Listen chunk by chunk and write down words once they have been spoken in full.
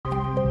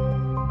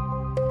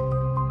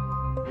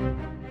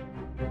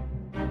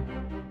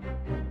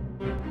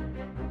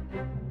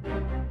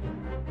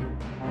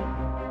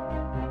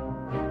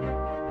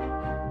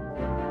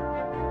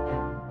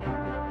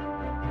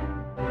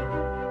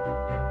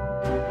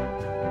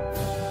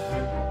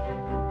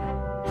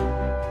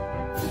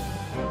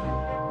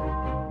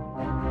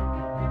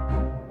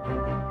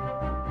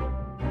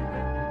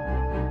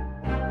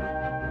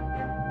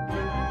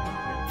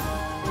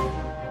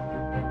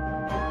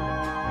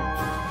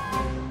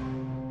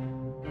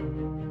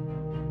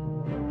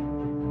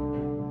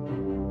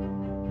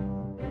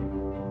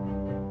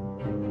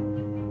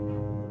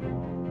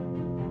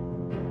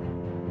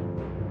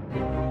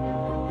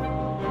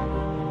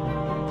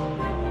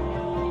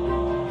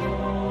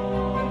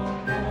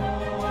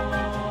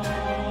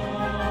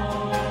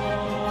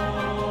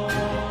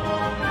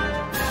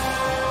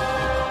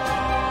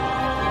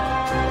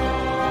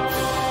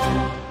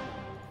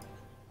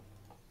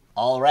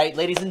Alright,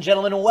 ladies and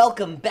gentlemen,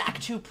 welcome back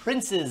to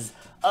Princes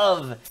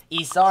of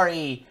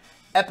Isari,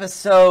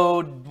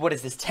 episode, what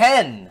is this,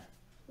 10?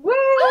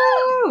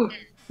 Woo!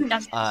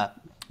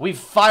 We've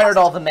fired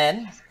all the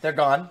men. They're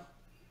gone.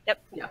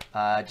 Yep.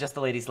 Just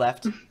the ladies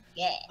left.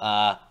 Yeah.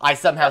 I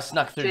somehow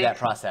snuck through that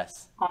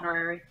process.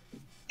 Honorary.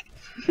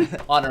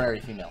 Honorary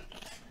female.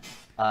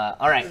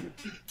 Alright.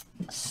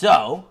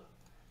 So,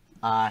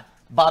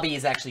 Bobby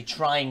is actually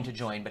trying to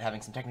join, but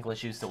having some technical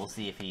issues, so we'll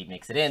see if he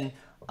makes it in.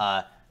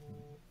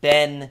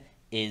 Ben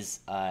is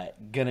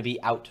gonna be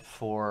out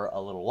for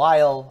a little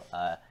while.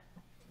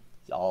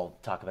 I'll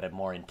talk about it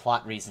more in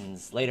plot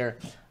reasons later.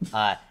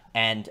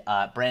 And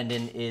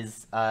Brandon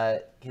is,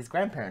 his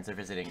grandparents are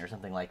visiting or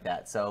something like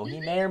that, so he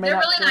may or may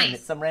not join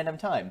at some random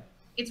time.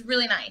 It's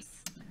really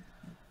nice.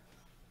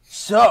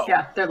 So,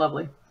 yeah, they're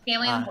lovely.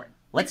 Family important.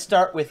 Let's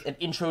start with an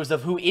intros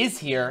of who is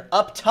here.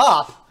 Up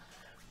top,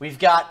 we've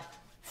got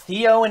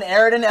Theo and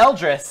Aridin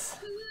Eldris.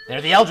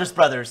 They're the Eldris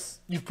brothers.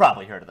 You've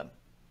probably heard of them.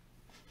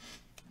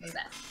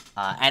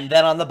 And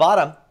then on the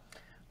bottom,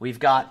 we've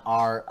got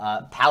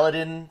our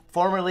paladin,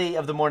 formerly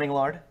of the Morning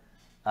Lord,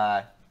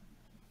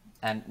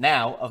 and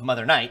now of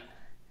Mother Night.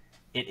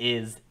 It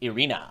is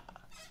Irina,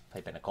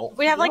 played by Nicole.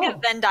 We have like a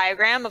Venn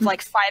diagram of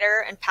like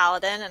fighter and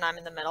paladin, and I'm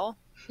in the middle.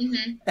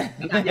 Mm-hmm.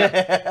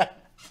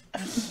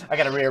 I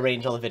gotta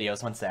rearrange all the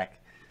videos, one sec.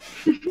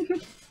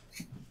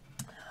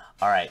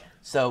 Alright,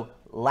 so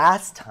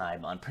last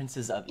time on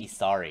Princes of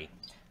Isari,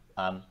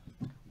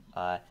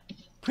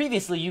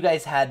 previously, you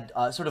guys had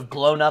sort of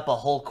blown up a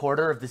whole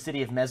quarter of the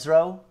city of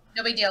Mesro.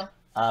 No big deal.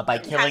 By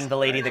killing the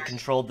lady that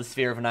controlled the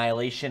Sphere of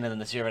Annihilation, and then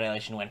the Sphere of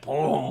Annihilation went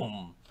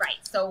boom! Right,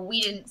 so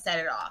we didn't set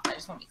it off. I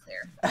just want to be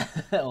clear.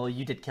 Well,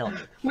 you did kill me.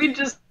 We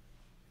just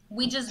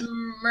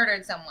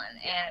murdered someone,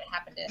 and it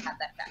happened to have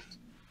that effect.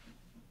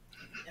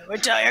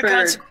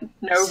 for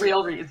no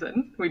real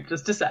reason. We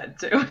just decided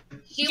to.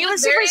 She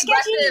was very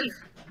aggressive.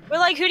 We're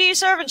like, who do you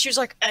serve? And she was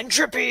like,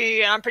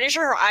 entropy. And I'm pretty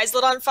sure her eyes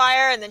lit on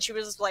fire, and then she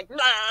was like, blah,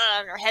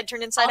 and her head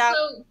turned inside out.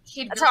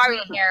 She had really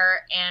green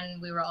hair,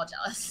 and we were all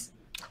jealous.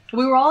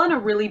 We were all in a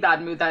really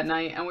bad mood that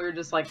night, and we were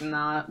just like,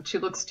 nah, she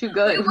looks too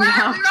good. We were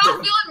all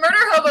feeling murder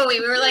hobo-y.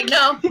 We were like,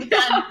 no, we're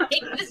done.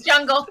 Take this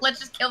jungle. Let's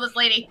just kill this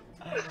lady.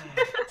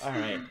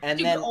 Alright, and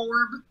then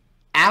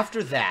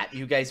after that,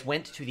 you guys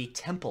went to the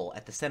temple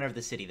at the center of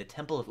the city, the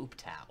Temple of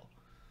Uptau.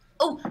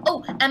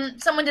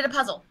 And someone did a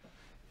puzzle.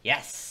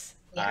 Yes.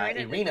 Yeah,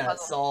 Irina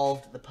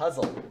solved the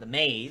puzzle, the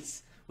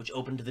maze, which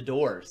opened the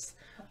doors.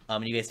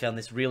 And you guys found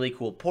this really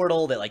cool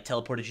portal that like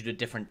teleported you to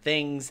different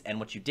things. And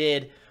what you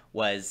did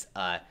was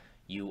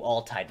you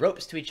all tied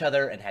ropes to each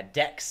other and had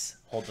Dex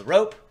hold the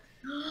rope.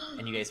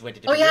 And you guys went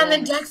to different rooms. And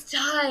then Dex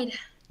tied.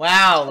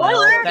 Wow,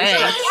 well,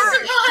 thanks. I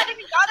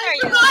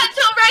forgot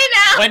until right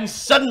now. When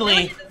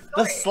suddenly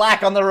the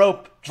slack on the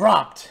rope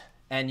dropped,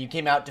 and you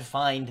came out to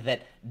find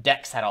that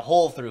Dex had a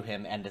hole through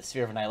him and a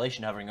Sphere of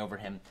Annihilation hovering over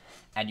him.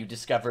 And you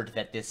discovered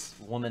that this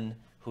woman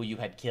who you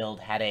had killed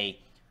had a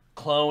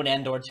clone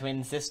and/or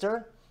twin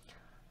sister.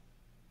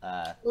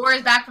 Or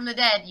is back from the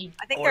dead.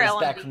 I think or is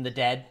back from the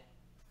dead.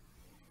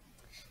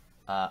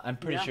 I'm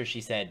pretty sure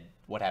she said,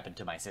 "What happened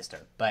to my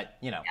sister?" But,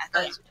 you know.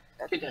 Good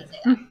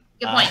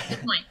point, good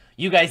point.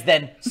 You guys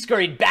then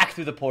scurried back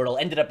through the portal,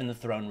 ended up in the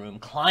throne room,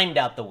 climbed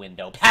out the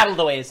window, paddled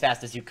away as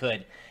fast as you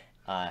could,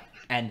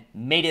 and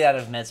made it out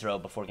of Mesro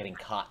before getting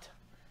caught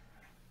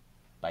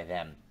by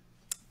them.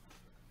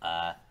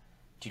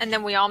 And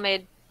then we all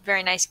made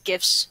very nice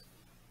gifts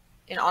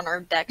in honor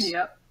of Dex.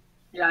 Yep.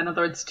 Yeah, in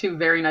other words, 2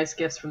 very nice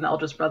gifts from the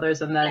Eldris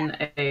brothers, and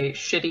then a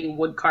shitty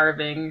wood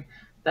carving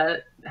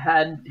that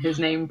had his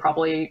name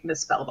probably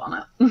misspelled on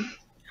it.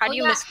 How do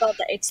you misspell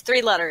that? It's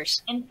 3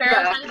 letters. And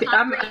Pharaoh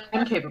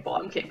I'm capable.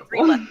 I'm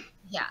capable.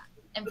 Yeah.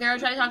 And Pharaoh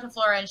tried to talk to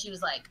Flora, and she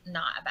was like,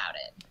 not about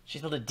it. She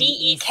spelled it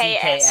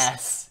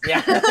D-E-C-K-S.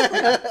 Yeah.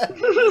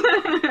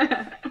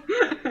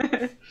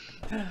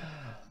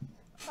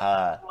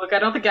 Look, I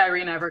don't think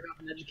Irina ever got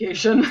an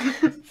education.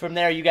 From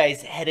there, you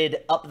guys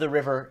headed up the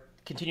river,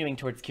 continuing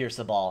towards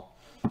Kirsabal.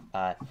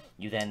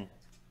 You then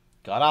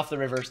got off the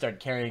river,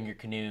 started carrying your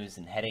canoes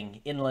and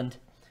heading inland,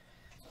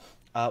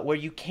 where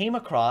you came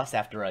across,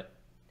 after a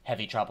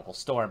heavy tropical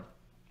storm,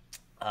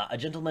 A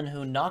gentleman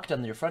who knocked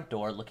on your front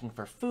door looking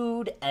for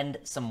food and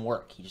some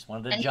work. He just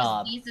wanted a And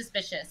job. he's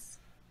suspicious.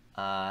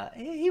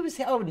 He was,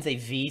 I wouldn't say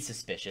V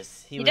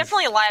suspicious. He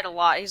definitely lied a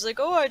lot. He's like,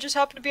 oh, I just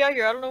happened to be out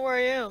here. I don't know where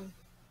I am.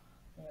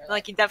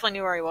 Like, he definitely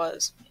knew where he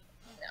was.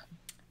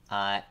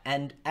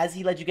 And as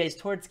he led you guys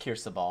towards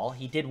Kirsabal,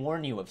 he did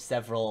warn you of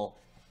several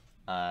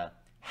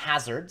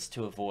hazards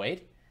to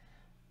avoid.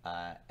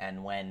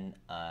 And when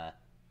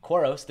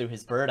Koros threw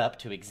his bird up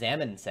to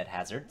examine said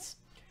hazards,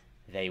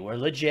 they were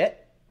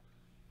legit.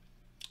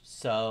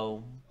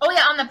 So... Oh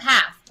yeah, on the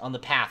path. On the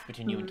path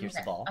between you and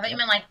Kirsabal. I thought you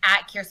meant like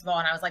at Kirsabal,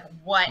 and I was like,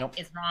 what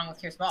is wrong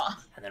with Kirsabal?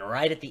 And then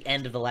right at the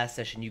end of the last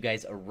session, you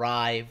guys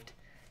arrived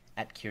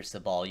at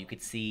Kirsabal. You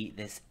could see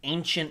this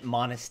ancient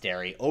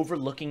monastery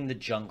overlooking the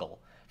jungle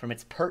from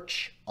its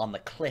perch on the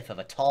cliff of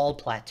a tall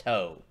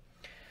plateau.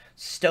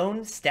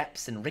 Stone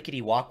steps and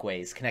rickety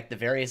walkways connect the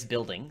various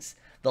buildings,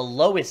 the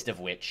lowest of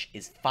which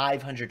is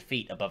 500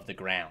 feet above the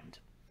ground.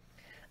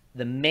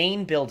 The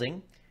main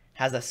building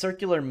has a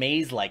circular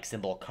maze-like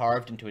symbol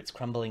carved into its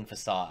crumbling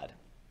facade.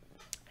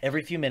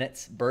 Every few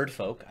minutes, bird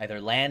folk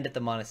either land at the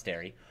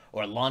monastery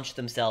or launch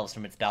themselves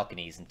from its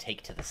balconies and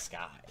take to the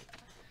sky.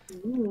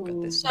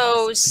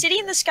 So, City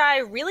in the Sky,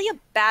 really a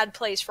bad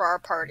place for our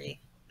party.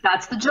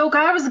 That's the joke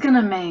I was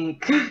gonna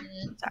make.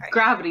 Sorry.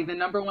 Gravity, the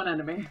 #1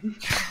 enemy.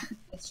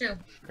 It's true.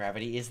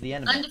 Gravity is the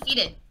enemy.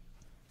 Undefeated.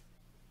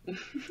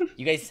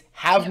 You guys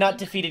have not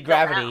defeated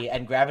Gravity,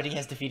 and Gravity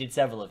has defeated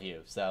several of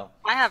you, so...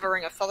 I have a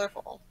Ring of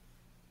Featherfall.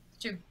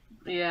 It's true.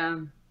 Yeah.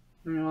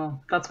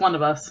 Well, that's one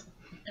of us.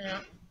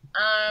 Yeah.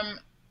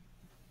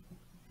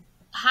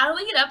 How do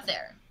we get up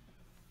there?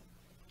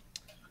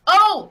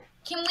 Oh!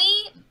 Can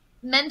we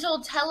mental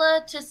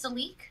tele to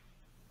Salik?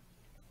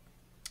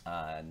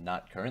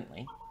 Not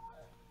currently.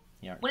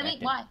 You aren't What do you mean?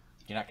 connected. Why?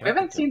 You're not We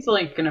haven't connected seen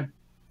Link in a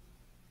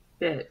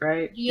bit,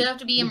 right? Do you have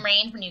to be in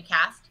range when you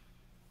cast?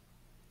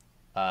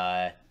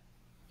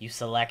 You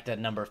select a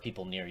number of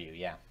people near you,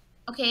 yeah.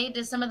 Okay,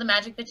 does some of the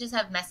magic bitches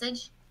have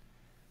message?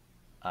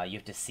 You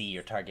have to see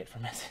your target for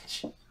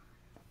message.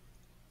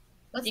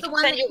 What's You the can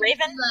one send that your you Raven?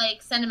 can,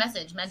 like, send a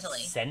message mentally?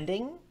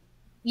 Sending?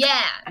 Yeah,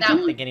 I that don't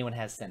one. think anyone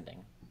has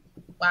sending.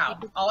 Wow,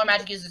 all our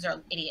magic users are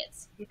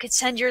idiots. You could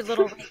send your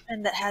little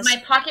Raven that has...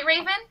 My pocket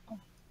raven?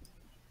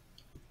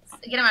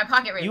 Get on my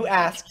pocket raven. You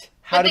asked,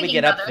 how Good do we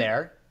thinking, get up brother.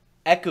 there?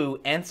 Eku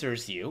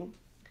answers you.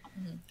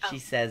 She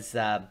says,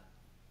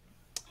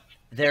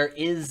 there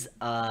is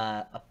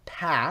a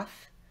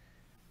path,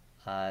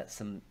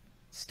 some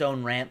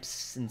stone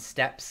ramps and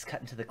steps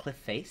cut into the cliff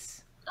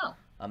face, Oh.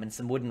 and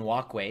some wooden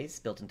walkways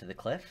built into the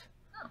cliff.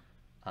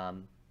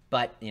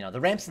 But, you know,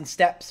 the ramps and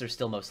steps are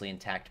still mostly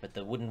intact, but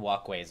the wooden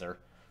walkways are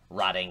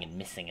rotting and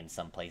missing in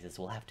some places.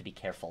 We'll have to be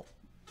careful.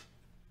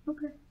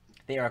 Okay.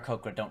 The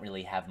Arakokra don't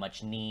really have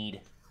much need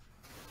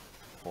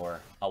for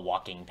a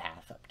walking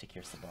path up to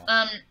Kirsabal.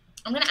 I'm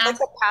gonna Like ask.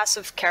 the pass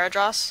of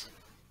Karadros.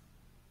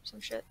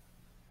 Some shit.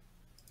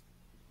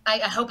 I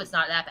hope it's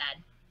not that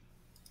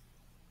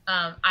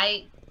bad.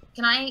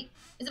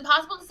 Is it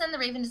possible to send the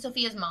raven to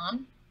Sophia's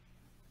mom?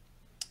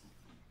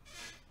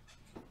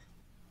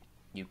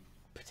 You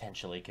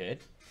potentially could.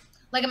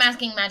 Like, I'm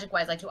asking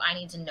magic-wise, like, do I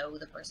need to know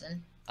the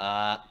person?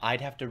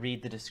 I'd have to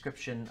read the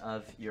description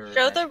of your...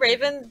 Show the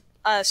Raven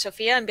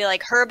Sophia and be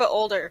like, her but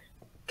older.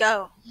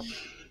 Go.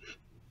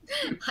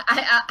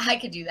 I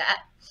could do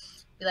that.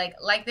 Be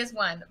like this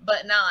one,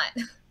 but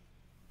not.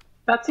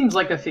 That seems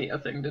like a Thea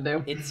thing to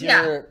do. It's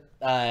Yeah.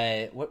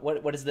 your...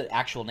 what is the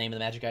actual name of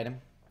the magic item?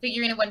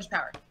 Figurine of Wondrous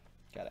Power.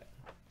 Got it.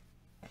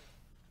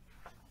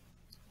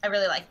 I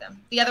really like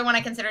them. The other one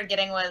I considered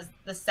getting was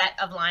the set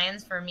of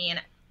lions for me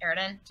and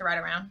Aridin to ride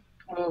around.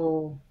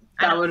 Oh,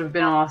 I that know. would have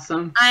been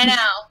awesome. I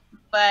know,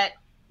 but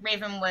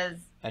Raven was...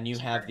 And you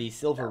have the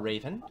Silver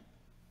Raven.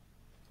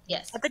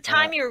 Yes. At the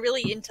time, you were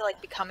really into like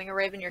becoming a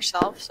Raven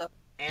yourself, so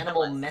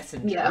Animal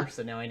Messenger, Yeah.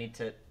 so now I need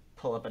to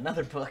pull up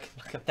another book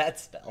and look at that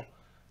spell.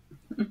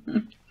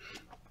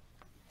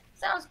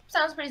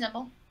 Sounds pretty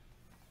simple.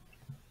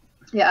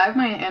 Yeah, I have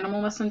my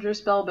animal messenger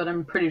spell, but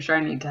I'm pretty sure I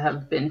need to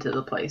have been to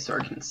the place or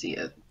can see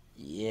it.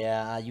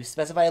 Yeah, you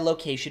specify a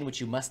location which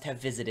you must have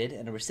visited,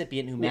 and a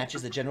recipient who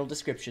matches the general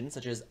description,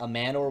 such as a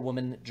man or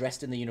woman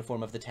dressed in the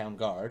uniform of the town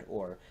guard,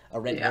 or a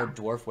red-haired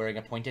dwarf wearing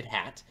a pointed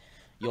hat.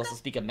 You also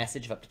speak a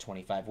message of up to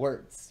 25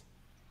 words.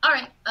 All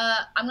right,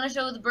 I'm gonna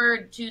show the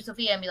bird to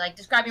Sophia and be like,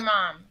 describe your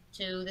mom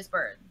to this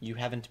bird. You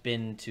haven't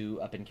been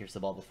to up in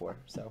Kirsabal before,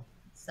 so...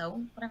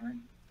 So, whatever.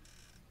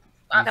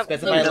 You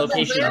specify a so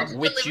location where-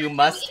 which you delivered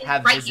must to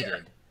have right visited.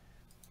 here.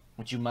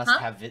 Which you must Huh?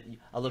 have...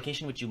 a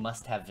location which you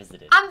must have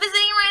visited. I'm visiting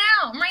right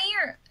now. I'm right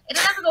here. It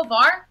doesn't have to go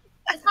far.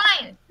 It's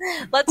fine.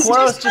 let's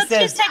Koros just just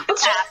says- take the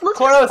path.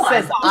 Koros Let's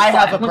says, fly. I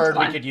have a Let's bird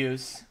we fly. could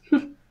use.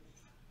 Fine.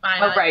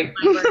 Oh, right.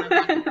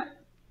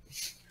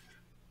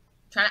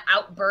 Trying to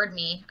outbird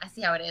me. I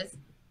see how it is.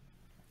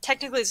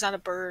 Technically, it's not a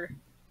bird.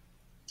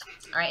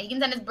 All right, he can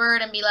send his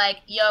bird and be like,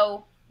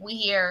 "Yo, we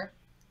here.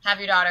 Have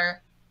your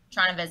daughter.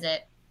 Trying to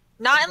visit."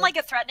 Not in like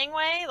a threatening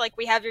way, like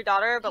we have your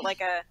daughter, but like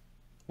a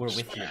We're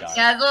with your daughter.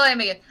 Yeah, that's what I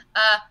mean.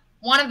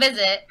 Want to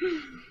visit.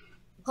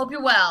 Hope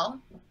you're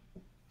well.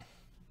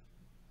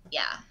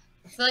 Yeah.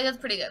 I feel like that's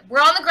pretty good. We're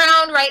on the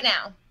ground right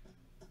now.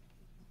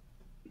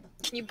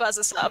 Can you buzz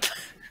us up?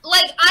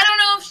 Like, I don't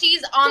know if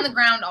she's on the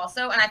ground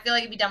also, and I feel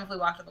like it'd be dumb if we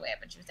walked all the way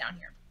up and she was down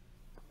here.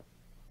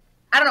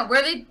 I don't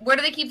know. Where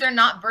do they keep their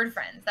not bird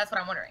friends? That's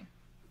what I'm wondering.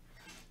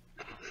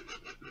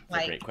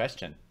 That's a great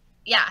question.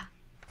 Yeah.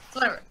 So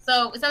whatever.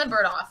 So send the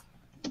bird off.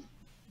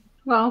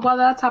 Well, while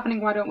that's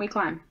happening, why don't we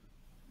climb?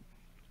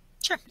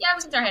 Sure. Yeah,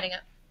 we can start heading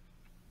up.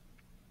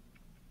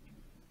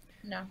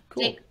 No.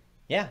 Cool. Jake,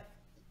 Yeah.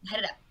 head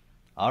it up.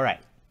 All right.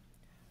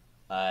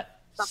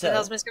 Something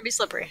tells me it's gonna be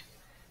slippery.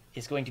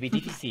 It's going to be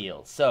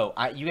difficile. So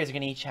you guys are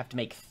going to each have to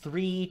make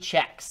 3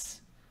 checks.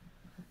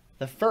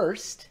 The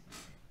first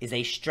is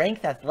a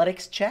strength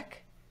athletics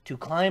check to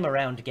climb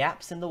around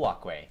gaps in the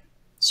walkway.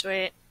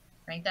 Sweet.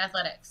 Strength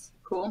athletics.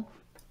 Cool.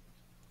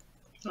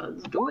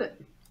 Let's do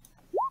it.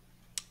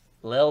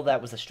 Lil,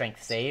 that was a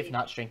strength save,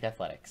 not strength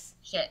athletics.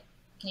 Shit.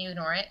 Can you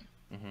ignore it?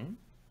 Mm-hmm.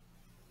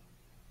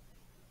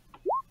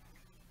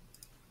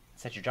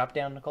 Set your drop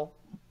down, Nicole.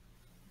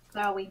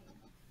 Sorry.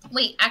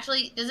 Wait,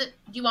 actually, do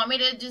you want me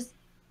to just...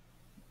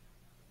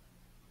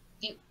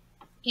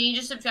 Can you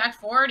just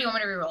subtract 4, or do you want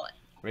me to reroll it?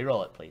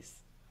 Reroll it, please.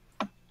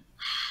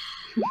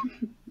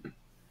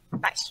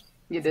 Nice.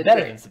 You did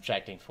Better great. than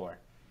subtracting 4.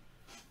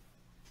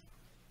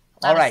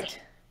 Let All us right. see.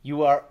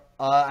 You are...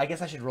 I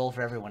guess I should roll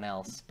for everyone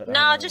else. But I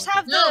don't No, really just want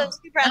have to. the No.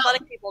 super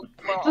athletic people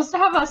roll. Just to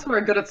have us who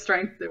are good at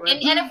strength do it.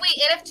 And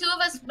if 2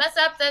 of us mess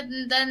up, then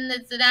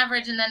it's an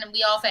average, and then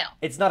we all fail.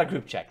 It's not a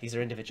group check. These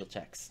are individual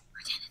checks.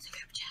 Pretend it's a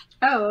group chat.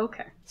 Oh,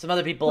 okay. Some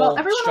other people Well,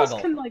 everyone struggle.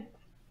 else can, like,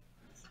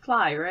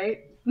 fly,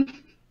 right?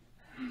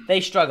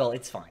 They struggle.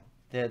 It's fine.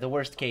 The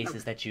worst case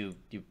is that you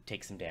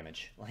take some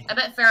damage. Like I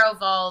bet Pharaoh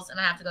falls, and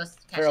I have to go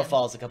catch Pharaoh him.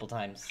 falls a couple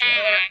times.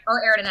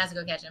 Or Aridin has to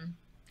go catch him.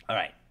 All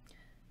right.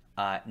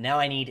 Now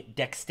I need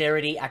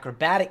dexterity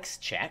acrobatics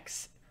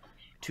checks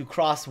to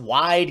cross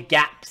wide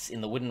gaps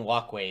in the wooden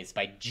walkways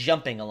by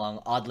jumping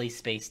along oddly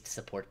spaced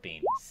support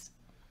beams.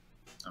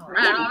 All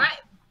right.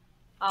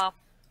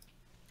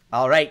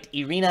 All right,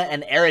 Irina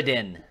and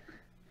Aridin,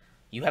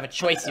 you have a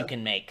choice you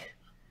can make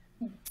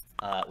with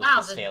Wow,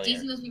 this the failure.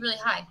 DC must be really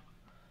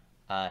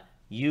high.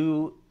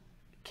 You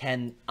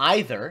can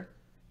either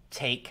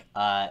take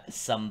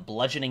some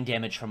bludgeoning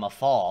damage from a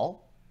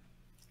fall,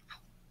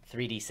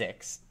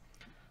 3d6,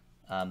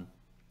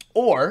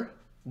 or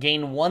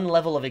gain 1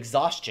 level of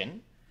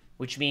exhaustion,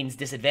 which means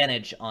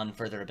disadvantage on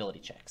further ability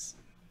checks.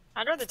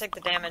 I'd rather take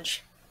the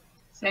damage.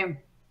 Same.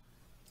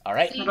 All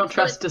right. I don't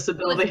trust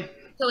disability.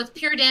 So it's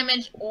pure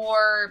damage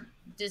or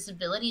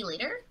disability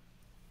later?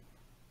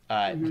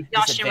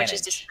 Exhaustion, which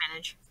is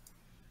disadvantage.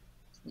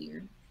 It's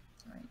weird.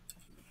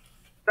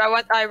 All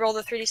right. Do I roll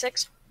the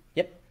 3d6?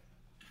 Yep.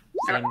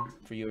 Same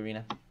for you,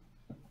 Irina.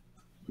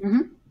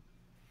 Mm-hmm.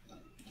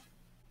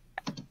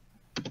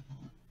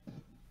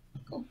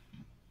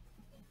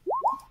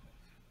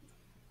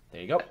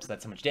 There you go. So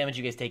that's how much damage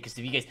you guys take. Because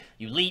if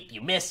you leap,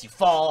 you miss, you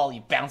fall,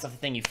 you bounce off the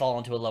thing, you fall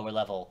into a lower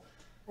level.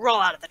 Roll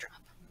out of the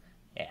drop.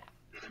 Yeah.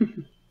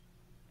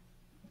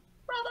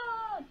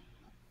 Brother!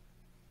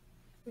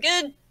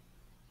 Good.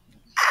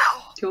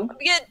 Ow. Cool. I'm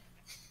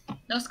good.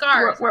 No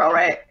scars. We're all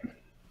right.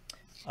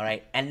 All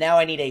right. And now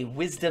I need a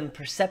wisdom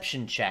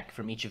perception check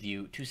from each of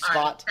you to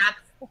spot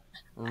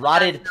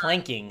rotted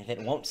planking that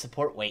won't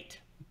support weight.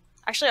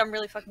 Actually, I'm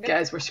really fucking good.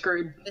 Guys, we're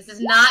screwed. This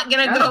is not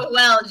gonna go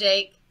well,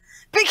 Jake.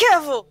 Be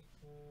careful!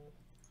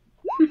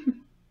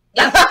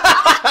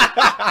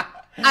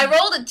 I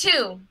rolled a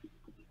 2.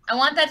 I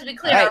want that to be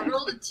clear. All right. I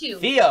rolled a 2.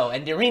 Theo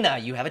and Irina,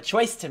 you have a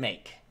choice to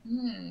make.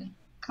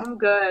 Oh,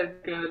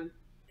 good.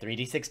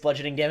 3d6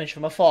 bludgeoning damage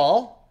from a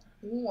fall,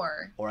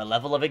 Or or a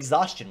level of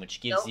exhaustion, which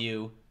gives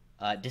you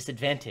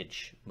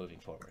disadvantage moving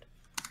forward.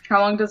 How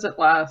long does it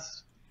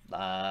last?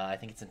 I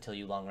think it's until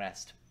you long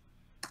rest.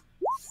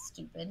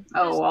 stupid.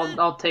 Oh,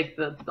 I'll take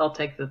the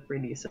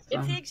 3d6.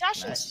 If the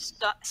exhaustion Nice.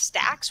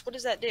 stacks, what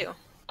does that do?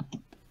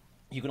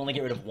 You can only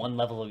get rid of 1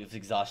 level of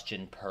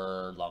exhaustion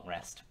per long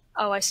rest.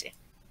 Oh, I see.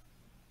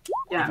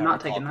 Yeah, if I'm I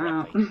not recall taking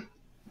that. correctly.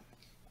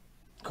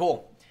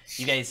 Cool.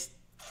 You guys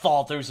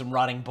fall through some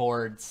rotting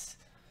boards,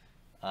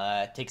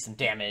 take some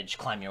damage,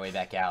 climb your way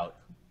back out.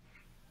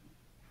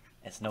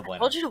 It's no I bueno.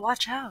 told you to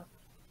watch out.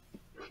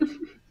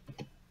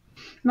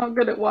 Not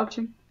good at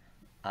watching.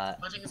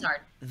 Watching is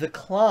hard. The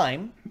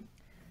climb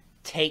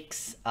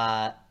takes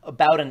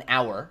about an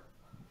hour,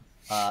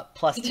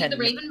 plus Did you 10 get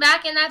the Raven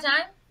back in that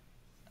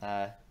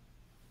time?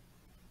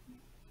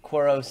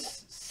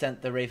 Quaros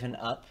sent the Raven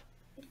up,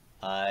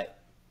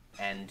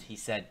 and he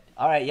said,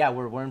 "All right, yeah,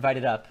 we're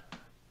invited up."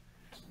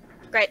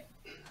 Great.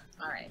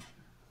 All right.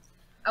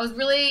 I was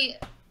really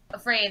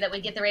afraid that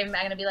we'd get the Raven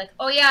back and it'd be like,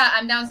 "Oh yeah,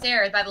 I'm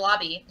downstairs by the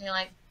lobby," and you're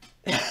like,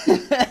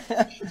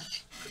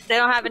 They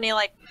don't have any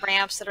like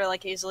ramps that are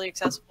like easily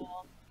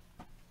accessible.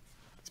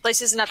 This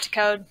place isn't up to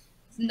code.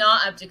 "It's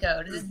not up to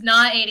code. This is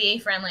not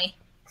ADA friendly."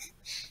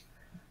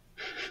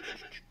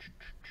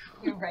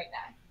 You're right,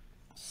 Matt.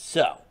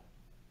 So,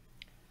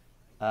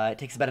 it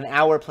takes about an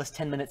hour plus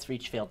 10 minutes for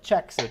each failed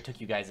check, so it took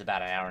you guys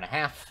about an hour and a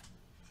half.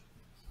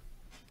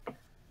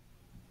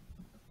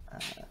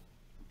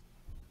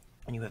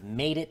 And you have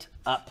made it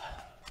up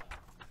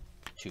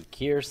to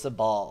Kir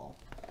Sabal.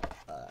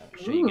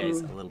 Show you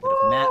guys a little bit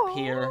of map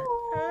here.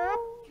 Right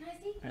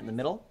in the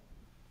middle.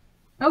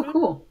 Oh,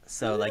 cool.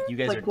 So, like, you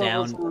guys Like are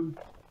down... levels one.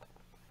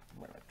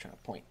 Where am I trying to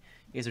point?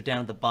 You guys are down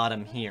at the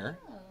bottom here.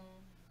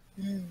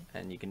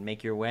 And you can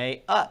make your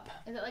way up.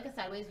 Is it like a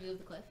sideways view of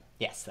the cliff?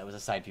 Yes, that was a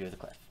side view of the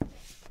cliff.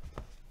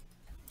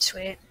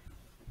 Sweet.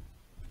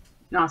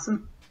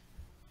 Awesome.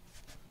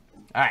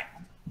 All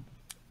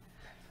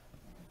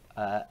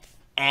right.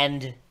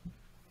 And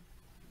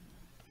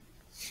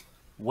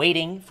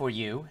waiting for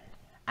you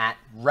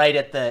right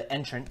at the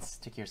entrance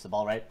to Kir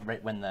Sabal,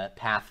 right when the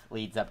path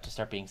leads up to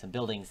start being some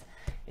buildings,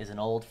 is an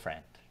old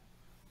friend.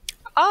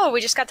 Oh,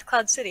 we just got to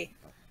Cloud City.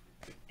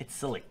 It's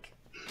Salik.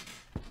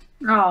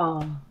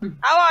 Oh.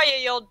 How are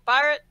you old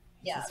pirate?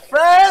 Yeah.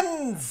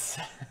 Friends!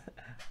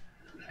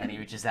 And he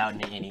reaches out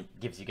and he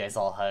gives you guys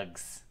all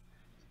hugs.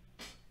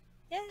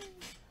 Yay.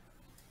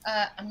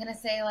 I'm gonna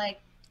say, like,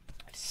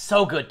 It's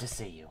so good to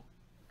see you.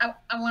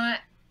 I want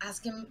to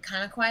ask him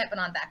kind of quiet, but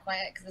not that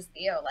quiet, because it's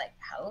Theo. Like,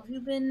 how have you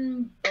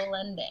been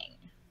blending?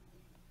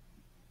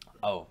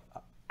 Oh,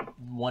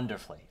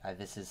 wonderfully.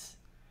 This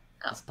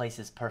place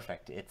is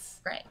perfect.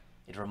 Right.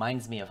 It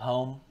reminds me of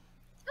home.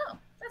 Oh,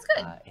 that's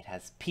good. It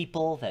has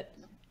people that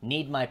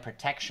need my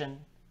protection.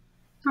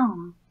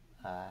 Oh.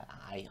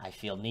 I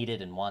feel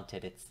needed and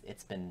wanted.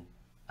 It's been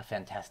a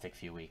fantastic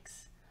few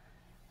weeks.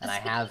 And I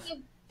Speaking have of-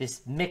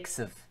 this mix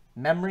of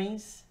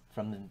memories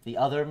from the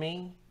other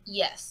me.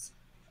 Yes.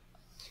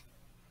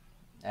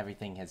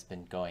 Everything has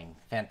been going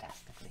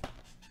fantastically.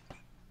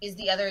 Is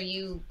the other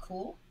you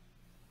cool?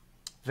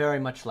 Very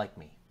much like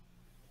me.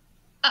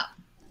 Oh,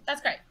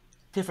 that's great.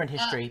 Different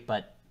history,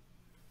 but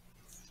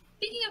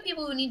Speaking of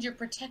people who need your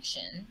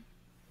protection,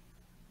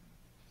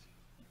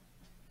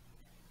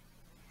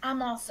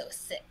 I'm also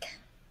sick.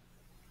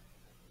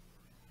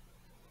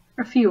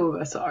 A few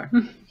of us are.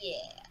 Yeah,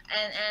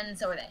 and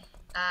so are they.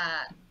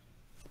 Have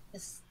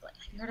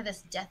you heard of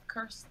this death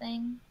curse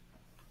thing?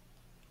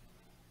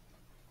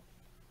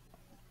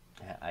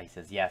 he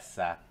says, yes,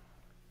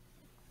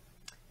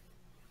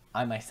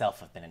 I myself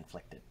have been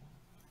inflicted.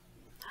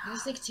 You're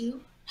sick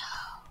too?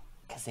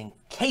 Because in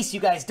case you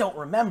guys don't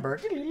remember,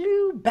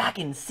 back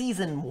in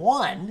season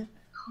 1,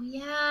 Oh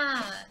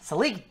yeah.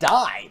 Salik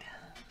died.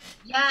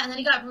 Yeah, and then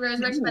he got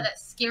resurrected by that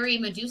scary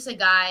Medusa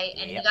guy,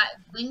 and Yep. he got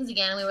wings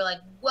again, and we were like,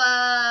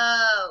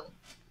 whoa!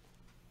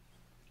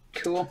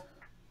 Cool.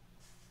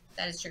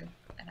 That is true.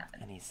 That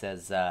happened. And he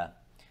says, the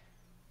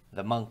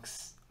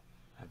monks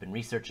have been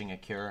researching a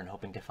cure and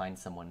hoping to find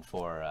someone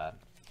for,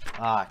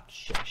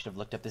 shit, I should have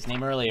looked up this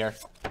name earlier.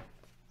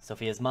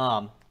 Sophia's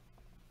mom.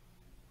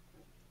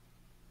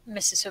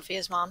 Mrs.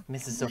 Sophia's mom.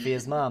 Mrs.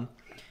 Sophia's mom.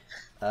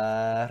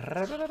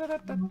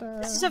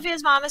 Mrs.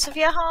 Sophia's mom. Is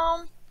Sophia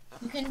home?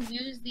 You can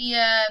use the,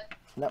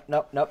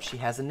 Nope. She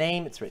has a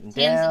name. It's written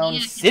Tanzania down.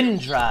 Academy.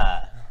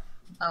 Syndra.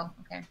 oh,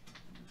 okay.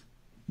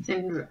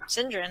 Syndra.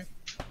 Syndrome.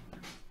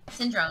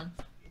 Syndrome.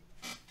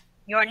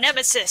 Your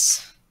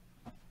nemesis.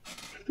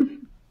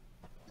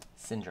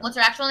 Syndra. What's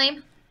her actual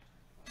name?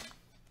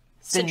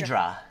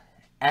 Syndra.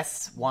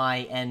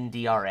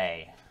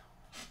 Syndra.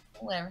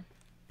 Whatever.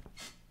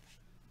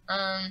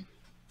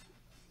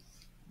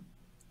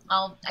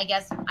 I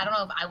guess, I don't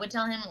know if I would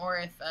tell him or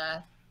if,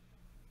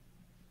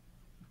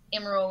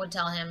 Emerald would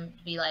tell him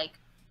to be like,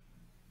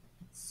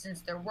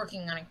 since they're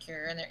working on a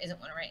cure and there isn't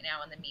one right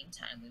now, in the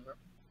meantime, we were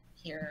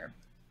here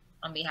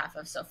on behalf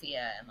of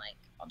Sophia, and like,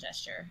 I'll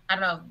gesture. I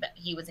don't know if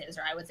he would say this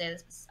or I would say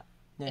this.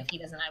 Yeah. If he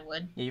doesn't, I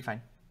would. Yeah, you're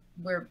fine.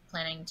 We're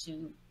planning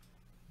to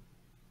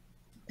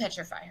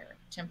petrify her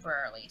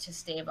temporarily to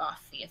stave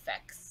off the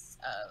effects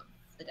of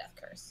the death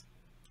curse.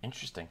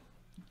 Interesting.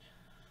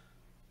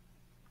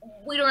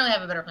 We don't really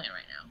have a better plan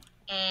right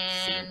now.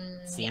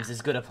 And Seems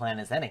as good a plan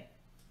as any.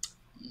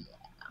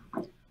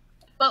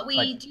 but we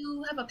Like-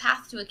 do have a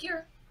path to a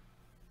cure.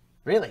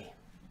 Really?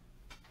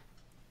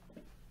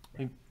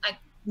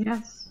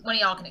 Yes. One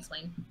of y'all can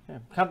explain. Yeah,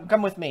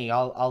 come with me.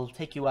 I'll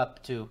take you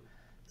up to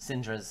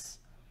Syndra's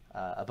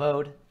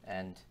abode,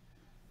 and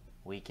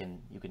you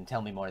can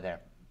tell me more there,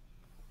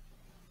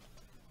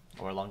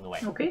 or along the way.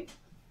 Okay.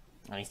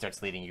 And he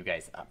starts leading you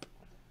guys up.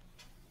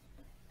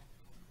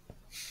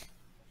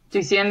 Do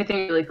you see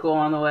anything really cool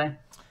on the way?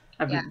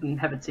 I Yeah.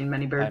 haven't seen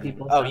many bird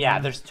people. Oh so- yeah,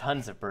 there's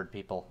tons of bird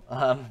people.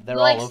 They're We'll,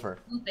 like, all over.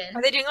 swoop in.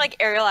 Are they doing like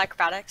aerial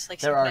acrobatics? Like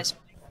There are synchronized-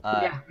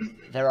 Yeah.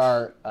 there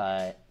are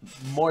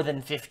more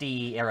than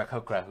 50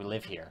 Aarakocra who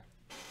live here.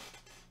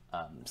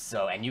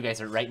 And you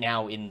guys are right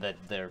now in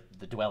the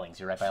dwellings.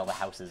 You're right by all the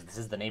houses. This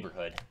is the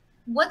neighborhood.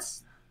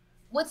 What's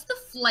the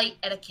flight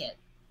etiquette?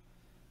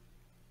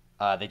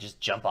 They just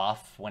jump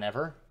off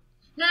whenever.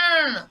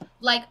 No.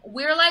 Like,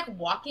 we're like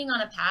walking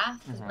on a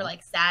path because Mhm. we're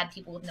like sad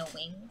people with no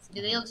wings.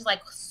 Do they just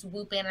like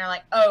swoop in and are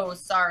like, oh,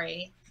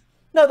 sorry,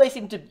 No, they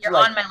seem to. you're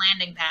like, on my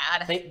landing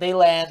pad? They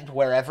land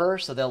wherever,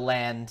 so they'll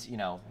land,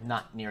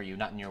 not near you,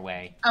 not in your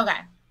way. Okay.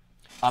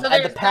 So And the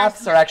there's-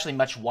 paths are actually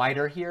much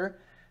wider here,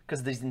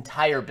 because these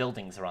entire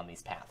buildings are on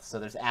these paths. So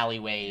there's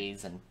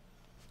alleyways and...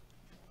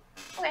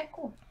 Okay,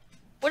 cool.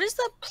 What is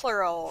the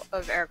plural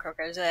of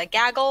Aarakocra? Is it a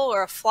gaggle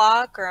or a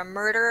flock or a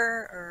murder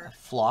or A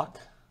flock.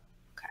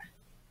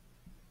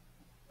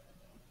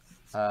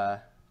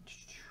 okay?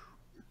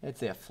 I'd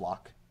say a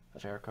flock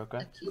of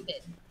Aarakocra. A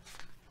cupid.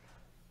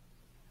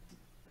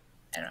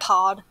 I don't know.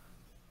 Pod.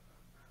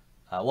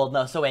 Well,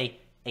 no. So a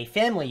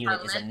family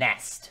unit is a Parliament?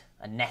 nest.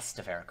 A nest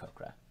of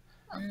Aarakocra.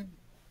 Oh.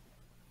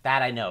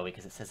 That I know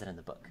because it says it in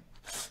the book.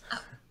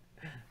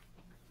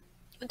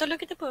 Don't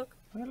look at the book.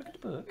 I'm gonna look at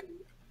the book.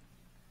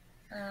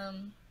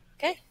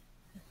 Okay.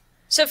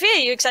 Sophia,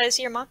 you excited to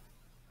see your mom?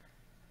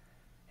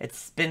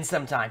 It's been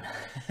some time.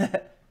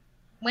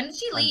 When did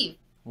she leave?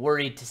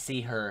 Worried to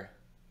see her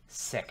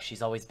sick.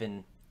 She's always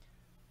been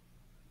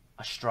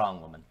a strong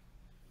woman.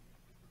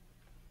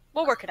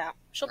 We'll work it out.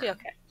 She'll be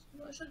okay.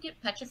 Well, she'll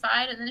get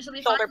petrified, and then she'll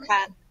be Shoulder fine.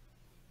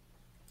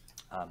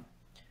 pat.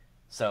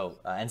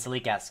 And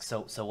Salik asks,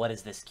 so what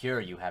is this cure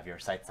you have your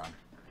sights on?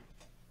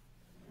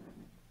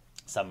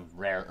 Some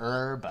rare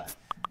herb, a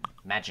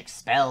magic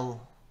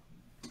spell?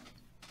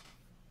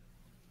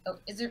 Oh,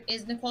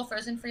 is Nicole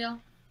frozen for y'all?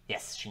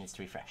 Yes, she needs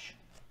to refresh.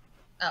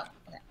 Oh,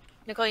 okay.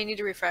 Nicole, you need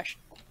to refresh.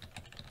 I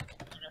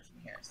don't know if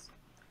she hears.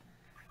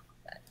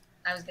 But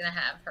I was gonna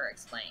have her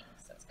explain,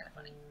 so it's kind of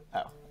funny.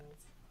 Oh.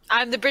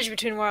 I'm the bridge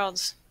between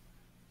worlds.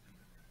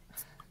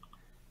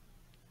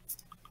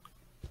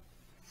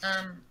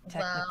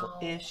 Technical Well,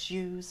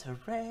 issues,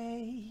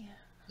 hooray.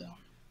 yeah.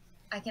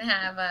 I can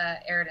have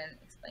Aridin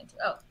explain to.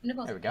 Oh,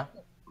 Nicole. There we go.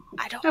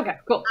 I don't. Okay,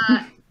 cool.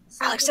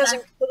 So Alex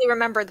doesn't really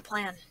remember the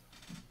plan.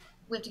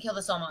 We have to kill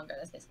the soulmonger.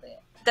 That's basically it.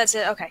 That's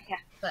it. Okay, yeah.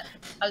 But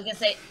I was gonna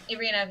say,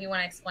 Irina, if you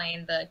want to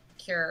explain the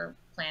cure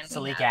plan. we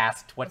Salik have.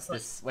 asked, what's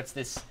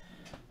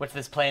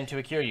this plan to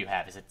a cure you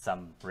have? Is it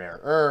some rare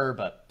herb,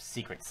 a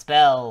secret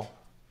spell?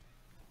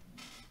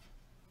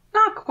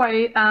 Not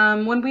quite.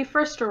 When we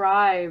first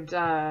arrived,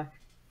 I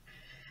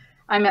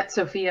met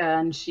Sophia,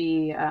 and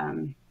she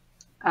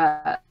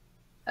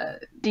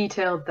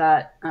detailed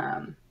that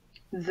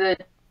the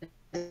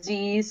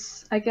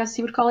disease, I guess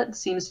you would call it,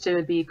 seems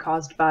to be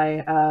caused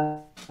by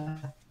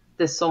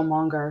this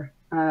soulmonger.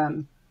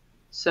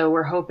 So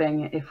we're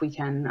hoping if we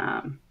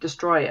can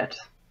destroy it,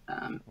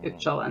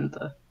 it shall end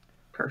the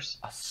curse.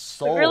 A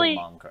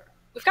soulmonger.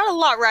 We've got a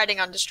lot riding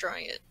on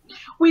destroying it.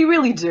 We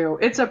really do.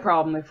 It's a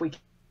problem if we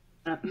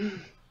can't.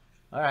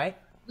 All right.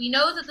 We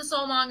know that the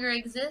soulmonger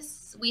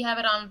exists. We have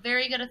it on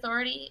very good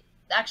authority.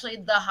 Actually,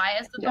 the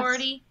highest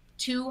authority.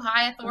 Two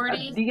high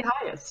authorities. The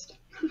highest.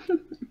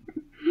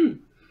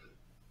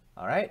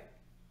 All right.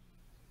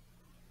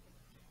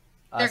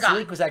 They're Salik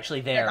gods. was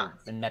actually They're there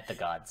gods. and met the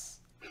gods.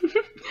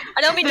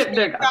 I don't mean to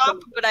They're drop,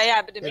 but I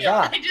happen to be. They're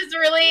gods. I just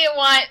really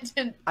want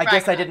to. I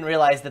guess I didn't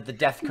realize that the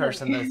death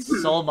curse and the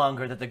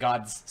soulmonger that the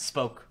gods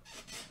spoke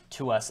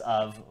to us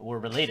of were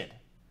related.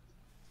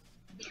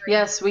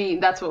 Yes,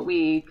 that's what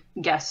we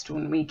guessed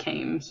when we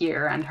came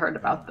here and heard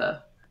about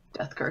the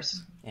death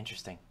curse.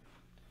 Interesting.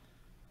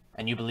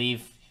 And you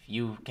believe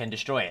you can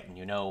destroy it, and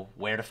you know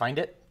where to find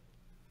it?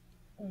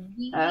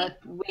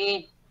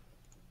 We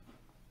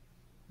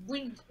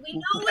We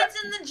know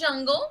it's in the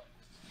jungle.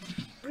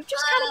 We've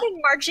just kind of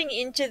been marching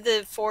into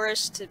the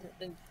forest and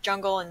the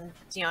jungle and,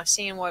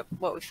 seeing what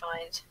we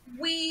find.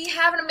 We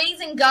have an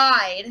amazing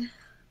guide.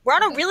 We're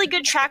on a really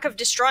good track of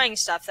destroying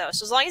stuff, though,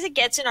 so as long as it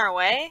gets in our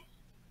way...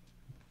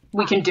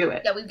 we can do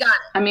it. Yeah, we've got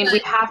it. I mean, But we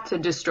have to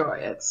destroy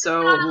it.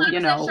 So, we're not 100% you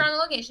know, sure on the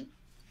location.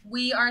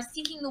 We are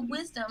seeking the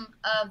wisdom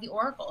of the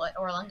Oracle at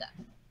Orlunga.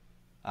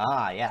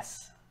 Ah,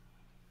 yes.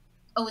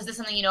 Oh, is this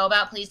something you know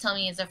about? Please tell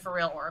me it's a for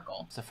real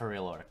Oracle. It's a for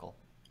real oracle.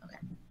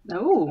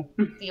 oh,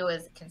 Theo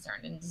is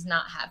concerned and does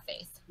not have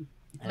faith.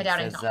 And Without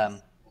it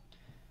says,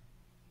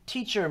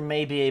 teacher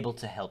may be able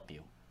to help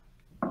you.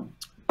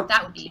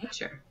 That would be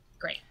teacher.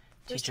 great.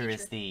 Teacher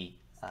is the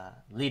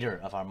leader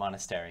of our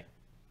monastery.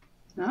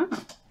 Oh.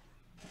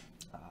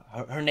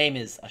 Her name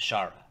is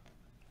Ashara,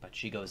 but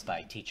she goes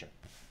by teacher.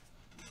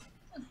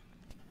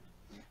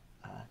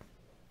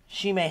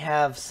 She may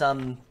have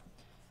some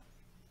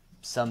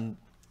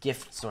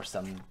gifts or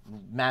some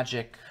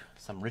magic,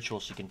 some ritual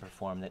she can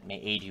perform that may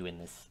aid you in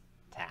this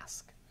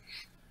task.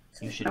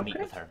 You should meet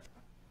Okay. with her.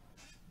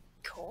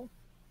 Cool.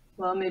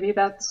 Well, maybe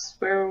that's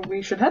where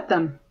we should head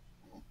then.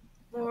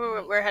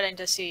 We're heading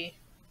to see...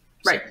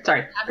 Right,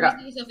 sorry. After Forgot.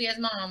 we see Sophia's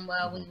mom,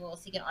 well, we will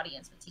seek an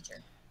audience with teacher.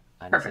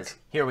 And he Perfect. says,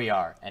 "Here we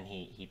are," and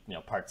he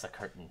parts a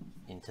curtain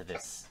into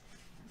this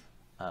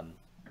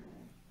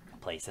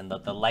place, and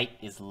the light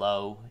is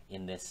low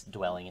in this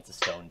dwelling. It's a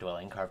stone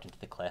dwelling carved into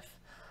the cliff,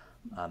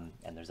 and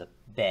there's a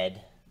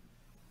bed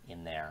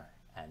in there,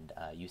 and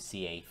you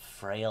see a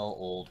frail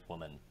old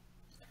woman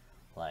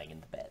lying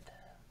in the bed.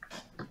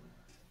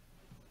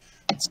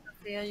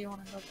 Sophia, you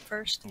want to go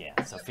first?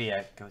 Yeah,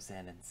 Sophia goes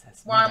in and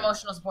says, We're on "Mother,"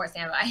 emotional support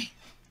standby.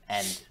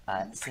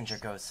 and Singer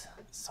goes,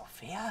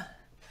 "Sophia?"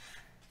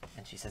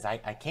 And she says, I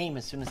came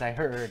as soon as I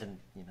heard, and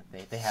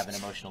they have an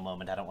emotional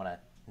moment. I don't want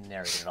to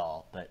narrate it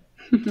all, but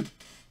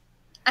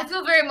I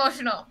feel very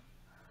emotional.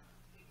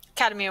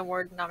 Academy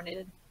Award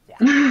nominated.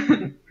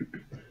 yeah.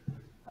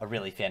 A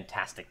really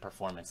fantastic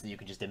performance that you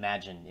can just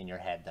imagine in your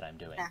head that I'm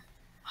doing. Yeah.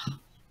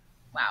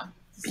 Wow.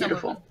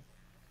 Beautiful. moving.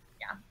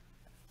 Yeah.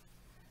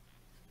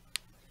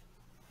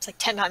 It's like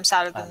 10 times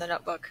sadder than the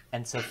Notebook.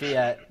 And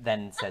Sophia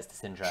then says to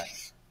Sindra,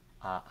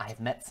 I've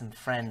met some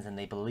friends and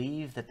they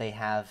believe that they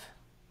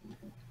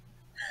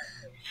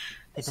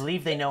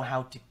believe they know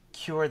how to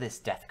cure this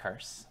death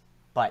curse,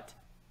 but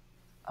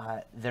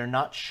they're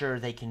not sure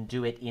they can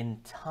do it in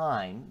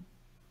time,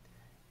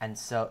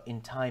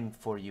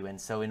 for you. And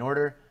so in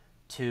order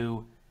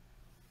to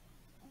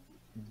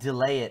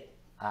delay it,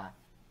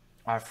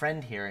 our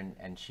friend here,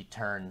 and she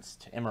turns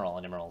to Emerald,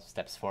 and Emerald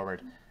steps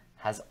forward,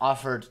 has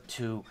offered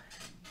to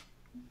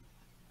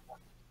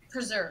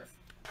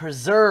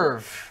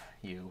preserve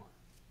you.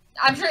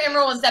 I'm sure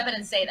Emerald will step in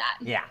and say that.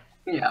 Yeah.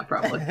 Yeah,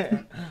 probably.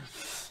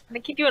 They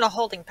keep you in a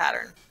holding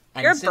pattern.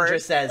 And You're a Sindra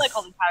bird. says, You like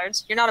holding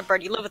patterns. You're not a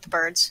bird. You live with the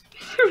birds.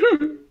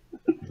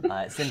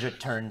 Sindra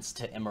turns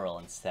to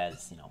Emerald and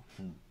says,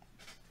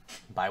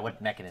 by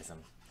what mechanism?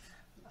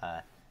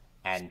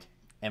 And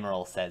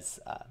Emerald says,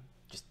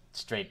 just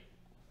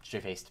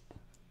straight-faced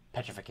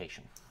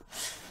petrification.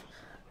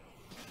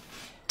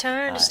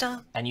 Turn to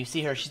stone. And you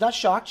see her, she's not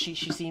shocked, she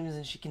seems,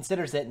 and she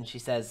considers it, and she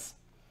says,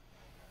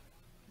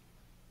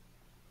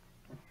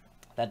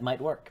 that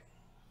might work.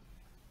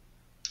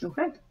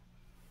 Okay.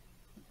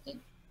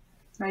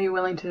 Are you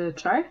willing to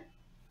try?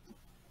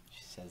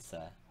 She says,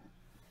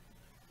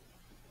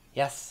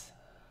 yes,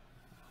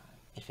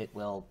 if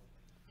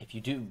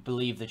you do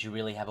believe that you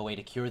really have a way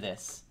to cure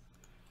this,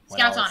 when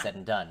Scouts all on is it. said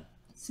and done,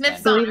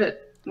 Smith's Believe on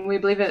it. We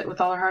believe it with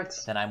all our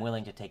hearts. then I'm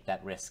willing to take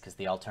that risk, because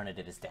the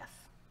alternative is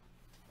death.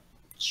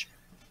 Sure.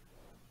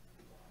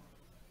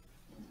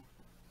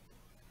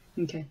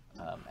 Okay.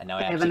 And now I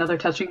I have actually another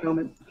touching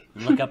moment.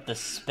 look up the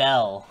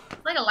spell.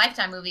 It's like a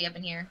Lifetime movie up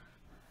in here.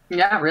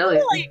 Yeah, really.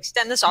 Can you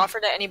extend this offer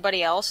to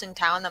anybody else in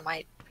town that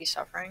might be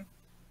suffering?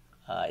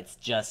 It's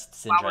just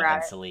While we're Sindra at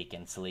and it. Salik,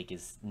 and Salik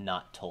is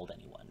not told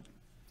anyone.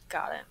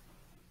 Got it.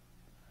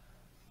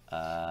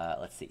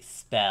 Let's see.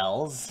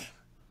 Spells.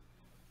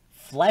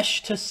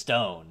 Flesh to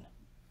stone.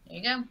 There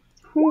you go.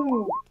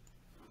 Whew.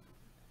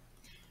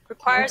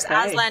 Requires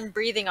Okay. Aslan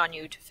breathing on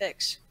you to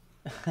fix.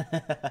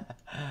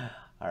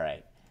 All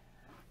right.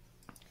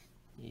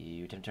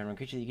 You attempt to turn one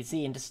creature that you can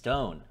see into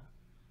stone.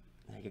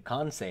 Make a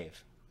con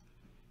save.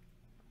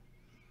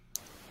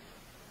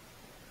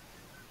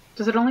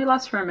 Does it only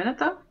last for a minute,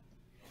 though?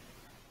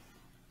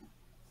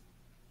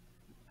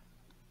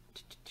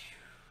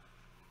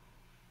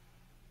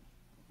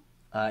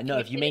 No,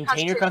 if you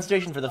maintain your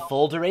concentration for the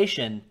full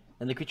duration,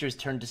 then the creature is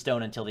turned to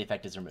stone until the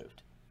effect is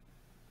removed.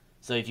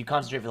 So if you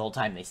concentrate for the whole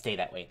time, they stay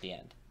that way at the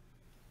end.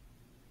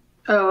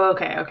 Oh,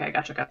 okay,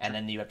 gotcha. And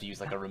then you have to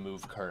use like a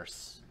remove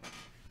curse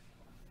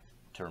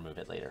to remove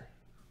it later.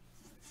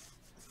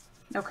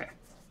 Okay.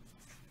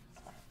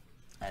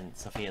 And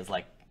Sophia's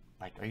like,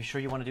 are you sure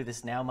you want to do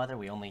this now, Mother?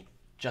 We only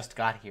just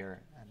got here,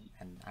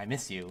 and I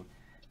miss you.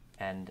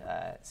 And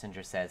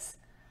Sindra says,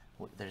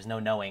 there's no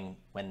knowing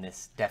when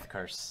this death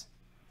curse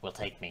will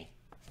take me.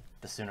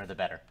 The sooner the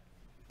better.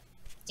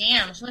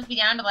 Damn, she must be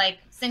down to like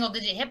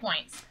single-digit hit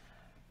points.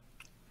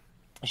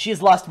 She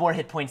has lost more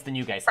hit points than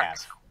you guys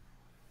have.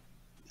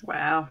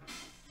 Wow.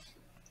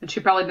 And she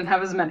probably didn't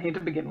have as many to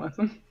begin with.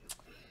 I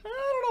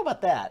don't know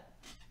about that.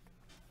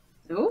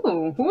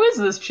 Ooh, who is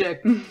this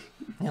chick?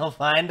 You'll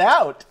find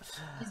out.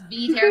 She's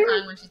be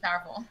terrifying when she's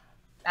powerful.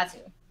 That's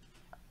who.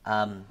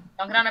 Um,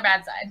 Don't get on her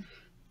bad side.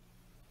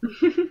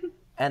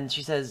 and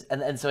she says,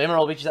 and so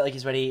Emerald reaches out like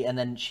he's ready, and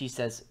then she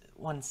says,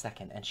 1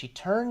 second. And she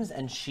turns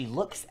and she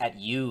looks at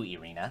you,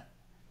 Irina.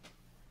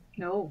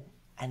 No.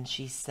 And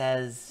she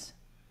says,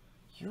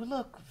 you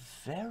look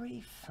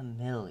very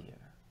familiar.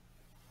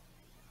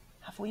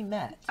 Have we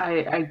met?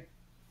 I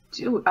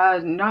do.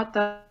 Not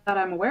that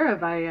I'm aware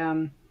of.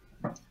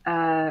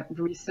 I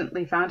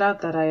recently found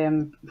out that I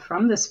am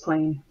from this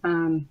plane.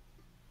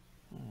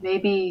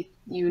 Maybe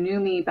you knew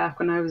me back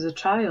when I was a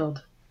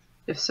child.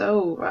 If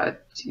so,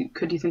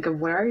 could you think of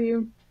where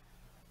you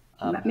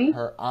met me?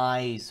 Her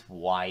eyes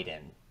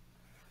widen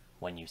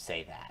when you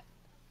say that.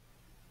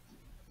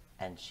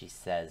 And she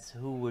says,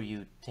 who were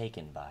you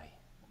taken by?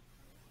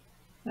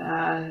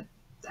 I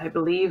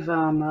believe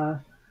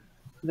a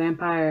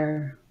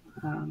vampire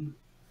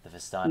The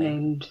Vistani.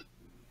 named.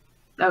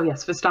 Oh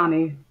yes,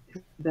 Vistani.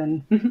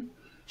 Then.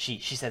 She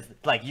says,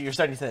 like, you're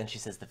starting to say that, and she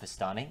says, the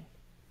Vistani?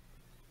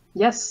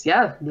 Yes.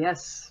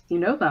 You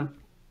know them.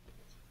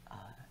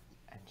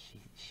 And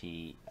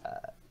she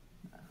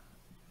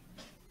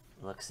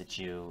looks at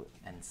you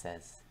and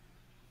says,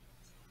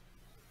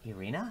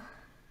 Irina?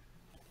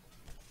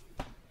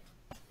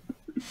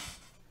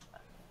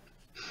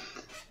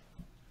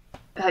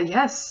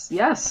 Yes.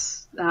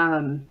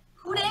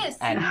 Who this?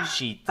 And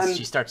she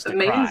starts to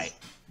amazed. cry.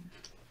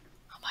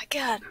 Oh my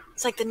god.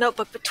 It's like the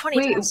Notebook, but 20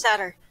 Wait. times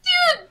sadder.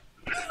 Dude,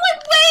 this is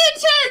like way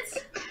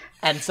intense.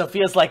 And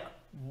Sophia's like,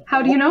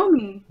 How do you know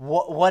me?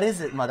 what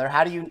is it, Mother?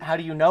 How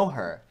do you know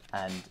her?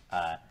 And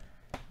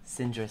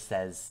Sindra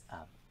says,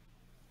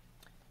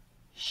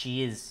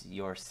 she is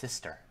your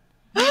sister.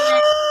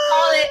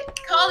 Call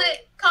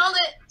it.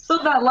 So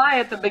that lie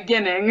at the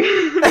beginning.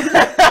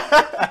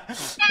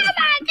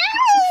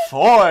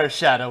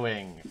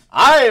 Foreshadowing.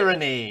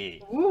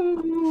 Irony.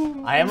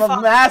 Ooh. I am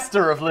a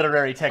master of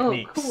literary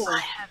techniques. Oh, cool. I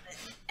have it.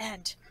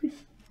 And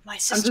my I'm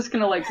sister. just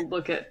gonna like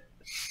look at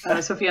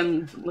Sophia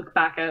and look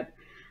back at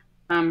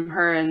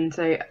her and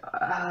say,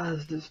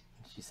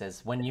 She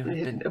says, when you have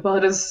been well,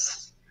 it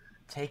is.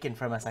 taken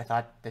from us, I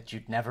thought that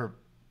you'd never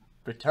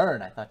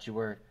return. I thought you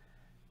were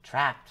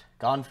trapped,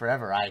 gone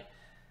forever. I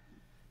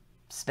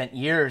spent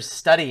years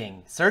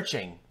studying,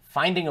 searching,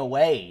 finding a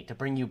way to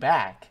bring you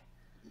back.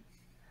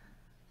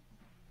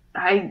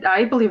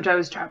 I believed I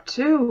was trapped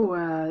too.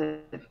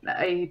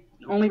 I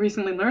only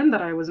recently learned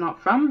that I was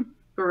not from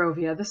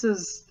Barovia. This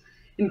is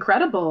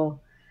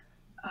incredible.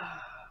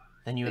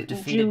 Then you have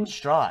defeated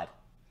Strahd.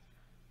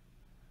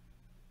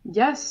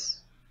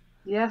 Yes,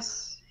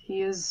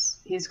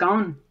 he's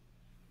gone.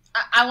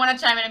 I want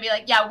to chime in and be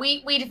like, yeah,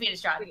 we defeated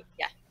Strahd.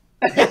 Yeah.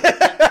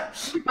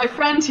 My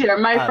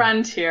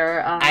friend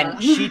here,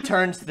 And she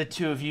turns to the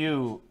two of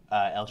you,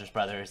 Eldritch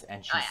Brothers,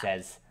 and she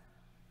says,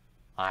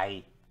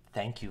 I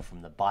thank you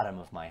from the bottom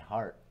of my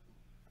heart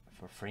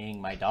for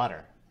freeing my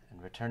daughter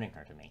and returning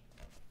her to me.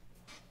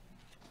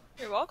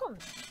 You're welcome.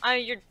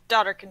 Your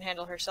daughter can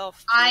handle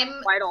herself.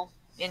 I'm vital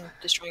in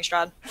destroying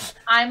Strahd.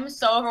 I'm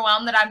so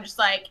overwhelmed that I'm just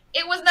like,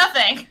 it was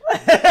nothing.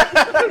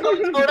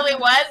 It totally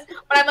was,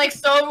 but I'm like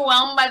so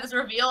overwhelmed by this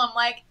reveal. I'm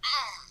like,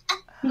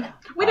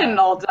 we didn't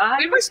all die.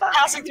 We were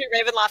passing through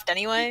Ravenloft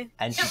anyway.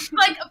 And she it's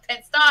like a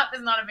pit stop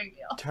is not a big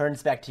deal.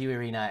 turns back to you,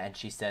 Irina, and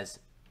she says,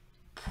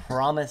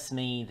 promise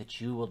me that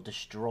you will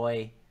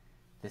destroy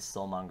this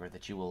soulmonger,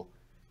 that you will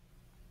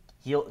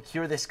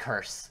cure this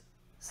curse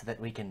so that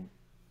we can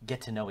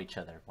get to know each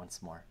other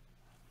once more.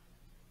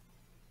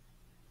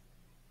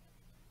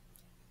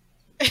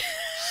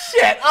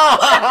 Shit!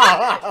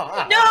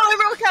 Oh! No,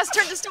 Emerald Cast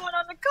turned to stone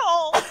on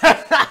Nicole.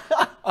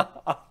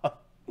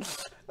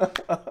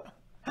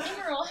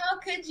 Emerald, how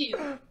could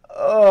you?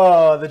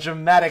 Oh, the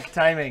dramatic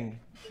timing.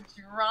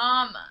 The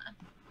drama.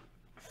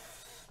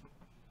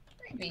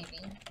 Hi, baby.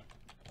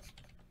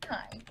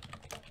 Hi.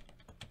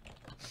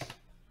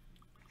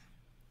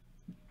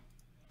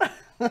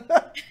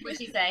 What'd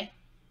she say?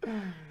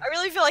 I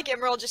really feel like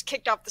Emerald just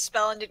kicked off the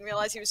spell and didn't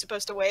realize he was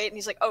supposed to wait, and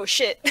he's like, oh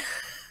shit.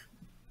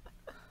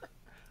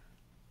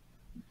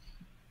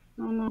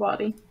 Oh, my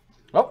body.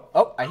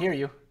 Oh, I hear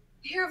you.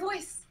 I hear a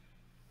voice.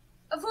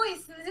 A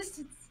voice in the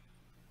distance.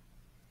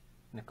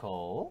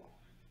 Nicole?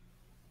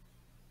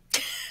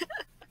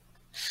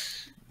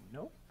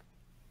 Nope.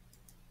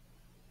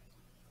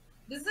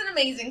 This is an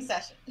amazing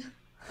session.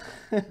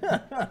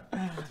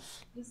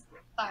 Just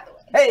by the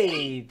way.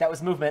 Hey, that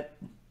was movement.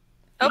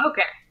 Oh.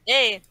 Okay.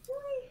 Yay.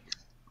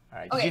 All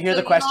right, did you hear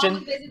the question?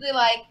 Your mom was basically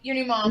like, your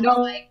new mom No,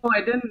 was like,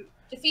 I didn't.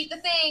 defeat the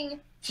thing.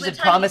 She said,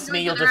 promise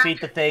me you'll defeat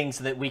the thing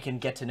so that we can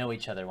get to know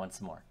each other once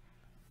more.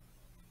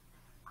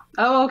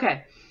 Oh,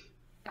 okay.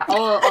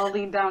 I'll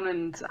lean down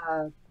and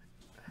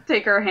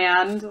take her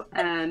hand,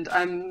 and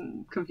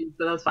I'm confused,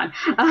 but that's fine.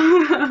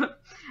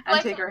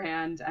 And take her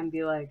hand and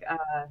be like,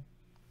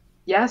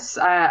 yes,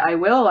 I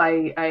will.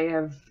 I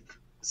have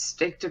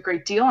staked a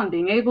great deal on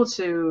being able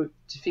to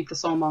defeat the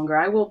Soulmonger.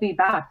 I will be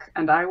back,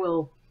 and I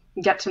will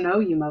get to know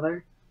you,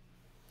 Mother.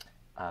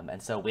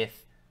 And so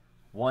with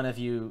one of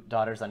you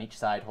daughters on each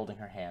side holding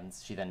her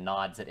hands, she then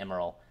nods at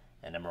Emerald,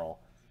 and Emerald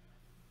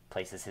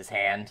places his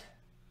hand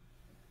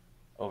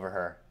over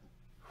her.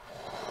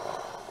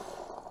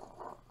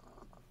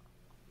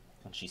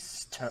 And she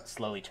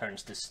slowly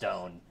turns to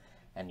stone,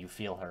 and you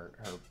feel her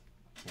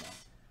you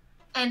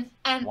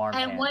know, warm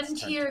and hands one turn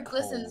tear to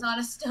glistens cold on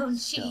a stone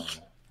stone.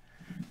 cheek.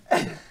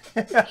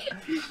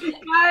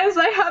 Guys,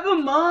 I have a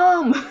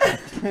mom!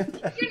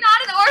 You're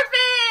not an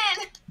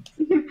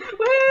orphan!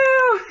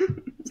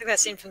 Woo! It's like that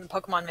scene from the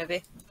Pokemon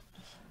movie.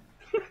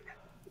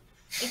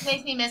 It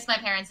makes me miss my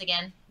parents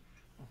again.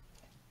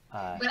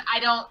 Uh, But I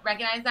don't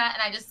recognize that,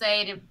 and I just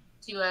say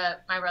to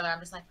my brother, I'm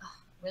just like, oh,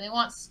 I really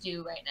want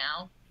stew right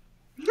now.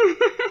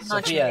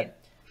 Sophia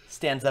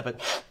stands up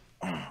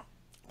and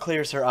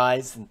clears her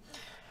eyes and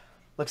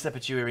looks up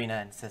at you, Irina,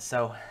 and says,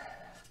 so,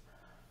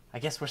 I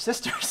guess we're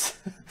sisters.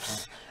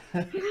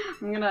 I'm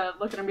gonna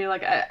look at her and be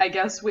like, I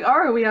guess we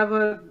are. We have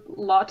a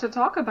lot to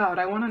talk about.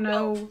 I want to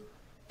know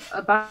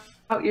about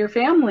your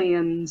family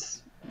and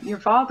your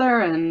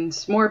father and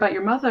more about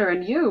your mother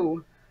and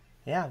you.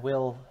 Yeah,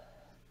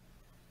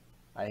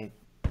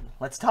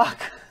 let's talk.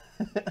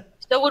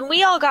 So when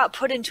we all got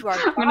put into our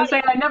I'm gonna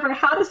say I never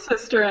had a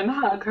sister and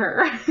hug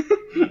her.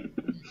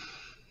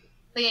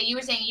 So yeah, you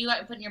were saying you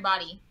got put in your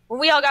body. when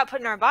we all got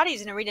put in our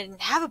bodies and Arena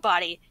didn't have a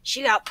body,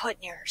 she got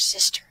put near her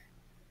sister.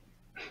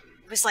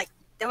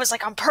 It was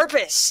like on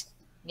purpose.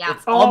 Yeah.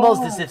 It's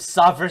almost as if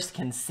Sovereign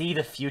can see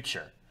the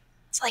future.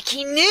 It's like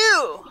he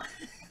knew.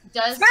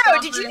 Does Sparrow,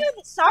 did you Sovereign- know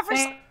that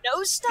Sovereign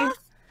knows stuff?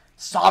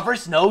 Sovereign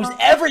knows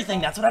everything.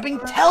 That's what I've been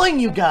telling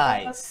you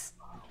guys.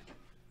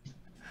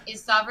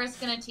 Is Sovereign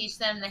gonna teach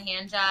them the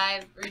hand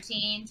jive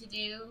routine to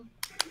do?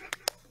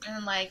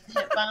 And like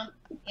hip bump?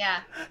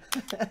 Yeah.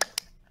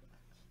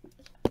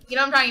 You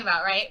know what I'm talking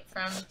about, right?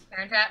 From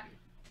Parent Trap?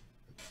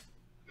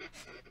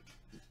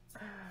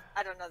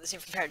 I don't know the scene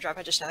from Parent Trap.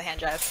 I just know the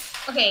hand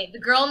jive. Okay, the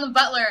girl and the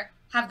butler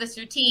have this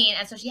routine,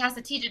 and so she has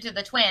to teach it to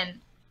the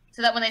twin,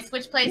 so that when they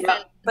switch places, Yeah.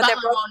 the But they're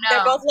butler both, won't know.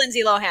 they're both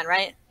Lindsay Lohan,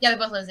 right? Yeah, they're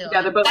both Lindsay Lohan.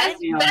 Yeah, they're both Best,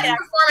 Lindsay best Lohan.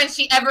 performance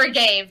she ever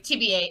gave,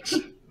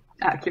 TBH.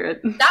 Accurate.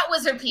 That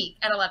was her peak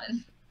at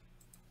 11.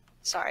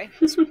 Sorry.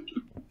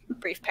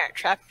 Brief Parent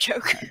Trap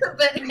joke.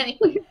 But anyway,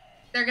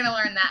 they're gonna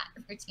learn that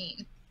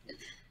routine.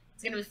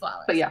 It's gonna be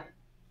flawless. But yeah,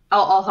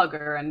 I'll hug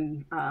her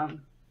and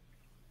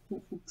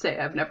say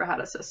I've never had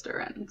a sister,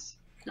 and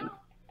I'm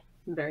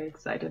very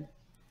excited.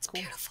 It's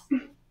beautiful.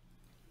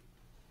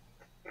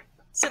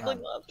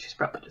 Sibling love. She's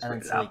probably just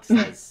And weirded then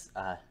out.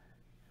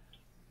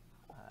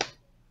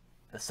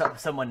 Salik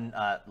says, someone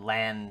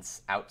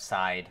lands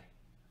outside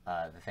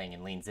the thing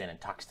and leans in and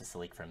talks to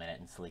Salik for a minute,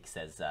 and Salik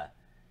says,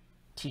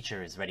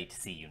 teacher is ready to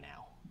see you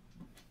now.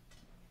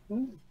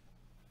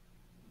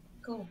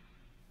 Cool.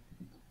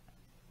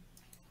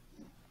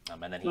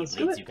 And then he Let's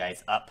do leads it. you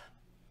guys up.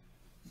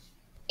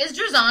 Is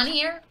Drazan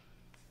here?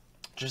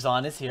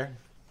 Drazan is here.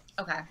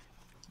 Okay.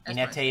 That's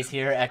Inete fine. is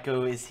here.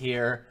 Echo is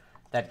here.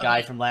 That guy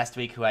Okay. from last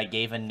week who I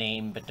gave a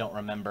name but don't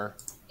remember.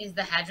 Is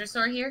the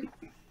Hadrosaur here?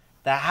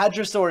 The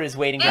Hadrosaur is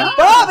waiting. Yeah.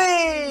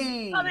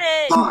 Bobby! Love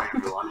it. Hi,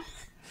 everyone.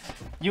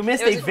 You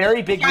missed It was a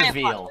very big giant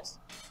reveal. plot twist.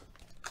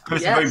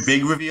 It's Yes. a very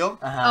big reveal.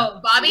 Uh-huh. Oh,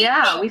 Bobby?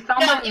 Yeah, No, we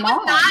found no, my it mom.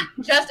 was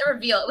not just a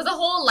reveal. It was a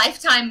whole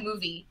Lifetime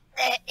movie.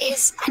 There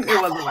is It was a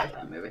another.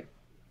 Lifetime movie.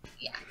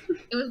 Yeah.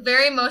 It was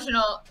very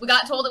emotional. We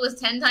got told it was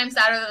 10 times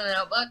sadder than the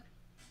Notebook.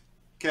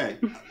 Okay.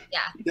 Yeah.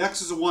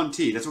 Dex is a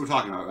 1T. That's what we're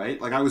talking about, right?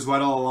 Like I was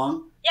right all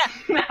along.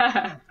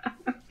 Yeah.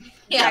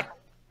 Yeah.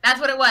 That's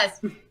what it was.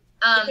 He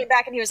came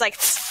back and he was like,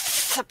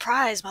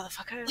 surprise,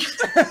 motherfucker.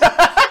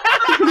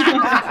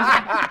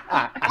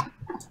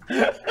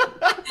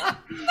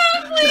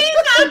 Please,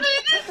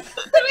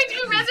 can we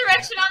do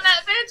resurrection on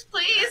that bitch,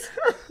 please?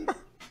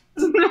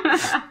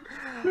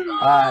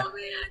 Uh, Oh,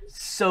 man.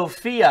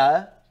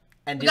 Sophia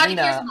and We gotta hear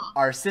Delina some more.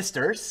 are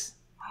sisters.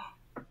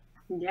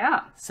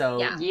 Yeah. So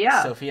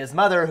Yeah. Sophia's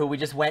mother, who we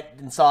just went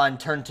and saw and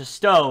turned to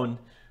stone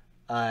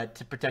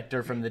to protect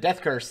her from the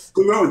death curse.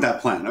 We went with that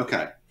plan.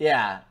 Okay.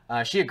 Yeah,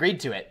 she agreed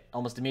to it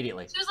almost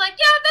immediately. She was like,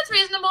 yeah, that's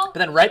reasonable. But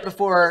then right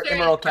before Very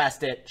Emerald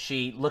impressed. cast it,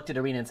 she looked at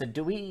Arena and said,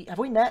 have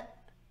we met?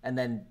 And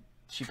then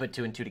she put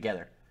two and two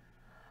together.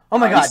 Oh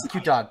my god,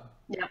 cute dog.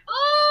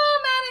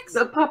 Oh, Maddox.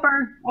 The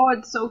pupper. Oh,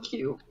 it's so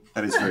cute.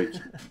 That is very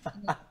cute.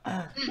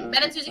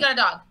 Ben and Susie got a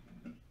dog.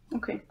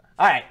 Okay.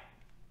 Alright.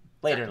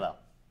 Later, though.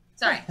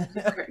 Sorry.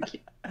 Very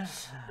cute.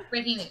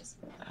 Breaking news.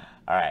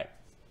 Alright.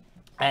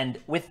 And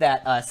with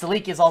that,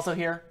 Salik is also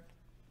here.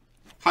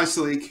 Hi,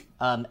 Salik.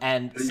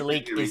 And you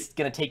Salik doing? is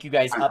going to take you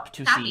guys up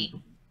to Happy.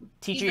 see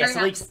teacher. He's Yeah,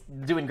 very Salik's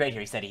doing great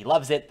here. He said he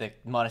loves it. The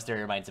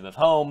monastery reminds him of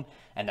home,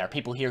 and there are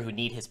people here who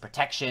need his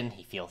protection.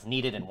 He feels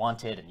needed and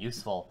wanted and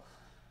useful.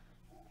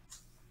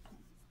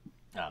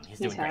 He's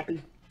doing He's great.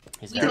 happy.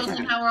 He's We very told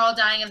happy. him how we're all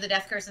dying of the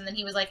death curse, and then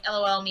he was like,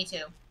 LOL, me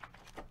too.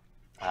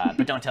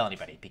 But don't tell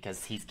anybody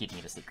because he's keeping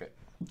it a secret.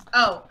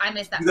 Oh, I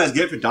missed that. You guys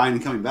get for dying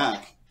and coming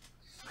back.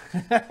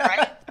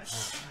 Right?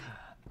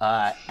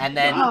 And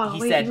then Oh,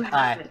 he wait, said you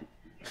have it.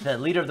 the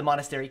leader of the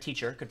monastery,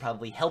 teacher, could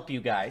probably help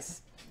you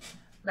guys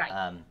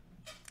Right.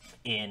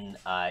 in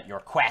your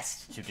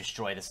quest to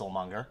destroy the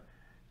soulmonger,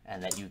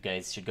 and that you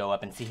guys should go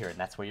up and see her, and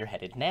that's where you're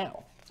headed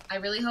now. I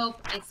really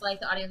hope it's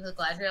like the audience of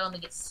the Galadriel and we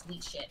get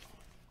sweet shit.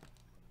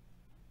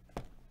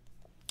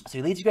 So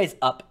he leads you guys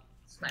up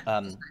It's my,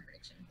 Um, just my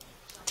prediction.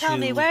 Tell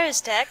me, to- where is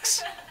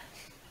Dex?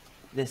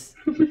 this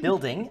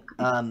building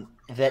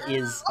that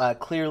is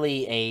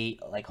clearly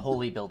a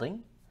holy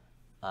building,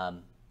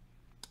 and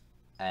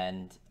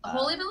A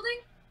holy building?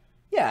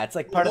 yeah, it's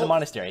like part of the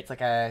monastery. It's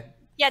like a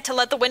Yeah, to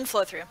let the wind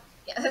flow through.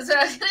 Yeah, that's what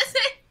I was gonna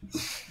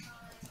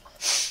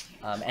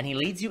say. and he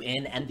leads you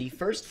in, and the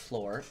first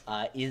floor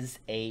is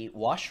a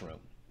washroom.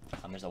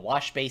 There's a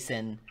wash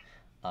basin,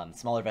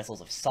 smaller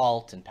vessels of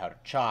salt and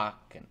powdered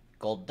chalk and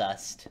gold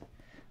dust,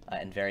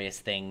 and various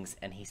things.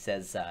 And he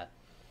says,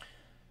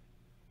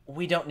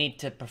 we don't need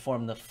to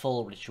perform the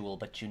full ritual,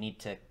 but you need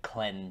to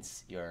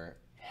cleanse your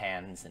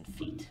hands and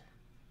feet.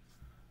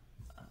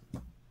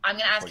 I'm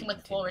gonna ask Before him you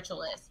what the full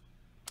continue. ritual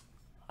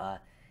is.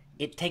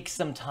 It takes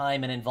some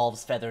time and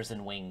involves feathers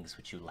and wings,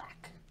 which you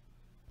lack.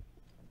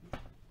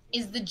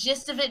 Is the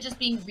gist of it just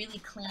being really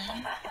clean?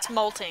 It's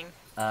molting.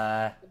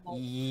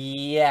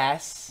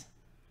 Yes.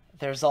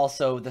 There's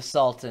also the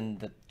salt and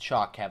the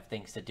chalk have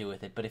things to do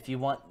with it, but if you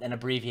want an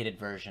abbreviated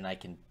version, I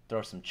can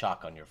throw some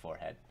chalk on your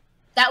forehead.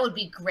 That would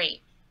be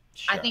great.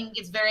 I Sure. think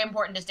it's very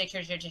important to stick to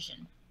your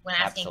tradition when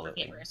asking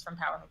Absolutely. for favors from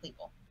powerful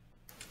people.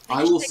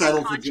 I should will take a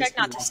settle for contract just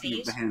not to washing of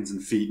sneeze. the hands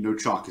and feet. No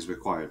chalk is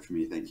required for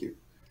me. Thank you.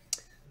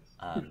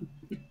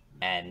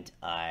 And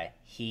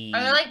he...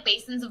 Are there like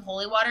basins of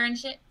holy water and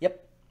shit?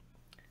 Yep.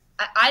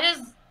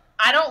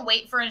 I don't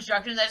wait for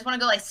instructions. I just want to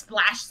go like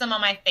splash some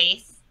on my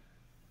face.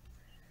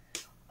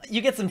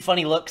 You get some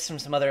funny looks from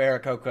some other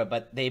Aarakocra,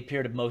 but they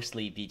appear to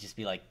mostly be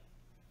like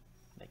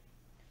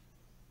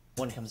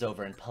one comes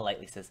over and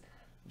politely says,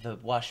 the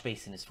wash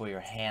basin is for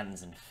your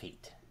hands and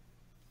feet.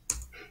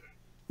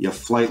 You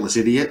flightless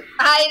idiot.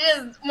 I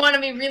just want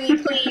to be really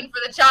clean for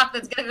the chalk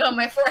that's going to go on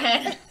my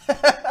forehead.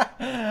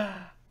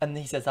 And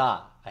he says,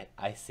 I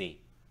see.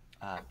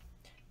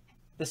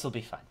 This will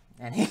be fun.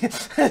 And he...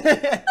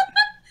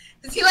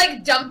 Does he,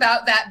 like, dump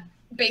out that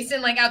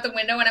basin, like, out the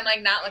window when I'm,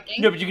 like, not looking?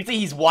 No, but you can see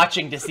he's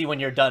watching to see when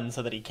you're done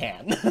so that he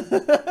can.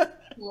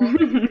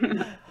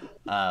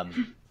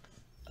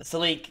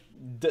 Salik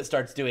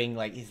starts doing,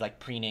 like, he's,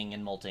 like, preening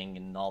and molting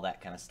and all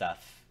that kind of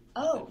stuff.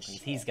 Oh,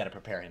 He's got to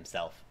prepare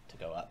himself to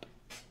go up.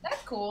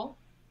 That's cool.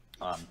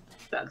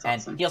 That's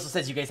and awesome. he also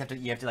says you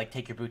have to, like,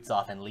 take your boots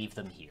off and leave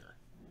them here.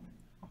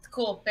 It's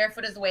cool.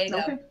 Barefoot is the way to go.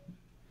 Okay.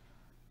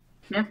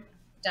 Yeah.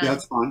 Done. Yeah,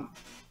 that's fine.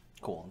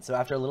 Cool. And so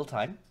after a little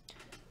time,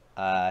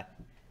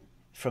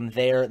 from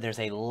there, there's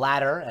a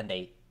ladder and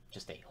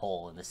just a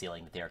hole in the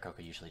ceiling that the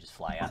Aarakocra usually just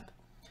fly up,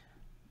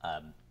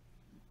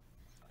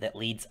 that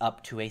leads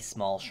up to a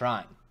small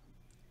shrine.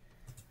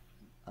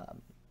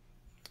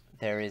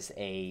 There is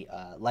a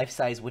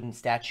life-size wooden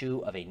statue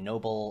of a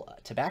noble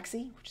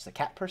tabaxi, which is a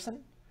cat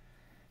person,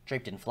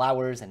 draped in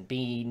flowers and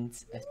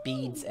beads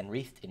and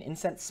wreathed in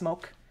incense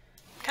smoke.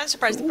 Kind of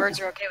surprised the birds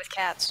are okay with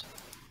cats.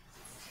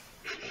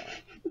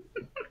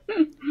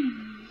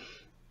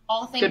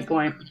 All things. Good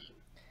point.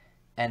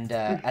 And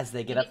as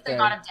they get up the there...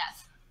 god of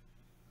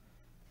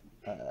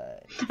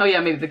death. Oh yeah,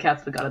 maybe the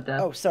cat's the god of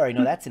death. Oh, sorry,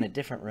 no, that's in a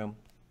different room.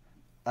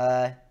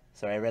 Sorry,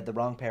 I read the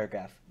wrong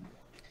paragraph.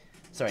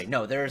 Sorry,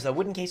 no, there's a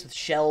wooden case with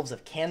shelves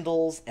of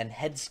candles and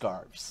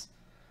headscarves.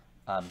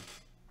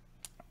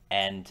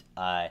 And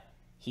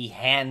he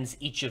hands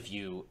each of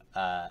you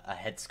a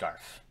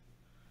headscarf.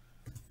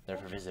 They're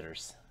for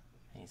visitors.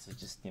 And he says,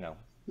 just,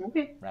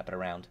 Okay, wrap it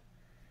around.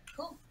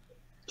 Cool.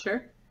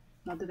 sure.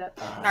 I'll do that.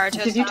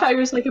 Naruto Did you tie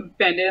yours like a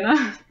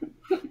bandana?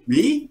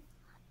 Me?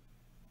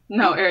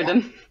 No,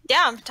 Aridin.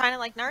 Yeah, I'm tying it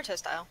like Naruto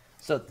style.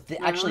 So,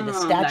 actually, the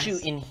Oh, statue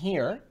nice. in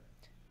here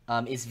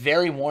is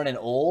very worn and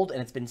old,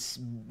 and it's been,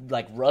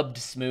 like, rubbed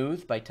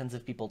smooth by tons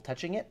of people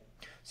touching it.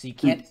 So you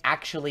can't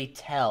actually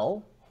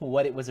tell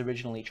what it was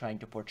originally trying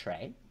to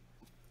portray.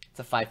 It's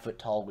a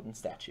 5-foot-tall wooden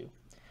statue.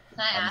 Can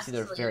I You ask? see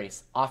there are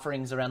various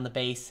offerings around the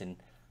base, and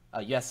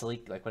yes,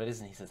 Salik, like what it is,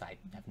 and he says, I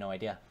have no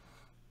idea.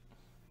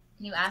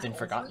 Can you ask? It's been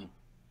Ultimate? forgotten.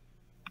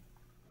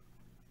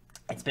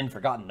 It's been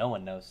forgotten. No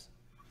one knows.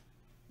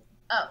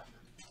 Oh.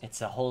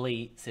 It's a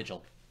holy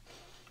sigil.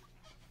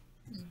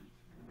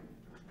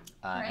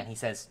 Alright. And he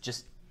says,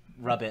 just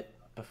rub it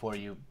before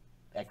you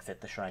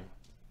exit the shrine.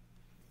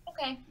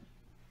 Okay.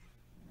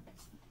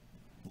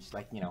 Just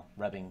like,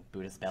 rubbing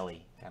Buddha's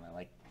belly, kind of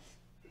like,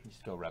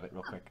 just go rub it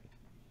real quick.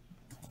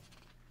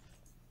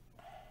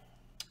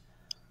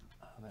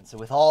 And so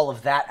with all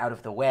of that out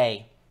of the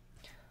way,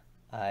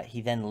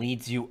 he then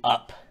leads you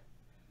up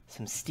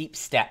some steep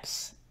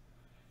steps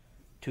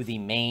to the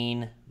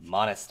main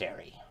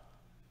monastery.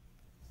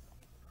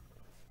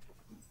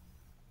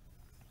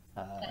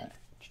 Okay.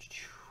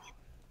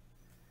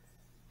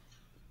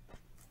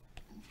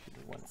 Give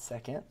me 1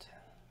 second.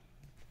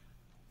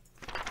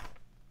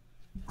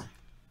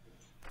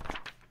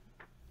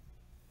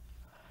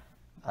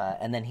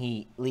 And then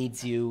he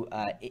leads you,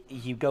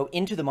 you go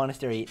into the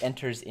monastery, it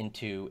enters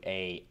into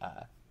a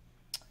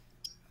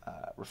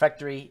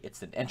refectory.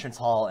 It's an entrance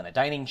hall and a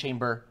dining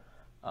chamber.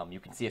 You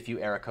can see a few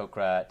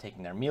Aarakocra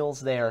taking their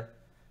meals there.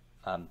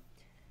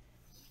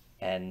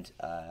 And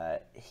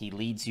he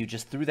leads you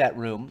just through that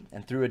room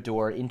and through a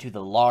door into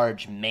the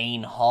large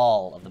main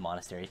hall of the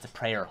monastery. It's a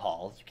prayer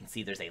hall. You can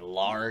see there's a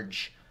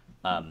large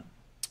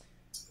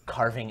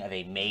carving of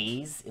a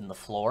maze in the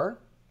floor.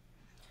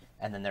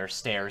 And then there are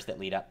stairs that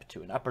lead up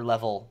to an upper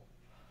level.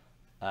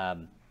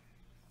 And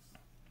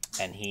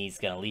he's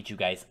going to lead you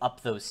guys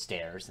up those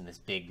stairs in this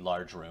big,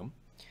 large room.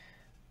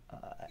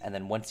 And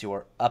then once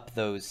you're up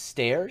those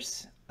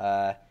stairs,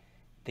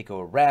 they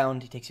go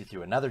around. He takes you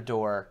through another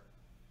door.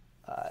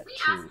 Can we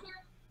ask him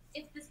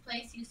if this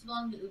place used to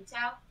belong to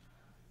Utao?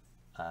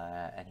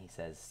 And he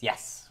says,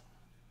 yes.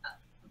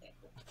 Okay,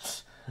 cool.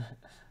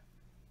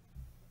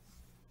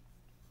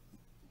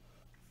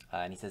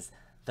 And he says,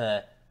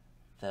 the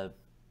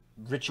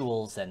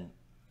rituals and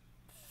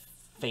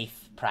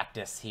faith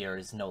practice here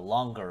is no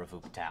longer of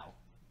Uktao.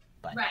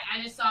 But Right,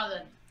 I just saw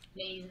the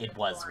maze. It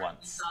was before, and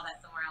once. saw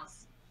that somewhere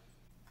else.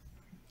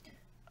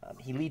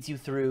 he leads you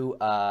through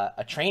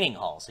a training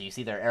hall. So you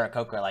see their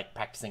Aarakocra like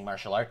practicing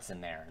martial arts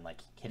in there and like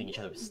hitting each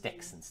other with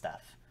sticks and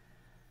stuff.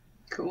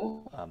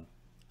 Cool.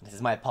 This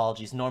is my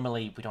apologies.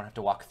 Normally we don't have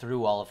to walk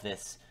through all of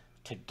this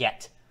to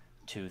get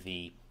to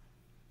the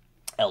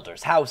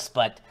elder's house,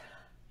 but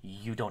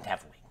you don't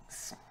have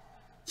wings.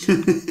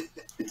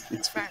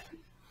 That's fair.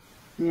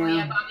 Oh yeah,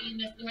 Yeah. Bobby and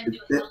Misty had to do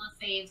a ton of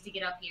saves to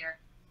get up here.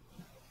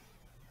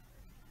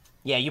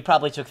 Yeah, you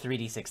probably took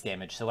 3d6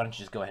 damage, so why don't you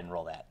just go ahead and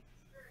roll that?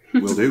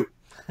 Will do.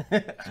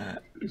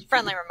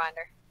 Friendly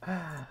reminder.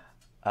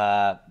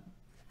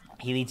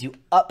 He leads you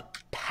up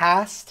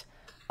past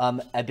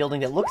a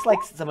building that looks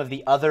like some of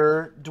the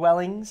other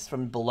dwellings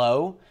from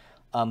below,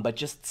 but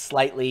just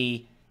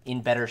slightly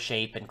in better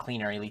shape and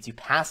cleaner. He leads you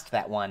past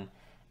that one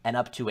and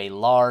up to a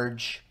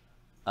large,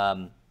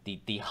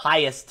 the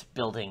highest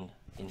building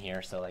in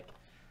here, so I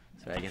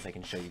guess I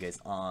can show you guys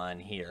on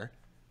here.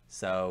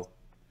 So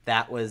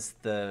that was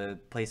the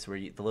place where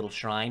the little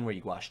shrine where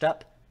you washed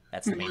up.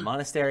 That's the main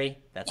monastery.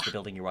 That's the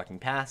building you're walking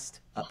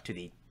past, up to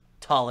the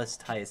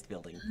tallest, highest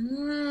building.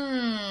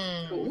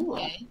 Cool.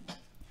 Okay.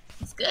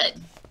 It's good.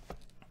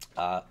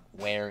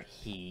 Where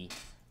he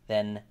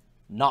then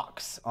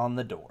knocks on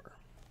the door.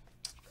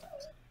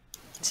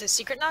 Is it a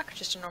secret knock or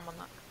just a normal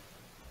knock?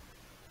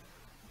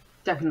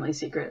 Definitely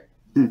secret.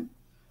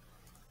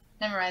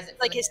 Memorize it.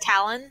 Like his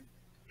talon?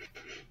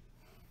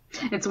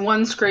 It's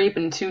 1 scrape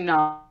and 2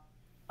 knocks.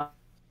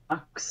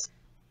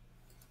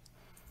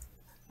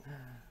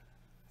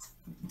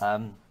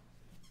 The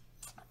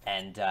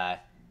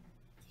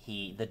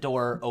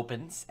door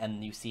opens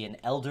and you see an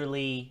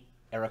elderly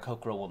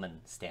Aarakocra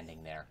woman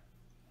standing there.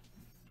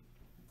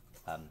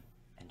 And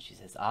she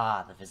says,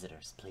 "Ah, the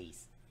visitors,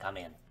 please come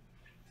in."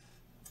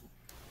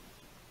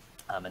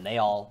 And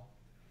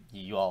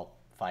you all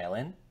file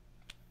in.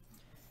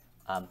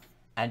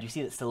 And you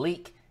see that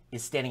Salik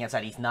is standing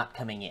outside. He's not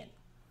coming in.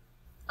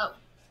 Oh.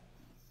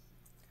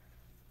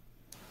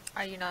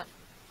 Are you not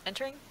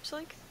entering,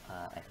 Salik?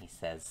 And he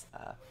says,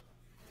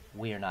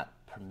 "We are not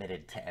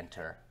permitted to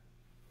enter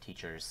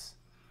teacher's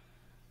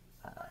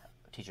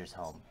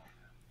home.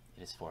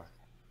 It is for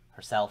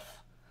herself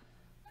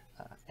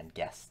and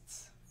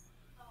guests."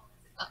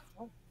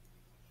 Oh.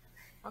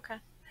 Okay.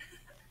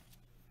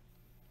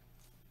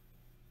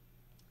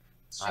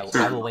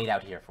 I will wait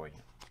out here for you.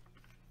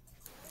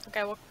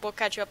 Okay, we'll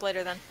catch you up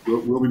later then.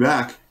 We'll be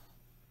back.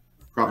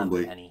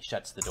 Probably. And he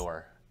shuts the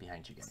door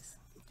behind you guys.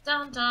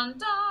 Dun dun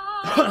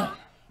dun.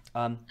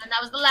 And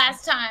that was the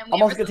last time.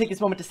 I'm also going to take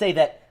this moment to say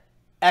that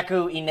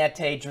Echo,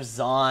 Inete,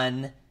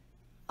 Drazan,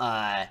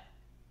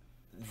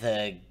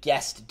 the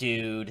guest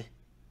dude,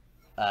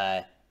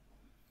 are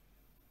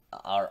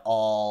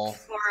all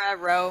For a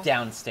row.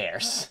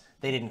 downstairs.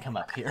 They didn't come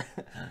up here.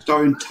 It's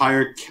our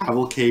entire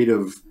cavalcade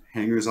of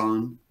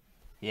hangers-on.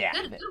 Yeah.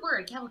 Good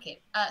word, cavalcade.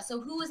 So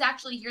who was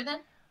actually here then?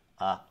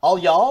 All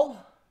y'all?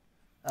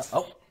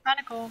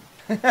 Chronicle.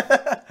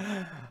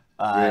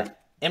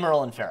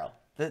 Emerald and Pharaoh.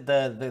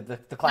 The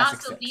classic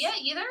Not Sophia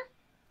six. either?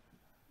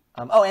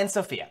 And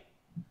Sophia.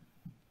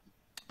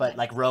 But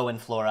like Ro and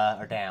Flora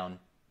are down.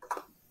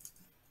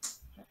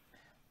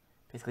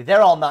 Basically,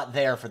 they're all not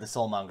there for the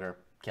Soulmonger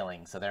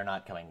killing, so they're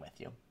not coming with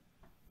you.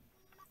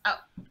 Oh.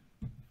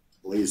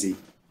 Lazy.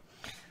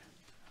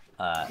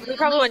 We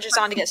probably went just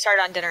on to get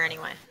started on dinner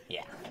anyway.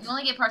 Yeah. You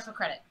only get partial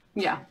credit.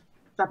 Yeah,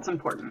 that's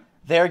important.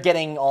 They're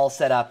getting all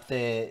set up.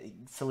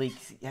 Salik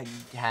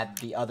had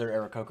the other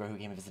Aarakocra who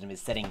came to visit him is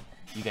setting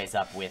you guys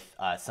up with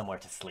somewhere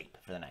to sleep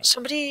for the night.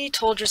 Somebody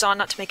told Drazan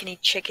not to make any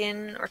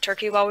chicken or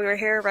turkey while we were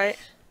here, right?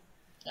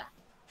 Yeah.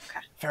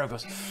 Pharaoh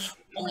goes,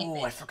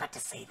 "Oh, I forgot to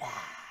say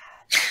that."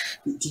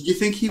 Did you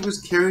think he was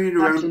carrying it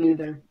Not around?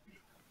 either.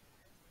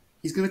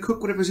 He's gonna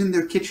cook whatever's in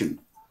their kitchen.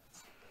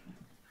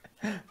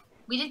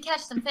 We did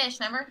catch some fish,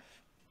 remember?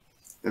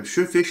 I'm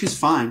sure fish is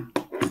fine.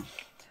 All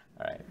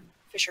right.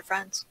 Fisher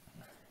friends.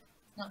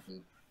 Not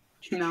food.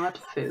 Not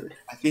food.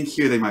 I think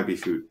here they might be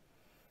food.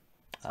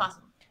 It's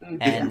possible.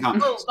 And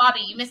Oh, Bobby,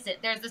 you missed it.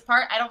 There's this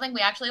part, I don't think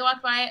we actually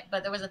walked by it,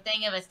 but there was a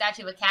thing of a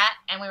statue of a cat,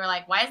 and we were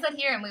like, why is that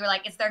here? And we were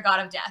like, it's their god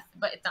of death,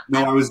 but it's not.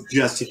 No, I was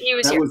just He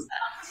was that here. was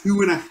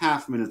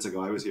 2.5 minutes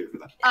ago. I was here for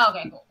that. Oh,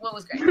 okay, cool. Well, it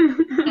was great. And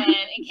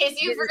in case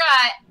you forgot,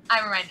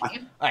 I reminded you.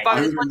 all right.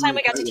 Bobby, this one time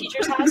we got to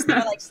teacher's house, they were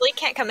like, Salik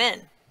can't come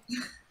in.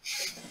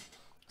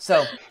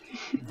 So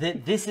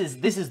this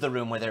is the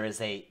room where there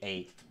is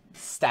a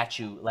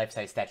statue,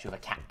 life-size statue of a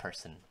cat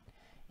person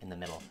in the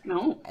middle.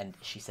 No. And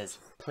she says,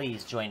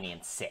 "Please join me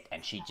and sit."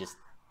 And she just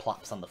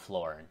plops on the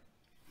floor and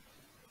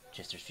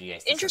gestures for you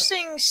guys to sort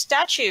Interesting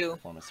statue.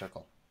 of form a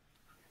circle.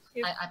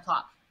 I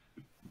plop.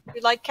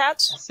 You like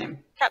cats?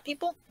 Same. Cat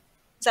people?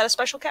 Is that a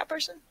special cat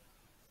person?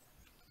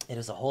 It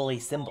is a holy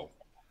symbol.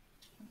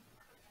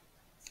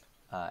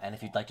 And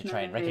if you'd like to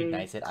try and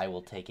recognize it, I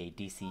will take a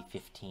DC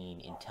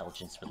 15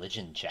 intelligence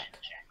religion check.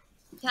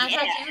 Can I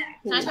try too?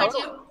 Can I try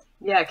too?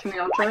 Yeah, can we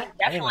all try?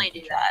 Definitely Anyone do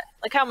can try. that.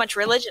 Look how much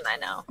religion I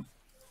know.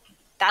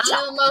 That's I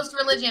how know most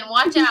religion.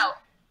 Watch out.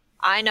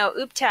 I know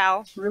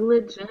Ooptao,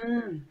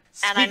 Religion.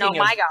 and I know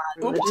Speaking my of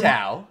god.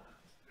 Ooptao,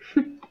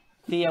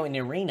 Theo and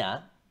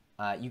Irina,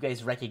 you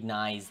guys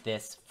recognize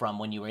this from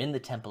when you were in the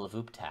Temple of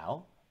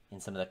Ooptao, in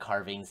some of the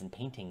carvings and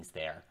paintings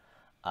there,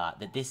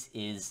 that this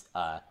is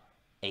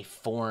a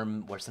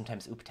form where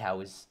sometimes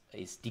Ooptao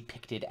is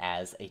depicted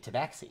as a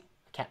tabaxi,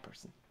 a cat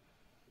person.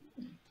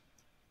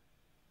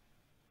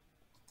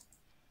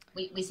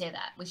 We say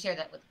that. We share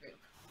that with the group.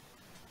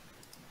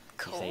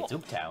 You say Cool. it's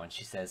Ooptao, and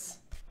she says,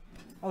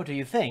 "Oh, do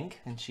you think?"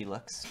 And she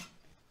looks,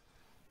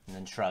 and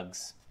then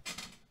shrugs.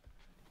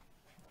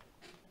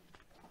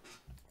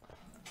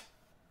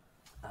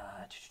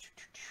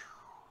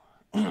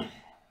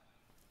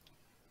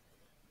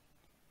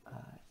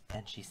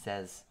 And she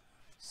says,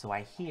 "So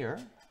I hear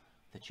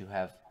that you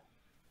have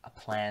a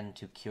plan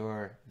to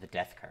cure the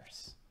death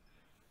curse."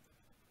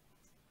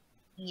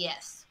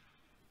 Yes.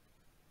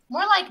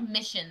 More like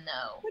mission,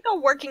 though. Like a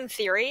working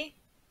theory.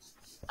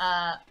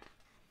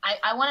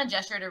 I want to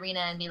gesture to Rena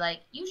and be like,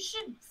 you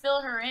should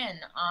fill her in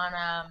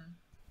on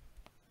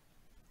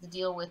the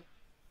deal with,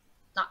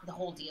 not the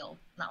whole deal,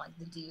 not like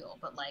the deal,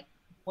 but like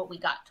what we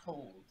got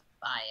told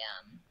by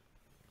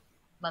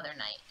Mother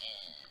Knight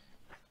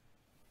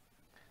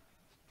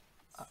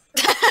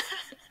and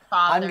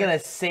Father. I'm gonna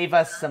save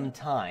us some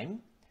time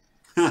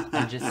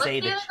and just What's say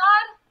the that other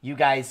god? you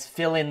guys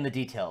fill in the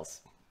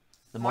details.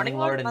 The Morning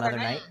Lord and Mother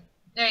Knight.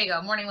 There you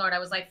go, Morning Lord. I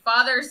was like,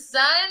 Father,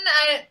 Son?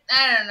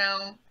 I don't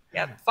know.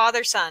 Yep.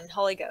 Father, Son,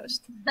 Holy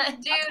Ghost. Dude,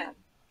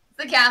 it's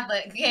the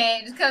Catholic, okay?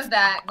 It just comes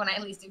back when I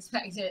least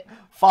expect it.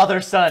 Father,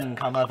 Son,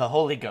 comma, the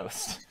Holy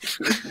Ghost.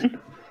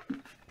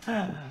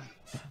 All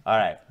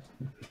right.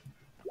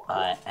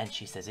 And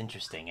she says,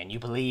 interesting. And you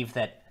believe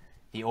that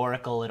the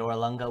Oracle at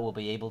Orlunga will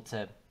be able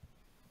to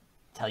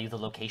tell you the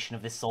location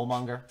of this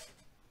soulmonger?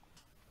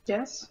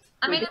 Yes.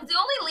 I mean, it's the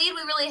only lead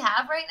we really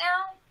have right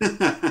now,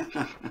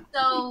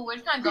 so we're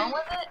just kind of going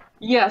with it.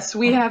 Yes,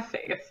 we have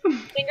faith.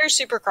 Fingers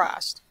super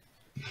crossed.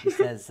 She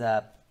says,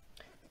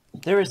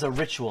 there is a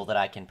ritual that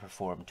I can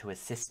perform to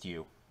assist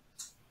you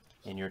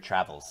in your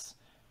travels.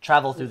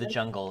 Travel through the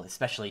jungle,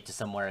 especially to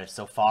somewhere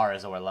so far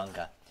as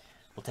Orlunga,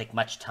 will take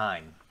much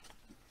time.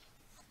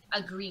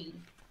 Agreed.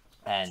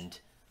 And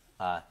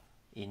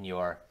in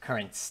your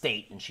current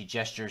state, and she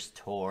gestures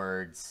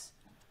towards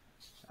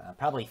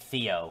probably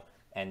Theo,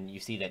 and you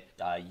see that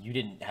you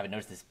haven't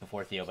noticed this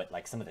before, Theo, but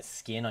like some of the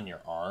skin on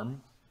your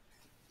arm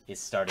is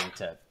starting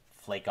to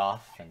flake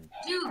off and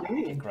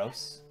get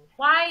gross.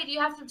 Why do you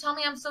have to tell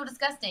me I'm so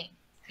disgusting?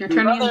 You're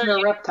turning into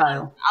a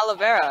reptile. Aloe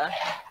vera.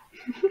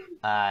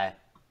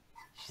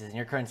 She says, in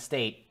your current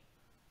state,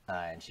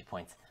 and she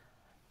points,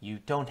 you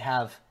don't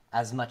have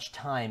as much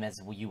time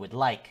as you would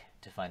like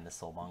to find the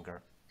soulmonger.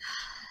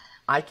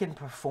 I can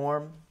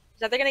perform...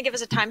 Is that they're going to give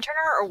us a time turner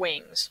or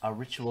wings? A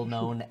ritual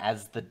known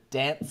as the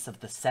Dance of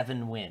the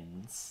Seven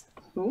Winds.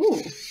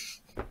 Ooh.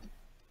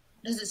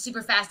 Does it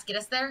super fast get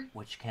us there?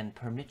 Which can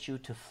permit you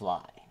to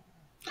fly.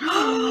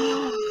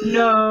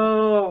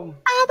 No.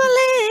 I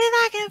believe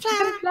I can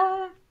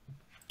fly.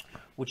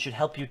 Which should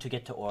help you to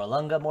get to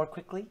Orlunga more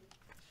quickly.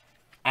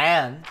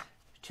 And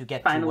to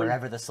get to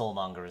wherever the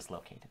soulmonger is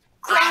located.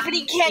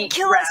 Gravity can't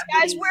kill us,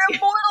 guys. We're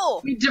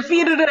immortal. We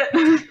defeated it.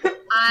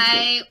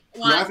 I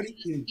want Gravity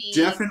can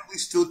definitely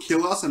still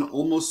kill us and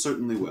almost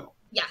certainly will.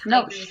 Yeah, I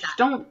No, agree with that.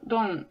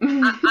 don't.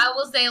 I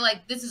will say,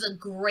 like, this is a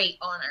great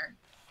honor.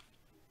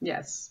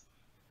 Yes.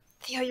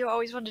 Theo, you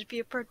always wanted to be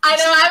a bird. I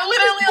know, I'm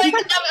literally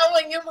like,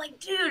 I'm like,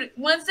 dude,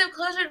 one step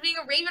closer to being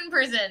a raven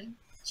person.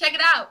 Check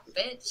it out,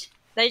 bitch.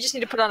 Now you just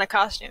need to put on a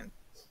costume.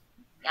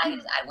 Yeah, I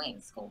just add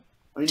wings. Cool.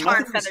 I mean, Tar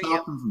nothing can feather stop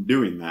you. them from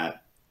doing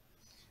that.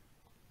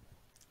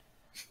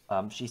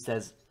 She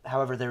says,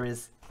 however, there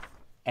is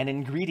an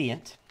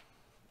ingredient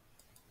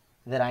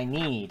that I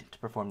need to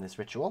perform this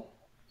ritual.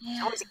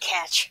 It's always a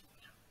catch.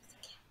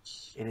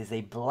 It is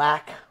a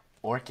black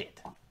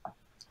orchid.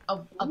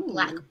 A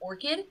black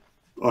orchid?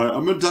 All right,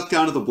 I'm going to duck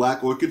down to the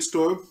Black Orchid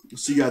store. I'll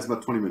see you guys in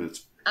about 20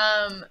 minutes.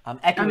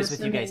 Echo is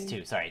with you guys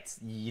too. Sorry, it's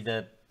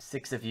the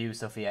six of you,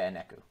 Sophia and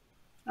Echo.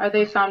 Are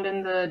they found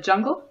in the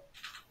jungle?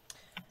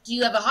 Do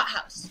you have a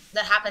hothouse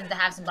that happens to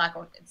have some black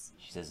orchids?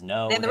 She says,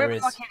 no, Then the there river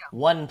is volcano.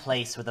 one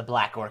place where the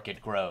black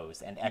orchid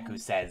grows. And Echo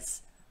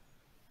says,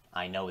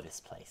 I know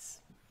this place.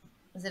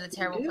 Is it a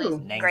terrible You place?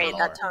 do. Great, Nangalore.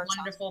 that sounds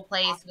Wonderful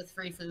place with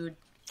free food.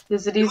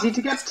 Is it easy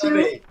to get Have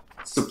to? a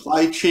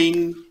supply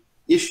chain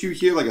issue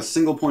here, like a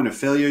single point of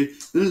failure.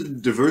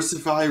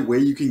 Diversify where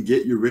you can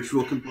get your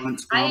ritual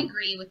components from. I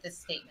agree with this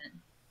statement.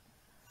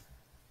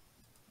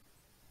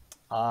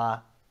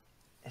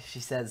 She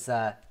says,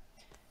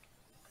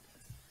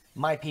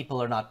 my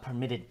people are not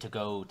permitted to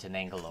go to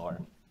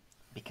Nangalore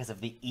because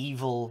of the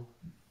evil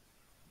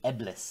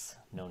Eblis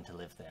known to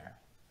live there.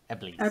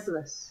 Eblis.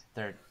 Eblis.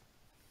 They're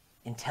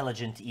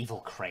intelligent, evil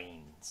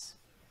cranes.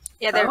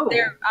 Yeah, they're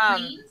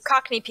Cranes?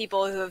 Cockney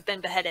people who have been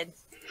beheaded.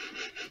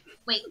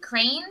 Wait,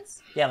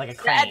 cranes? Yeah, like a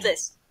They're crane.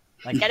 headless.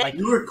 Like, Get it? like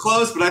You were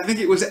close, but I think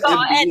it was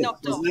no,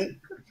 wasn't it?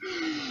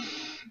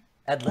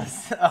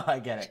 headless. Oh, I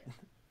get it.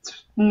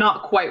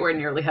 Not quite where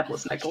nearly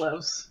headless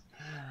Nicholas.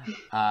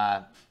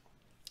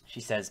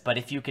 She says, but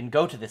if you can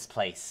go to this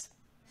place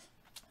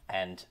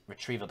and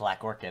retrieve a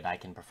black orchid, I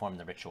can perform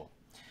the ritual.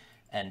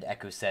 And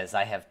Echo says,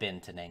 I have been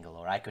to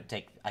Nangalore. I could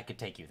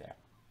take you there.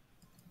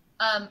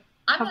 I'm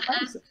gonna far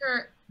is ask it?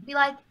 her. Be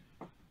like,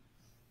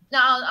 no,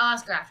 I'll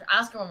ask her after.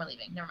 I'll ask her when we're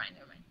leaving. Never mind.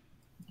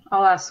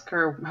 I'll ask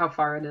her how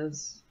far it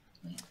is.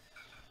 Yeah.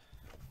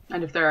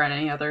 And if there are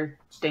any other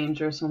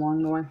dangers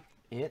along the way.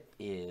 It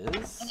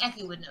is... And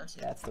Eku would know too.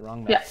 That's the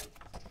wrong Yeah. map.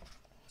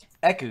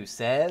 Echo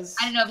says...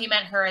 I didn't know if you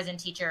meant her as in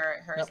teacher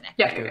or her as in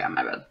Eku. Yeah,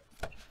 my bad.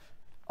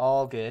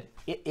 All good.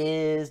 It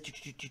is...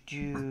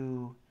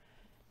 Nangalore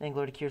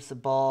to Kirsa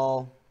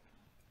Ball.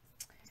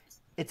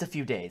 It's a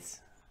few days.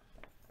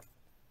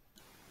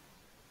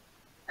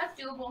 That's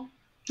doable.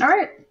 All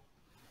right.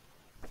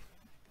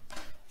 A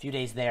few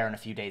days there and a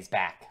few days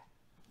back.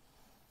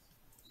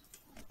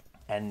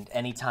 And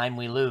any time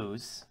we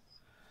lose,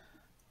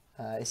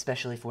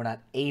 especially if we're not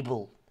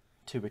able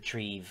to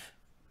retrieve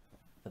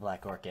the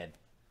Black Orchid,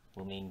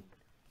 will mean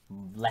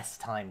less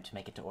time to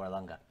make it to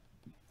Orlunga.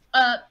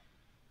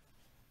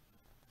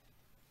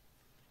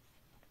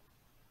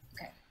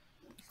 Okay.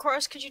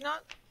 Chorus, could you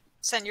not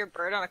send your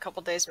bird on a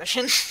couple days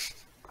mission?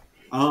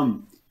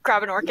 Um,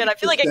 Grab an orchid. I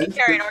feel like I can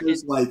carry an orchid.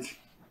 there's, like,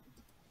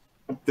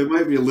 there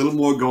might be a little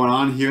more going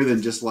on here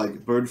than just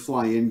like bird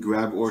fly in,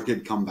 grab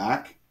orchid, come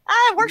back.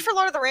 Ah, it worked for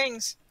Lord of the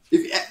Rings.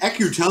 If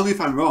Eku, tell me if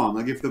I'm wrong.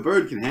 Like, if the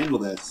bird can handle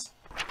this,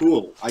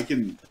 cool. I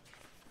can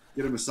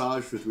get a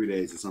massage for 3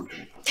 days or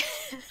something.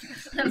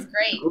 That's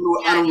great.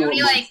 I don't know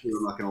you what like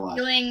I'm not gonna lie.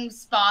 doing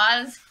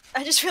spas.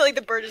 I just feel like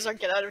the bird is our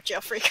get out of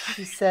jail free card.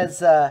 He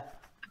says,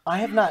 I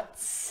have not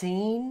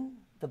seen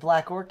the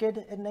Black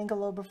Orchid in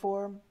Nangalo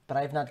before, but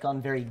I have not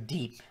gone very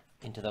deep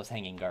into those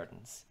hanging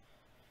gardens.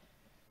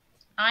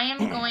 I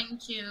am going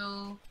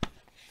to.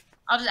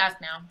 I'll just ask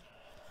now.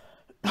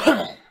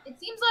 It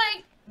seems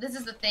like this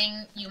is the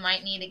thing you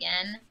might need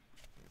again.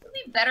 It would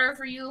be better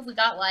for you if we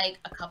got like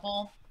a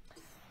couple.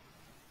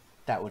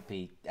 That would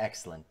be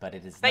excellent, but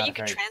it is But not you a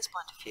can very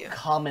transplant a few.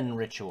 common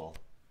ritual.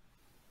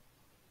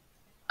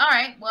 All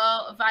right.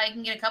 Well, if I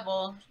can get a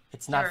couple.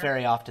 It's not Sure.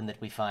 very often that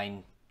we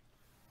find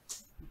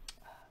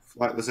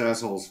Flightless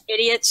assholes.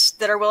 Idiots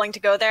that are willing to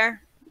go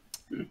there.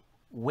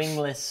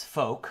 wingless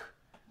folk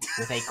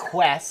with a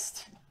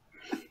quest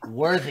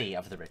worthy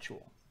of the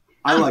ritual.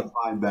 I like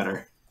mine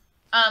better.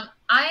 I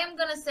am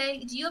gonna say,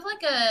 do you have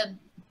like a?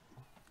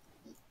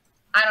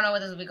 I don't know what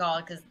this would be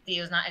called because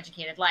Theo's not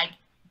educated. Like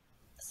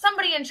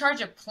somebody in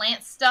charge of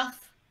plant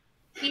stuff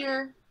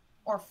here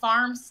or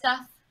farm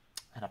stuff.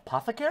 An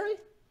apothecary?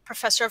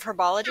 Professor of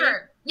herbology.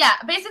 Sure. Yeah,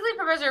 basically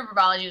professor of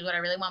herbology is what I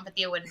really want, but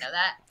Theo wouldn't know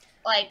that.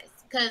 Like,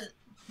 because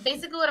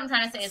basically what I'm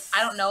trying to say is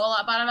I don't know a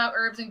lot about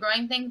herbs and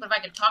growing things, but if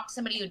I could talk to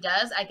somebody who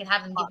does, I could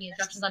have them give me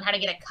instructions on how to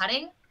get a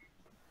cutting.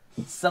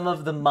 Some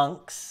of the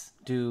monks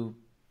do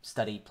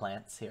study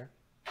plants here.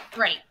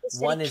 Great.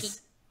 One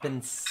has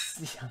been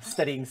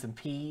studying some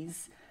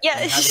peas Yeah,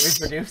 and how to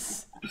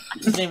reproduce.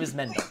 His name is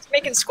Mendel.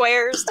 making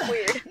squares. It's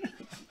weird.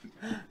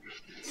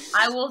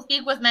 I will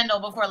speak with Mendel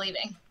before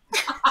leaving.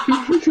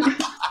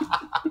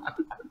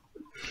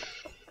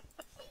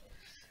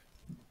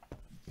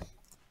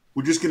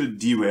 We're just gonna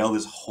derail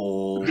this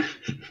whole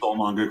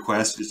soulmonger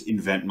quest. Just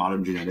invent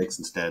modern genetics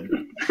instead.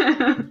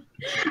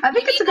 I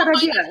think it's a good Like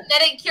idea. a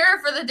genetic cure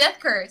for the death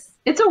curse.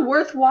 It's a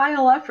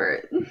worthwhile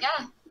effort.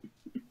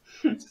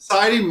 Yeah.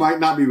 Society might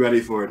not be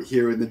ready for it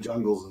here in the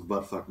jungles of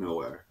buttfuck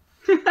nowhere.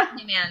 Hey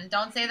man,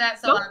 don't say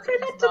that so Don't loud say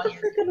because that to the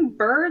it's all freaking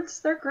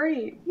birds. They're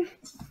great.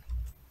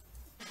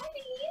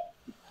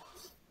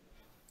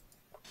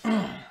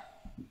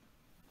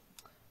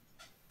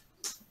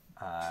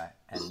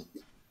 And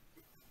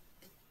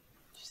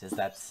she says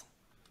that's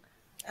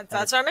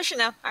That's our mission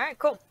now. All right,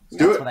 cool.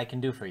 Do it. what I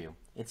can do for you.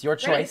 It's your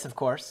choice, of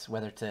course,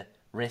 whether to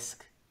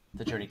risk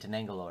the journey to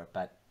Nangalore,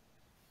 but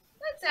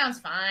That sounds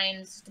fine.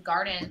 It's just a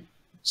garden.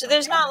 So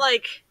there's not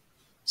like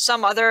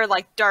some other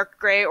like dark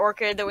gray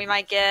orchid that we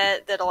might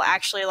get that'll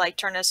actually like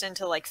turn us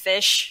into like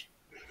fish.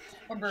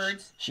 Or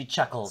birds. she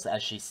chuckles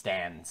as she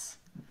stands,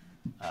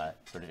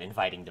 sort of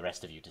inviting the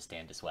rest of you to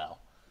stand as well.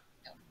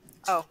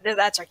 Oh,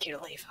 that's our cue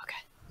to leave. Okay.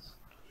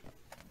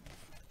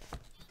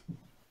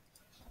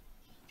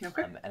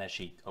 Okay. And as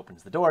she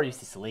opens the door, you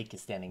see Salik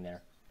is standing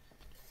there.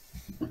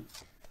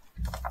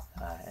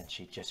 And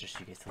she gestures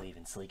to you guys to leave,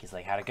 and Salik is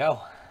like, how'd it go?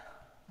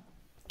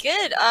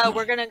 Good.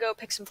 We're gonna go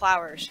pick some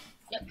flowers.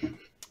 Yep.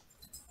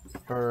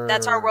 For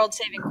That's our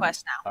world-saving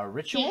quest now. a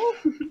ritual?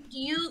 Do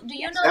you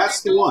know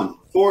That's the one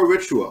for a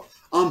ritual.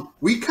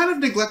 We kind of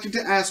neglected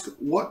to ask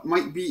what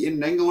might be in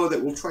Nangalore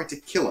that will try to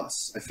kill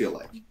us. I feel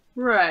like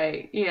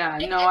Right. Yeah.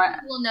 I No. I.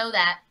 will know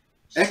that.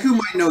 Eku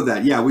might know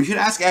that. Yeah, we should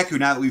ask Eku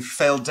now that we've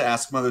failed to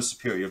ask Mother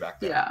Superior back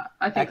there. Yeah.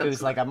 I think Eku's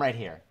that's like, I'm right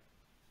here.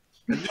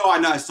 No, I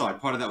know. Sorry,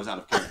 part of that was out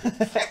of character.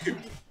 Eku,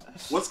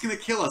 what's gonna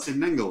kill us in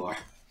Nangalore?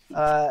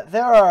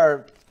 There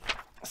are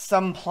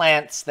some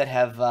plants that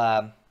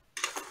have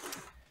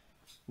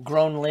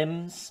grown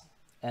limbs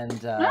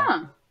and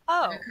Yeah.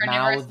 Oh,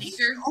 Carnivorous Mouths.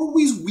 nature.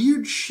 Always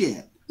weird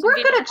shit. We're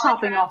Get good the at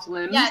chopping off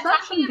limbs. Yeah, that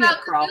talking shouldn't be a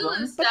about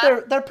problem. Cthulhu but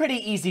stuff. they're pretty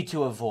easy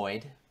to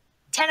avoid.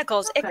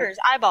 tentacles, Okay. ichors,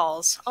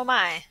 eyeballs. Oh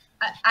my.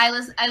 I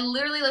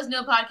literally listen to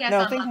a podcast No,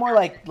 on think Hunt. more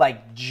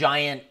like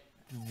giant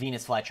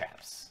Venus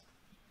flytraps.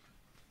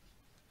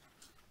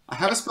 I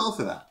have a spell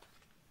for that.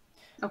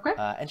 Okay.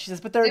 And she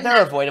says, but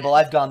they're avoidable.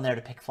 I've gone there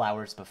to pick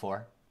flowers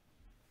before.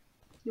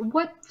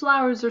 What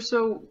flowers are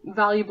so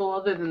valuable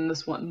other than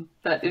this one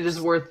that it is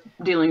worth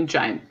dealing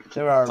giant?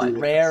 There are flowers?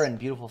 rare and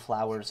beautiful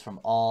flowers from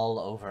all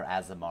over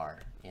Azamar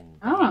in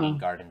the Oh. hanging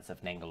gardens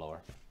of Nangalore.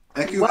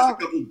 Eku Well, has a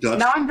couple Dutch.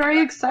 Now I'm very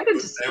excited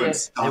to see there and it. They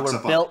stocks were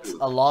up on built food.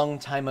 a long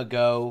time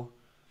ago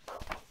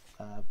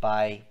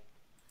by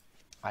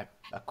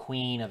a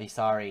queen of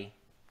Isari,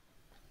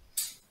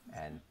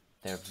 and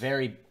they're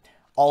very,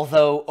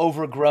 although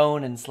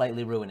overgrown and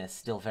slightly ruinous,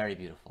 still very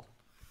beautiful.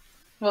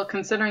 Well,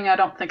 considering I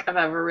don't think I've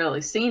ever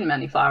really seen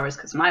many flowers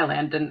because my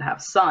land didn't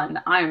have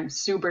sun, I'm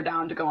super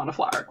down to go on a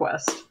flower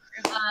quest.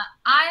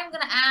 I'm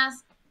gonna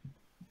ask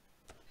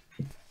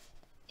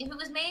if it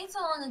was made so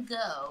long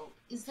ago,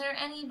 is there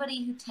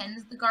anybody who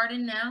tends the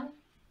garden now?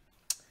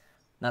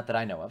 Not that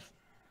I know of.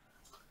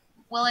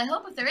 Well, I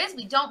hope if there is,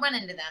 we don't run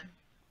into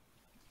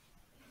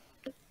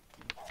them.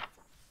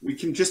 We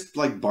can just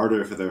like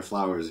barter for their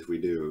flowers if we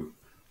do.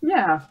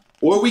 Yeah.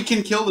 Or we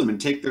can kill them and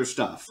take their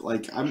stuff.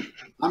 Like I'm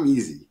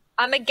easy.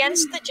 I'm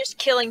against the just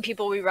killing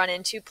people we run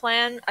into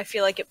plan. I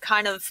feel like it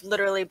kind of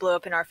literally blew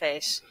up in our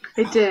face.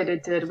 It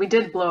did. We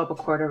did blow up a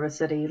quarter of a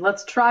city.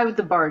 Let's try with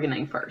the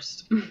bargaining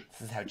first.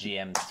 This is how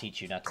GMs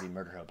teach you not to be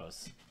murder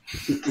hobos.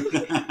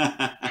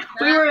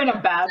 We were in a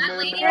bad That mood,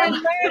 lady man. had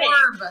an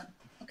orb,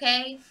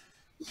 okay?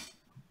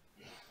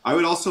 I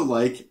would also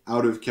like,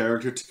 out of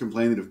character, to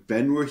complain that if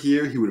Ben were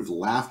here, he would have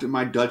laughed at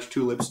my Dutch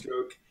tulip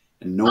stroke,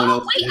 and no one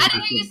else. Wait, I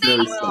didn't hear you say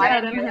Very that. sad. I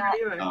didn't hear that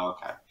either. Oh,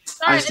 okay.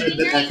 Sorry, I I said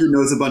didn't that hear Eku you.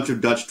 knows a bunch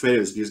of Dutch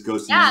traders and just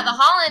goes to Yeah, them. the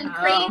Holland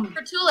Oh. craved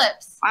for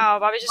tulips. Wow,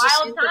 Bobby just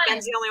Wild assumed that times.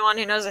 Ben's the only one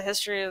who knows the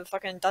history of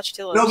fucking Dutch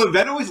tulips. No, but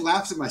Ben always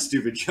laughs at my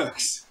stupid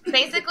jokes.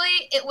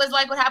 Basically, it was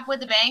like what happened with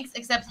the banks,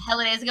 except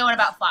hella days ago and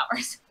about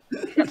flowers.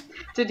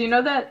 Did you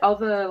know that all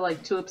the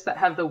like tulips that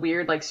have the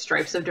weird like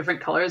stripes of different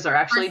colors are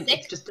actually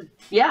sick? just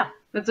yeah,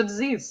 it's a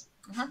disease.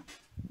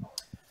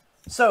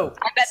 So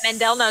I bet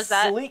Mendel knows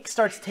that. Salik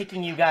starts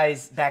taking you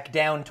guys back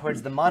down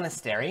towards the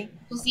monastery,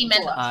 We'll see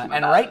Mendel.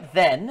 and right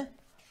then,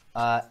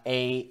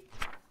 a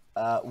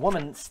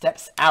woman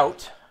steps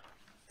out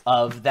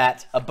of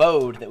that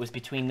abode that was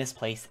between this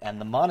place and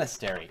the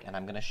monastery, and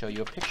I'm going to show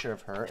you a picture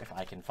of her if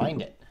I can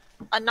find it.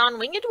 A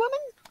non-winged woman?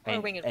 Or a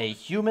winged A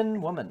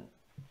human woman.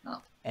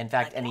 Oh. In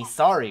fact, an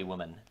Isari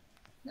woman.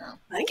 No.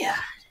 My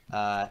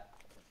god.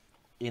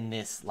 In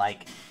this,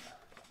 like,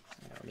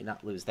 let me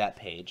not lose that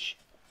page.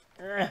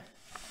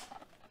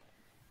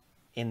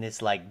 In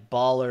this, like,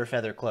 baller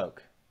feather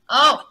cloak.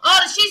 Oh,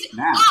 she's.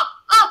 Nah.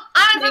 Oh,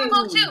 I'm in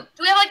phone too. Do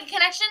we have like a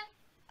connection?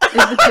 Is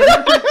the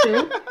tulip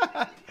too?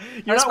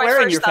 You're That's not my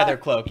wearing first your thought. feather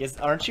cloak,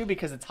 aren't you?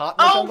 Because it's hot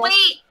in the Oh, jungle?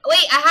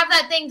 wait, I have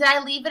that thing. Did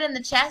I leave it in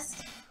the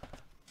chest?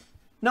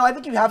 No, I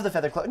think you have the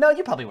feather cloak. No,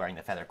 you're probably wearing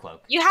the feather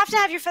cloak. You have to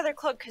have your feather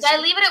cloak because Did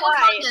I leave it at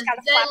Wakanga's?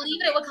 Did I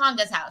leave it at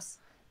Wakanga's house?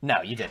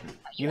 No, you didn't.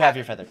 You have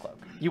your feather cloak.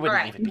 You wouldn't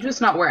Alright. leave it. You're just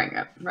not wearing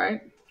it,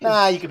 right?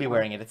 Nah, you could be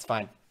wearing it. It's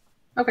fine.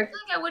 Okay. I feel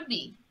like I would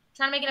be.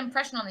 Trying to make an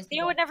impression on these Theo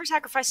people. would never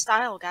sacrifice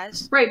style,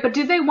 guys. Right, but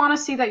do they want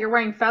to see that you're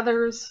wearing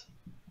feathers?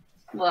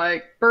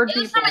 Like bird It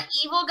was people? from an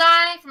evil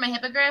guy, from a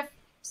hippogriff.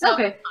 So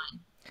Okay. fine.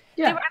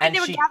 Yeah. And They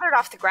were she- gathered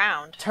off the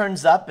ground.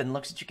 Turns up and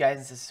looks at you guys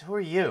and says, "Who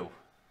are you?"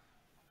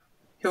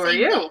 Who are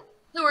Same you? thing.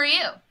 Who are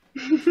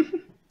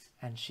you?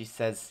 And she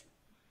says,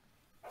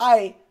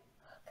 I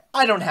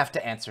don't have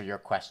to answer your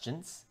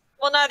questions.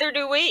 Well, neither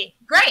do we.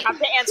 Great. Have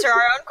to answer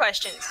our own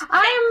questions.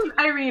 I'm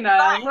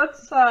Irina.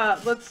 Let's.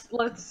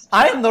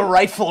 I'm the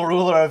rightful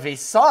ruler of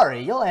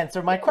Isari. You'll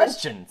answer my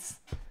questions.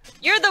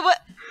 You're the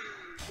what?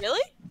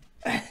 Really?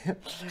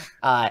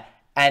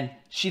 And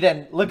she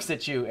then looks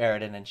at you,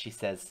 Eridan, and she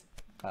says,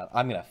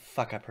 I'm going to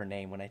fuck up her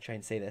name when I try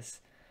and say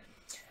this.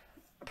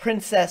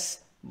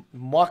 Princess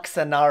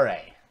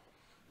Moxanare.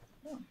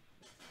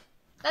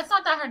 That's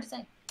not that hard to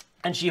say.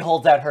 And she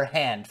holds out her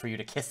hand for you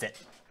to kiss it.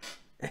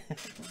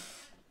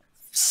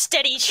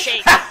 Steady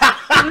shake.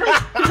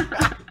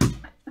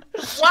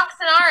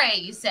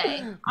 Waxanare, you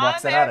say.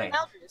 Moxanare.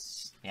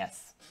 Eldris.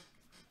 Yes.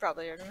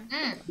 Probably heard of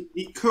me.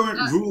 The current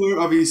ruler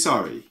of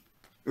Isari.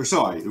 Or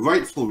sorry, the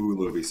rightful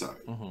ruler of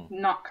Isari.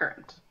 Not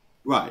current.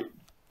 Right.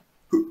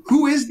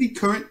 Who is the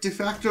current de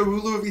facto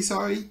ruler of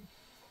Isari?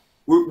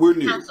 We're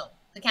new. Council.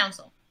 The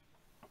council.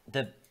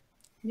 The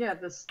Yeah,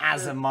 this.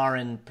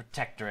 Azamaran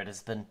Protectorate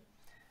has been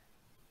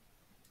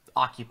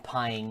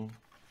occupying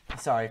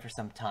Isari for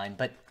some time,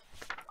 but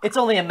it's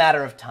only a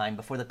matter of time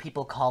before the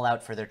people call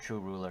out for their true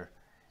ruler.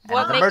 And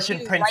What the makes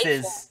merchant you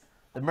princes, rightful?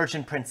 the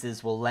merchant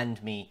princes will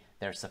lend me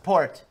their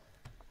support,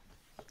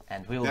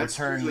 and we will That's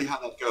usually return. how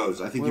that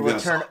goes. I think We you will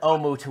got return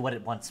Omu to what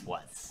it once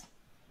was.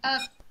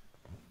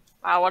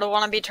 Wow, what a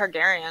wannabe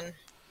Targaryen.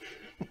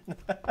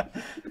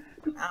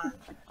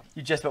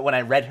 You just, but when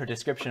I read her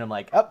description, I'm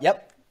like, oh,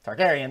 yep,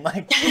 Targaryen.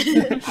 Like,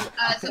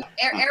 So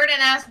Eridan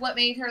asked what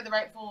made her the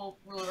rightful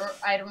ruler.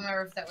 I don't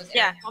remember if that was Eridan.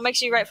 Yeah, what makes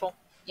you rightful?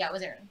 Yeah, it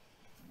was Eridan.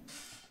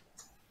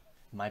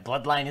 my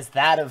bloodline is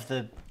that of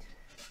the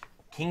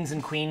kings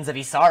and queens of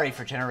Isari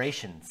for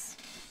generations.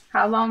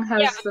 How long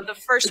has Yeah, but the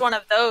first one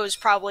of those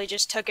probably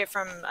just took it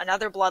from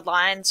another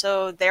bloodline,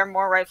 so they're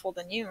more rightful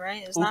than you,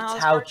 right? Isn't that how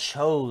this Utau works?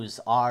 chose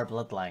our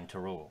bloodline to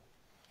rule.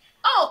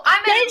 Oh, I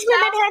meant Those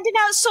women handing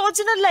out swords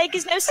in a lake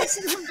is no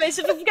citizen from place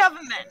of the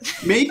government.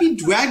 Maybe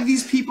drag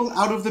these people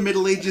out of the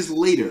Middle Ages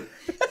later.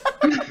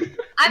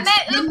 I meant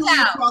Generally, a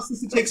Utau.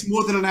 process that takes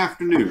more than an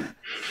afternoon.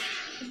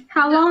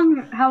 How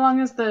long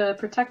has the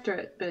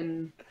protectorate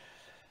been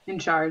in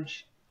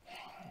charge?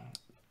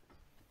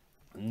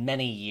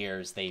 Many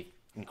years they've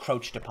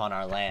encroached upon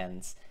our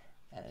lands,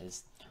 and it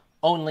is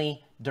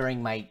only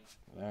during my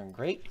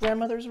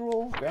great-grandmother's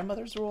rule,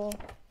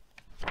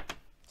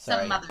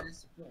 Some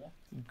mothers rule.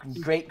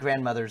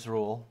 great-grandmother's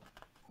rule,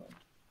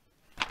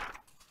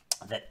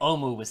 that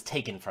Omu was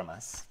taken from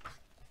us,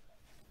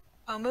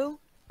 Omu?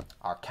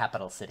 our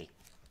capital city.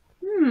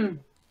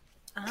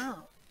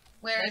 Oh.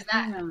 Where is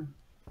that? Yeah.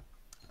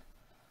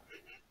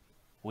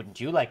 Wouldn't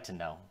you like to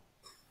know?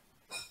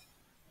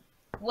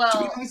 Well, To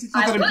be honest, it's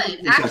not I that would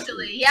important,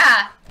 actually.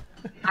 Yeah,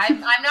 I'm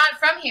not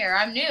from here.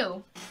 I'm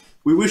new.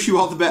 We wish you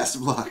all the best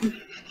of luck.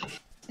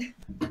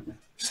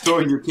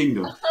 Restoring your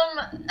kingdom.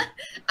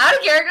 Out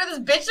of character, this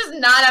bitch does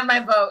not have my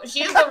vote.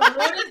 She is the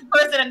rudest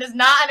person and does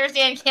not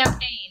understand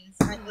campaigns.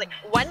 Like,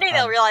 one day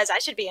they'll realize I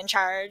should be in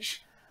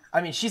charge.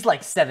 I mean, she's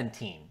like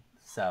 17,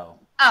 so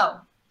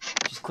Oh,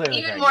 she's clearly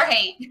even very more young.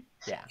 hate.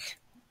 Yeah.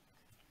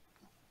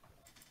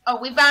 Oh,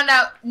 we found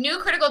out new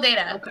critical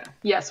data. Okay.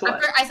 Yes,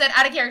 what? I said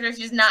out of character,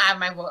 she does not have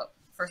my vote.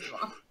 First of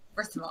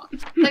all.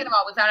 Second of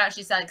all, we found out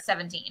she's like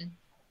 17.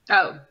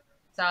 Oh,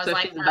 So I was So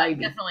like, she's a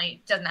baby.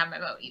 definitely doesn't have my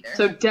vote either.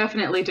 so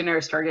definitely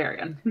Daenerys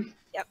Targaryen.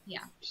 Yep. Yeah.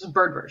 She's a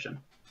bird version.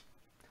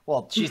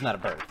 Well, she's not a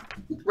bird.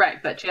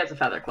 Right, but she has a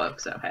feather cloak,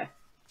 so hey.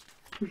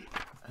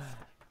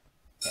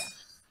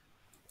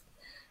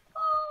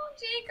 Oh,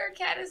 Jake, our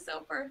cat is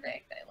so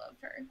perfect. I love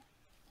her.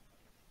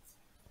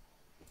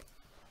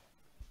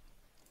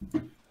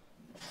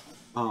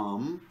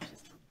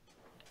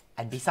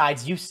 And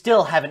besides, you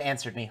still haven't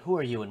answered me. Who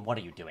are you and what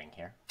are you doing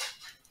here?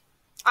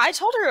 I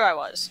told her who I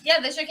was. Yeah,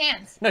 they shook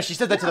hands. No, she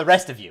said that to the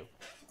rest of you.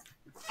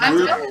 I'm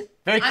We're- brother.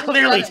 Very I'm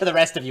clearly brother. to the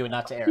rest of you and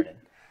not to Aridin.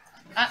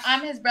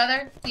 I'm his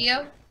brother,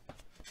 Theo.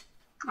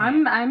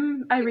 I'm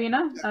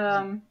Irina.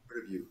 Part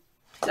of you.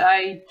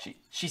 I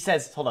She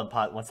says, hold on,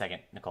 pause, 1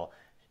 second, Nicole.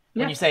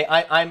 When Yeah. you say,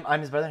 I'm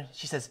his brother,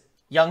 she says,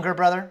 younger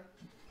brother?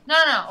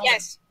 No.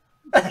 Yes.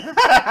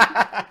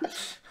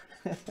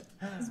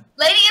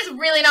 Lady is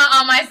really not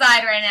on my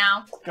side right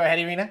now. Go ahead,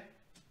 Irina.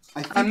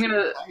 I think I'm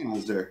gonna-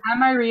 Diana's there.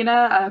 I'm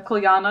Irina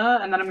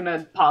Kolyana, and then I'm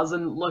gonna pause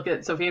and look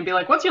at Sophie and be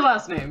like, "What's your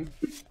last name?"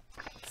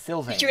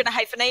 Sylvain. You're gonna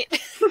hyphenate.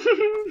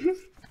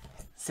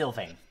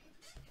 Sylvain.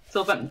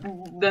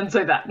 Sylvan. Then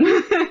say that.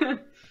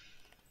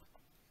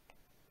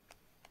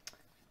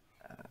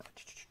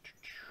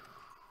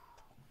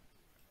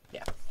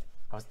 Yeah.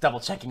 I was double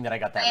checking that I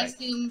got that I right.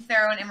 assume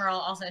Pharaoh and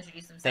Emerald also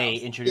introduced themselves. They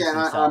introduced Yeah, and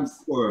I'm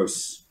themselves.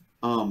 close.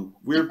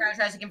 We're Pharaoh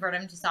tries to convert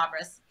him to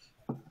Sabras.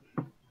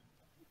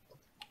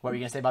 What were you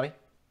going to say, Bobby?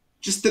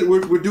 just that we're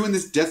doing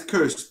this death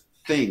curse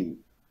thing.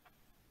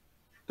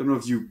 Don't know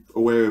if you're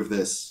aware of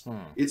this.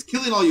 It's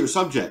killing all your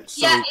subjects.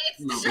 So, Yeah,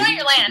 it's destroying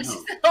your land.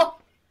 So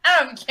I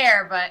don't even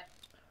care, but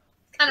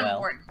it's kind of Well.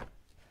 important.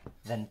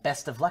 Then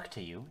best of luck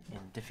to you in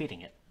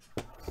defeating it.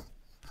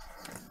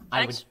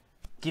 I would Thanks.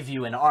 give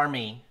you an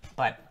army,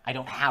 but I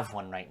don't have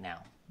one right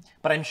now.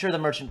 But I'm sure the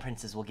merchant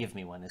princes will give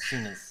me one as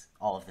soon as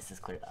all of this is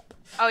cleared up.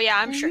 Oh yeah,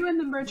 I'm You sure. and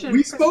the merchant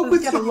We spoke princes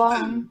with get some of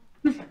along.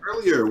 them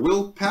earlier.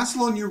 We'll pass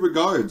along your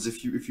regards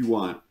if you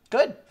want.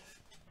 Good.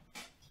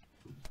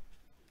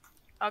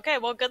 Okay,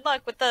 well, good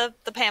luck with the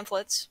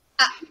pamphlets.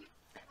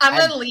 I'm And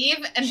gonna leave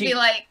and she- be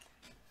like,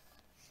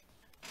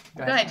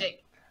 Go go ahead,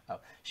 Jake. Oh,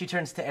 she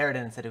turns to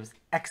Aridin and said, it was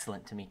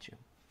excellent to meet you.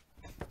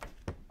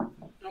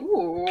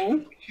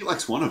 Ooh. She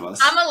likes one of us.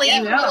 I'm gonna leave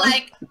and Yeah. be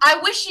like, I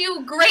wish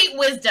you great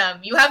wisdom.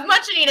 You have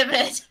much need of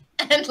it.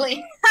 And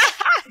leave.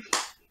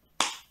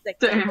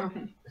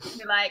 Damn.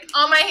 Be like,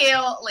 on my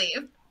heel,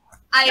 leave.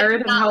 I do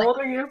Aridin, not how like- old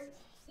are you?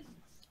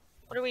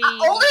 What are we?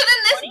 Older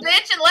than this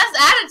bitch and less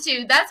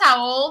attitude. That's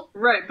how old.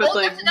 Right, but Old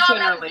like enough to know I'm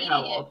not generally how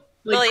an idiot. old?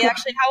 Like, Lily,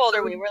 actually, how old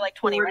are we? We're like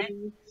 20, right?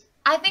 40?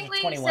 I think Yeah,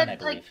 we 21, I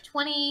said like believe.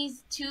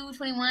 22,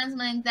 21, something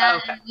like that.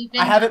 Okay. And we've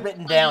been I have it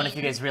written down 20. if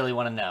you guys really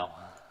want to know.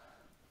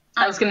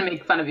 I was gonna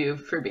make fun of you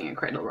for being a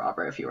cradle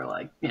robber if you were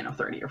like,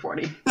 30 or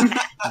 40.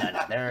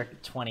 No, they're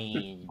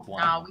 21.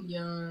 Nah, we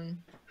young.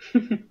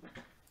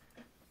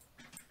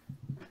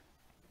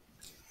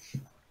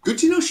 Good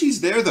to know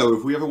she's there, though,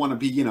 if we ever want to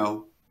be,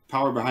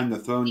 power behind the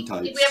throne If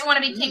types. we ever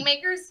want to be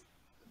kingmakers,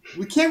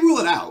 We can't rule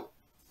it out.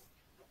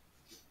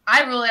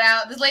 I rule it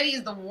out. This lady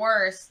is the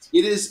worst.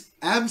 It is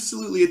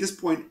absolutely, at this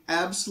point,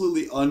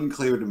 absolutely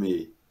unclear to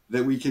me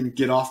that we can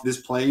get off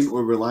this plane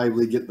or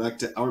reliably get back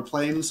to our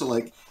plane. So,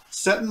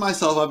 setting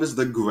myself up as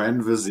the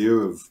Grand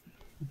Vizier of...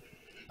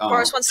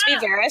 Boris wants to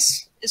be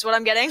Varys, is what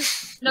I'm getting.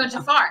 No,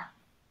 Jafar.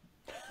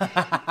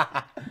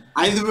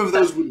 Either of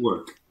those would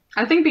work.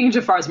 I think being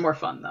Jafar is more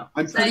fun though.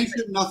 I'm pretty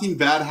sure nothing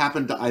bad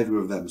happened to either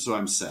of them, so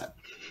I'm set.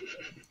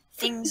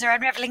 Things are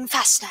unraveling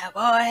fast now,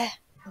 boy.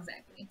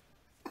 Exactly.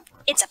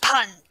 It's a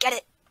pun. Get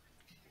it?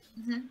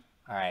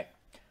 All right.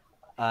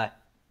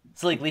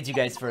 Salik leads you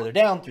guys further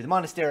down through the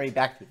monastery,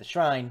 back through the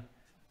shrine.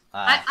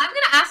 I'm gonna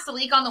ask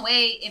Salik on the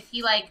way if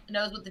he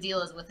knows what the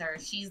deal is with her.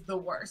 She's the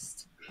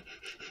worst.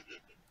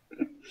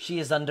 She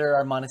is under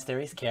our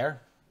monastery's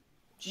care.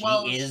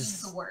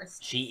 She's the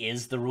worst. She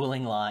is the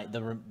ruling line.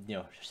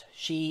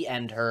 She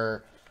and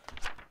her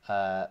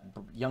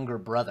younger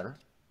brother.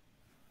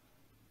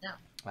 No.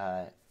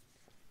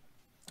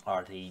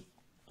 Are the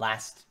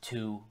last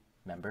two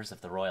members of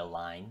the royal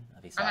line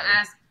of Isari. I'm gonna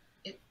ask: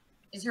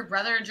 is her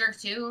brother a jerk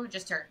too, or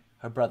just her?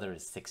 Her brother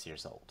is 6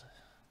 years old.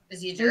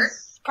 Is he a jerk?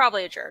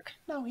 Probably a jerk.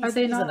 No, Are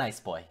they he's a not- nice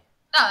boy.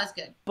 Oh, that's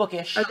good.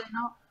 Bookish. Are they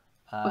not?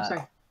 Oh,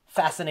 sorry.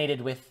 Fascinated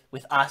with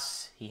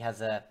us. He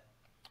has a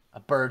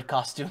bird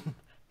costume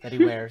that he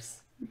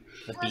wears. The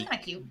That's beak. kind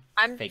of cute.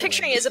 I'm Fake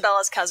picturing wings.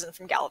 Isabella's cousin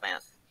from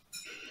Gallivant.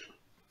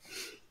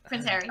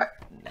 Prince Harry.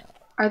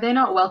 Are they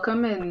not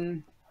welcome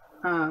in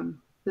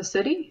the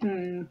city,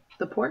 in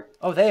the port?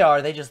 Oh, they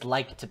are. They just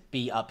like to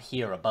be up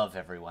here above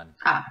everyone.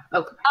 Ah,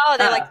 okay. Oh,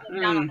 they like to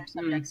look down on their mm.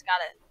 subjects.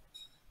 Got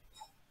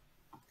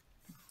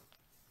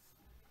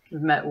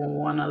I've met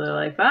one other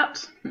like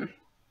that.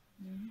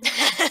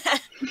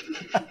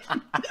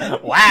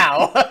 it.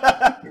 Wow.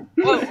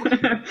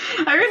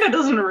 Irina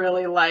doesn't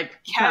really like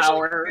Casually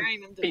power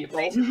comparing them to people.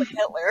 faces like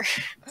Hitler.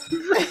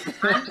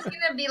 I'm just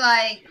gonna be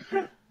like,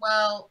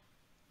 well,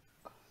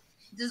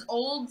 does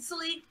old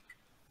Salik,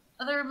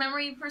 other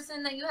memory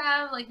person that you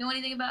have, like, know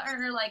anything about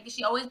her? Like, has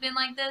she always been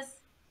like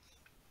this?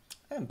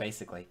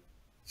 Basically.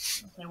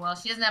 Okay, well,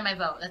 she doesn't have my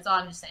vote. That's all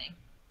I'm just saying.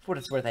 For what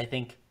it's worth, I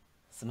think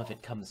some of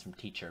it comes from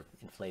Teacher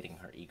inflating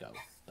her ego.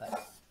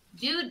 But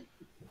Dude,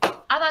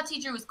 I thought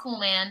Teacher was cool,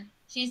 man.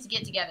 She needs to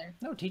get together.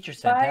 no,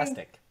 Teacher's Bye.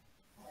 fantastic.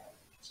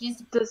 She needs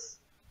to. Does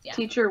Yeah.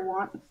 teacher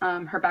want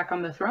her back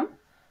on the throne?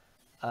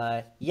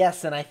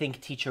 Yes, and I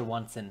think Teacher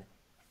wants an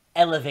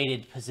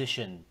elevated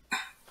position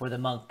for the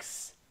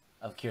monks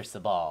of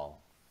Kirsabal.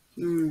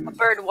 A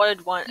bird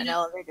would want an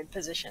elevated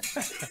position.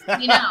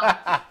 You know,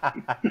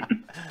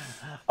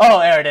 Oh,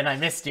 Aridin, I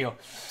missed you.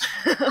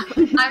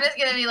 I'm just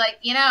gonna be like,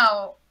 you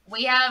know,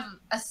 we have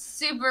a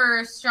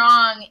super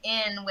strong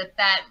in with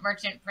that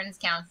Merchant Prince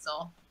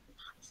Council.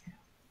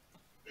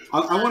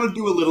 I want to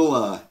do a little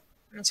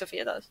And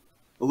Sophia does.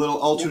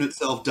 alternate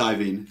self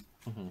diving.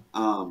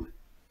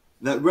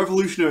 That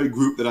revolutionary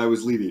group that I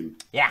was leading.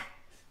 Yeah.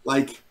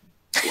 Like,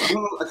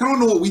 I kind of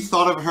know what we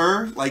thought of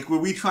her. Like, were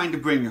we trying to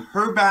bring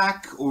her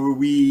back, or were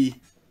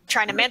we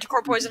Trying to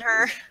manticore poison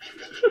her.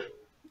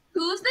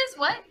 Who's this?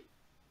 What?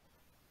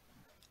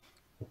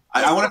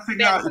 I want to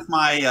figure out if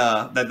my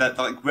that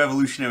like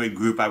revolutionary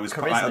group I was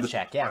Charisma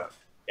check, yeah.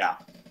 Yeah.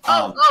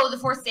 Oh, the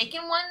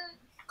Forsaken one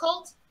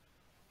cult?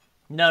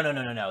 No.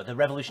 The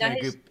revolutionary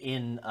Nice. group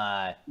in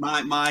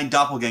My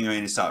doppelganger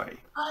in Isari.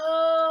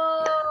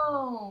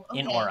 Oh, okay.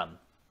 in Orem.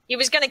 He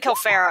was gonna kill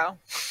Pharaoh.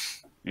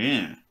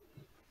 Yeah.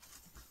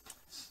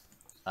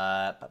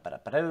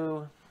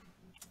 Ba-ba-da-ba-do.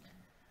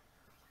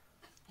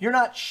 You're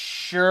not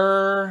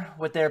sure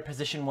what their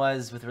position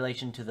was with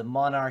relation to the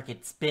monarch.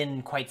 It's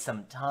been quite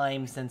some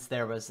time since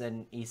there was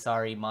an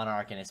Isari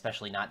monarch, and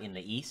especially not in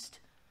the east.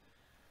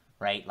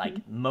 Right?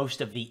 Like,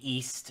 most of the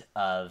east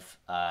of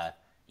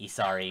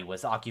Isari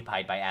was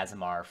occupied by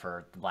Azamar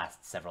for the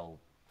last several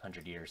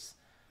hundred years.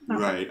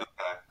 Right. Okay.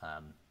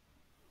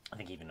 I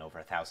think even over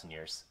 1,000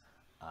 years.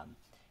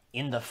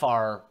 In the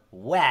far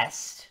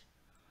west,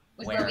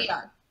 Which where we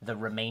are. the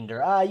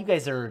remainder, you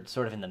guys are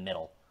sort of in the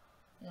middle.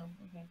 Oh,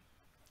 okay.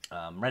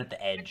 Right at the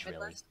edge, really.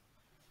 Midwest.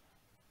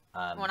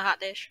 Want a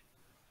hot dish?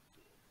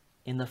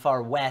 In the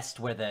far west,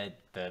 where the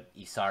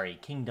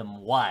Isari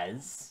kingdom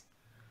was,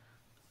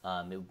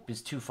 it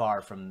was too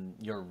far from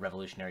your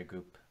revolutionary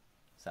group,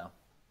 so.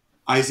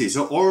 I see.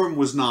 So Orem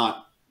was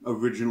not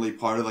originally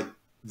part of like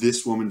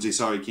this woman's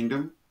Isari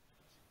kingdom.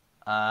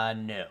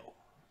 No.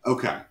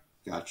 Okay,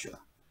 gotcha.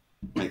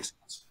 Makes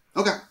sense.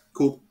 Okay,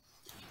 cool.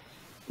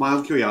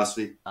 Mild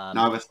curiosity. Now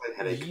I have a slight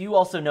headache. You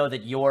also know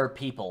that your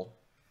people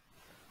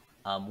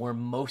were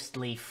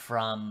mostly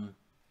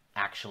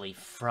actually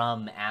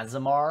from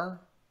Azamar.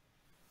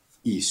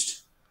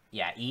 East.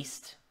 Yeah,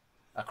 east,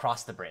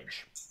 across the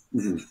bridge.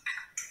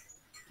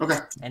 Okay.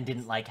 And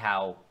didn't like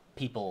how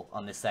people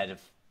on this side of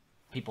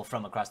people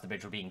from across the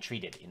bridge were being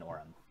treated in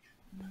Orem.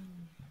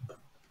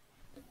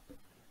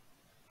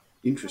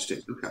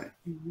 Interesting. Okay.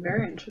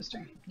 Very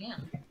interesting. Yeah.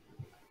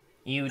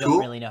 You don't Cool.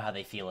 really know how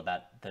they feel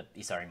about the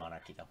Isari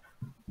monarchy, though.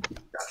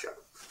 Gotcha.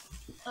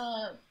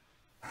 All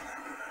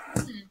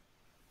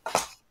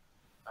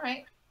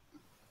right.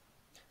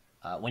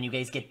 When you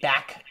guys get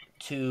back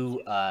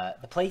to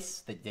the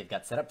place that they've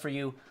got set up for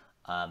you,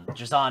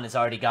 Jazan has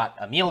already got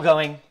a meal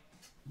going.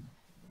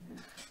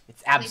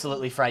 It's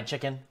absolutely fried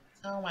chicken.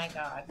 Oh my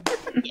god.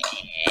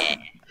 Yeah.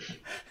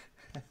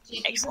 Jake,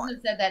 you Excellent. shouldn't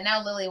have said that.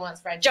 Now Lily wants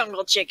fried chicken.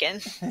 Jungle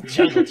chicken.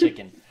 Jungle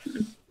chicken.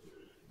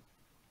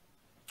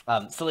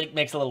 Salik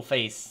makes a little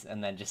face,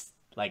 and then just,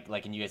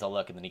 and you guys all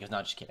look, and then he goes, no,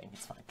 just kidding,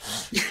 it's fine.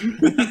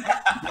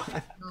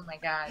 Oh my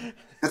god.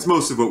 That's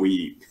most of what we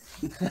eat.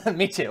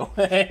 Me too.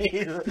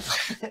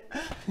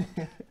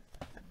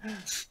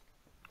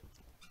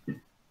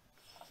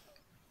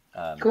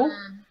 Cool.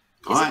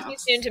 All Is it right. too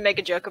soon to make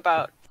a joke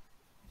about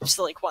just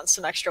like want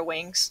some extra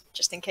wings,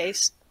 just in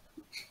case?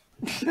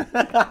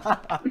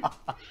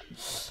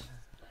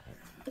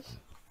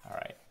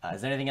 Alright.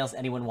 Is there anything else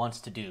anyone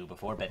wants to do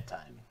before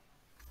bedtime?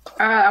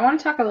 I want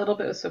to talk a little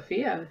bit with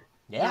Sophia.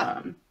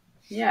 Yeah.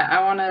 Yeah,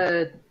 I want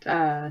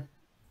to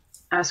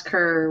ask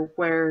her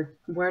where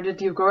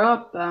did you grow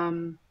up?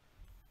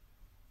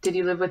 Did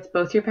you live with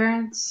both your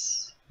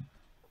parents?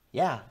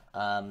 Yeah.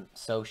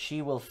 So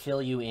she will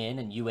fill you in,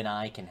 and you and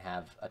I can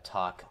have a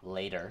talk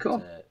later Cool.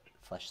 to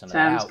flesh some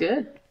Sounds of that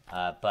out. good.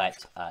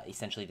 But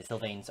essentially, the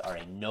Sylvains are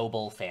a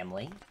noble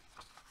family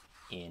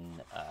in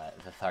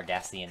the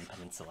Thargassian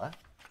Peninsula.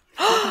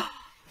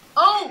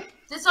 Oh,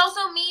 this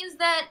also means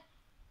that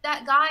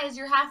that guy is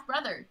your half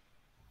brother?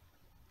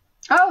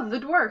 Oh, the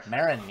dwarf.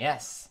 Marin,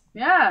 yes.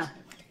 Yeah.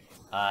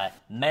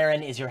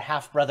 Marin is your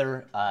half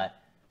brother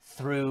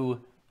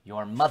through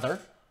your mother.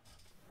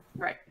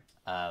 Right.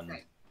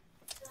 Right.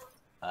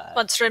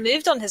 Once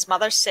removed on his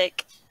mother's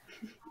sake.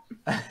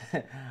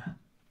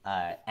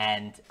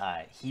 And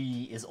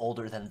he is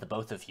older than the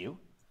both of you.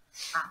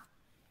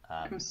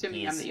 I'm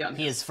assuming I'm the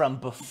youngest. He is from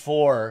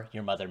before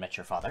your mother met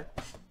your father.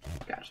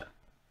 Gotcha.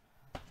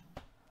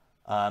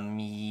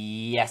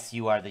 Yes,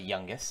 you are the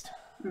youngest.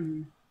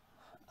 Mm-hmm.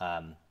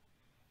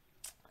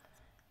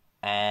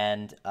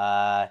 And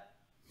I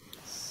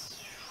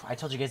already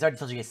told you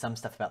guys some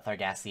stuff about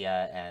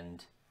Thargassia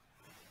and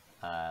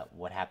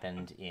what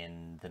happened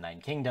in the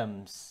Nine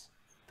Kingdoms,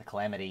 the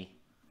Calamity.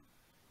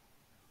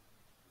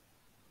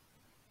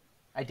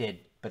 I did,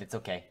 but it's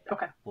okay.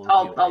 Okay. We'll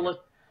I'll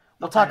look.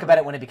 We'll talk about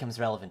it when it becomes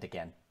relevant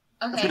again.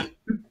 Okay.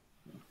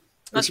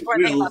 Most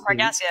important thing about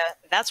Pargassia,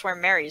 that's where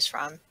Mary's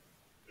from.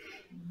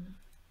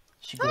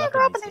 She grew I up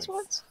grew up in in these these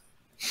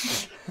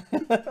woods.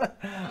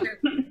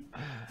 woods.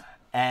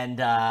 And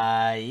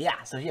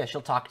so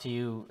she'll talk to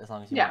you as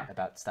long as you want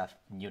about stuff.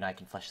 You and I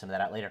can flesh some of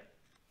that out later.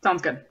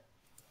 Sounds good.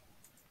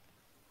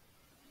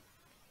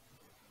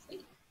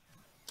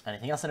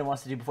 Anything else anyone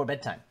wants to do before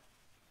bedtime?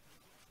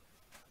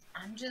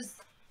 I'm just.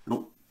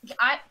 Nope.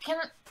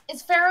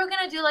 Is Pharaoh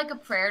gonna do like a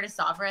prayer to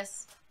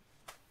Savras?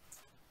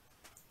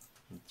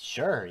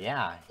 Sure,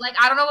 yeah. Like,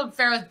 I don't know what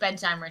Pharaoh's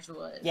bedtime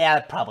ritual is. Yeah,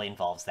 it probably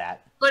involves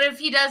that. But if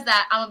he does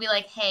that, I'm gonna be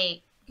like,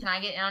 hey, can I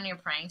get in on your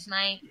praying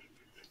tonight?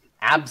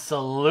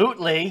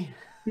 Absolutely.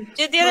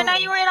 Dude, the other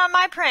night you were in on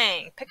my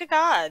praying. Pick a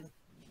god.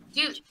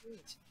 Dude,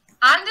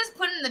 I'm just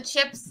putting the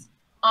chips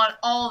on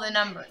all the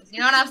numbers. You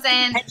know what I'm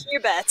saying? Hedge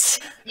your bets.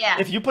 Yeah,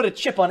 If you put a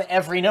chip on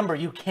every number,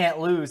 you can't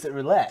lose at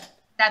roulette.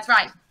 that's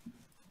right.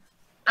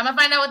 I'm gonna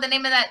find out what the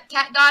name of that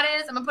cat god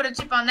is. I'm gonna put a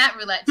chip on that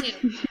roulette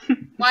too.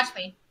 Watch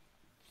me.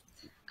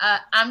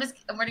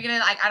 We're gonna,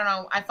 like, I don't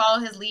know, I follow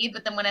his lead,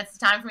 but then when it's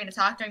time for me to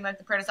talk during, like,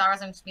 the prayer to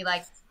Savras, I'm just be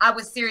like, I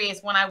was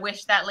serious when I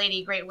wished that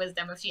lady great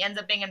wisdom. If she ends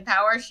up being in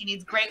power, she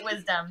needs great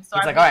wisdom. So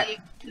He's I'm like,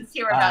 really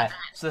sincere about that.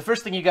 So the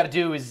first thing you got to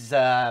do is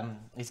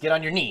get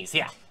on your knees.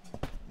 Yeah.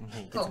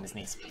 He gets Cool. on his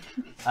knees.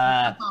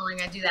 I'm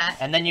gonna do that.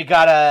 And then you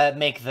gotta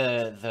make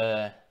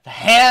the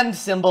hand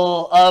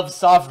symbol of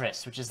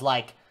Savras, which is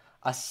like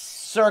a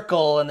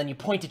circle, and then you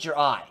point at your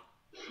eye.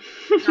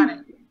 Got it.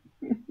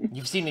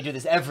 You've seen me do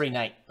this every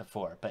night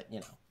before, but you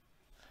know.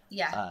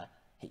 Yeah,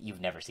 You've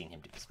never seen him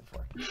do this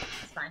before. it's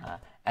fine.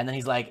 And then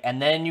he's like,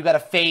 and then you gotta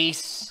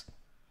face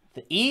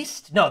the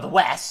east? No, the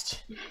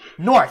west.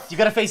 North. You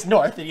gotta face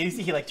north. And you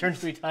see he like turns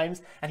 3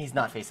 times, and he's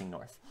not facing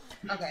north.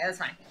 Okay, that's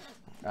fine.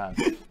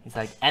 He's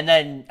like, and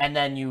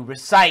then you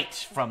recite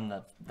from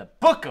the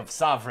book of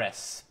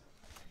Savras.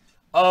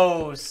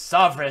 Oh,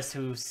 Savras,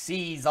 who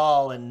sees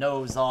all and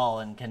knows all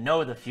and can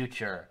know the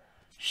future,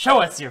 show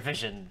us your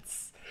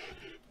visions.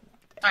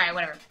 All right,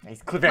 whatever.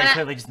 He's very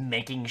clearly just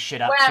making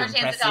shit up When I to have a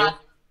chance impress to you.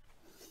 talk,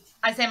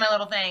 I say my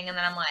little thing, and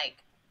then I'm like,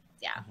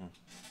 yeah.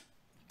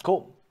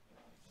 Cool.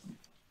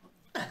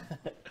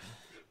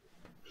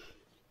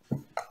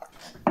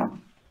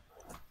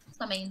 That's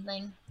my main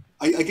thing.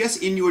 I guess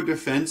in your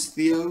defense,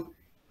 Theo,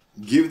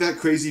 give that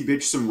crazy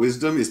bitch some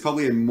wisdom is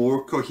probably a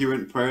more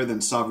coherent prayer than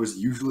Savras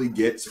usually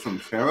gets from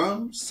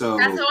Pharaoh. So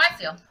That's how I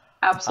feel.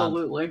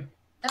 Absolutely.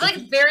 I feel like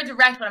it's very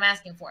direct what I'm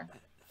asking for.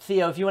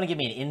 Theo, if you want to give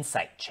me an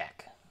insight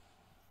check.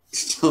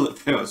 still that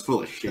Pharaoh's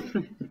full of shit.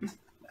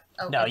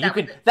 Oh, No, you that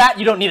can. was it. That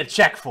you don't need a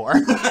check for.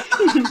 Yeah, I was like,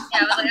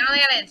 I don't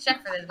think I need to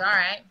check for this, but all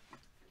right.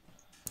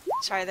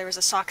 Sorry, there was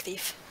a sock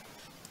thief.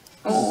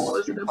 Oh,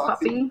 is it a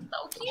puppy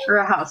So cute. or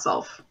a house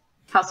elf?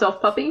 House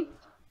elf puppy?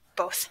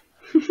 Both.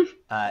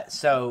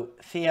 So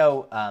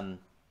Theo,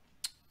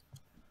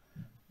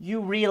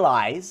 you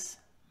realize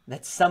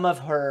that some of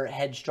her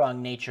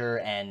headstrong nature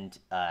and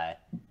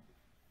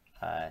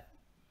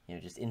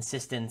just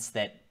insistence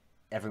that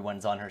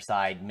everyone's on her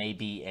side may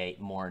be a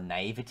more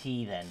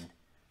naivety than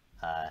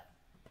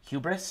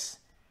hubris.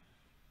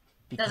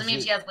 Doesn't mean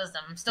she has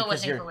wisdom. I'm still because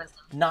wishing you're for wisdom.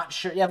 Not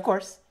sure. Yeah, of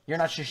course. You're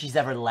not sure she's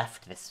ever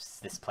left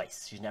this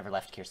place. She's never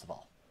left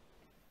Kirsaval.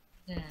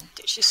 Dude,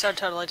 she's so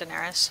totally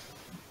Daenerys.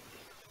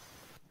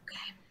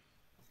 Okay.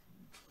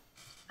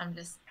 I'm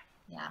just,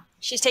 yeah.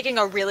 She's taking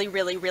a really,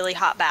 really, really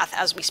hot bath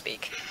as we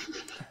speak.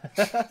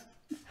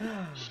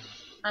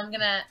 I'm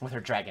gonna. With her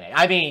dragon egg.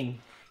 I mean,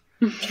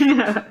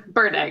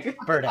 Bird egg.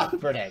 bird egg.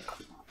 Bird egg.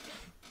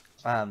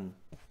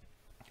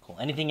 Cool.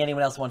 Anything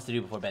anyone else wants to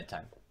do before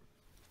bedtime?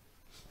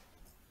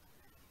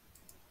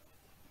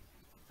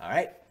 All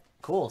right.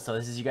 Cool. So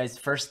this is you guys'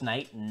 first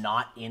night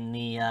not in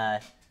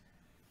There's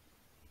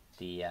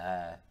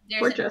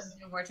Fortress.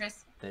 A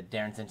fortress. the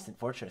Darren's Instant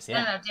Fortress. No,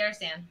 Yeah, no, dare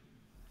stand.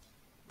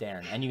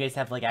 Darren. And you guys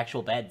have like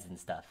actual beds and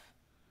stuff.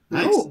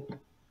 Nice. Oh,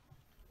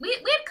 We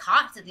had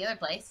cots at the other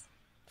place.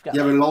 You've got,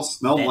 Yeah, but it all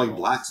smelled Dead like wolf.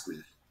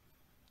 blacksmith.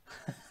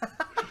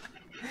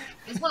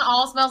 This one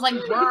all smells like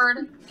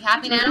bird. You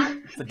happy now?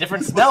 it's a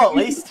different smell at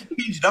least.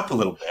 Changed up a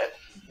little bit.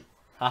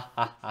 Ha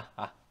ha ha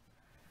ha.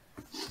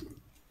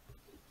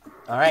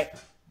 All right.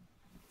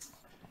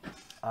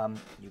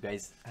 You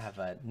guys have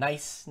a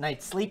nice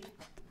night's sleep.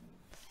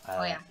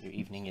 Oh, yeah. Your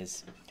evening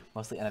is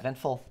mostly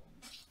uneventful.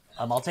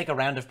 I'll take a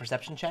round of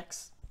perception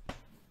checks.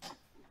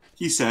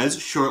 He says,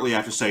 shortly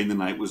after saying the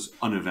night was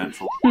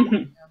uneventful.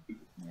 And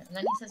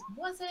then he says,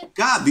 was it?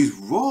 God, these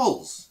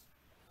rolls!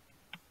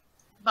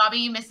 Bobby,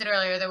 you missed it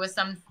earlier. There was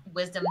some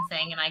wisdom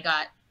thing, and I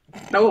got,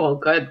 Oh,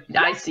 good.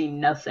 I see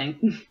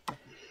nothing.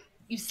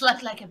 you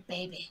slept like a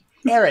baby.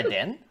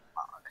 Aridin,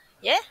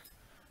 Yeah?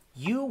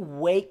 you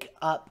wake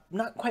up,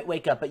 not quite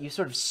wake up, but you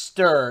sort of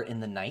stir in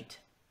the night.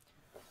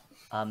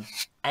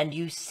 And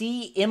you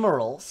see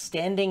Emerald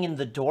standing in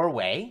the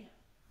doorway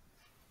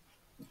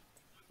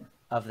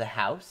of the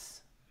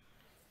house.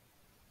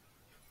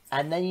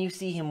 And then you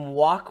see him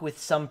walk with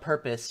some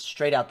purpose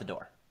straight out the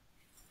door.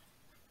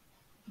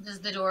 Does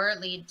the door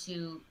lead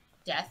to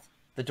death?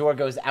 The door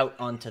goes out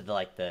onto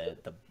the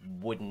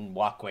wooden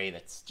walkway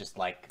that's just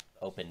like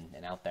open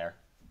and out there.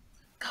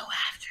 Go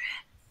after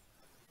it.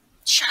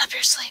 Shut up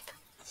your sleep.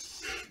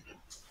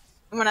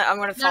 I'm gonna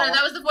No, follow.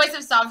 that was the voice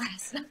of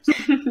Sovereign.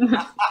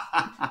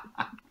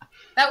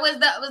 that was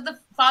the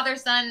Father,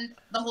 Son,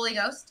 the Holy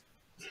Ghost.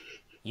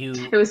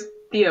 It was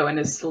Theo in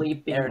his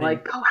sleep being Aridin.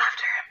 like, go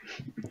after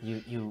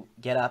him. You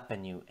get up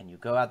and you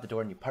go out the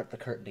door and you part the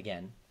curtain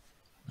again.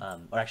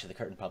 Or actually, the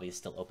curtain probably is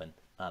still open.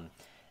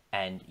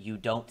 And you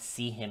don't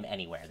see him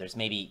anywhere. There's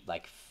maybe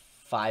like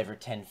 5 or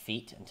 10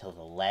 feet until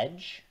the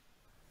ledge.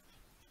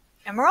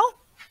 Emerald?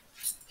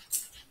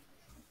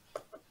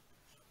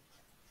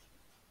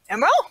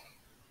 Emerald?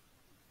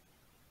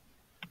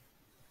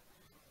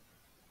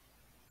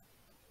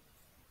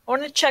 I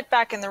want to check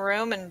back in the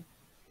room and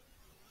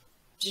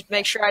just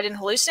make sure I didn't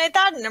hallucinate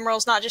that and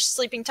Emerald's not just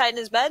sleeping tight in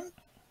his bed.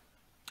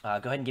 Go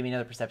ahead and give me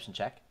another perception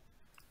check.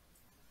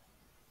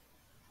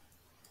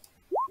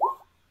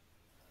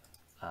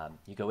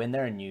 You go in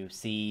there and you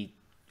see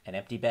an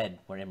empty bed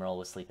where Emerald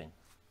was sleeping.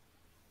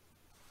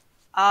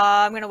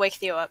 I'm gonna wake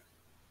Theo up.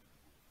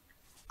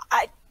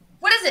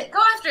 What is it? Go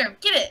after him.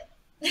 Get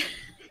it.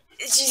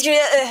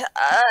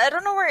 I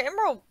don't know where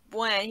Emerald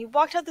went. He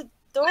walked out the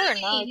door. What do And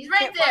you I mean? He's right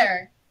can't find-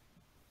 there.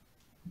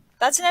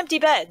 That's an empty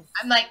bed.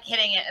 I'm like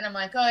hitting it, and I'm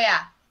like, oh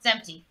yeah, it's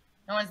empty.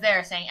 No one's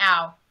there saying,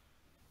 ow.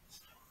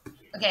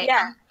 Okay,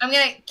 Yeah. I'm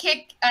gonna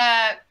kick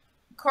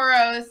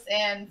Koros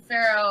and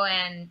Pharaoh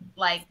and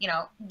like,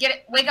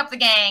 wake up the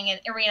gang and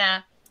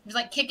Irina. Just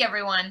like kick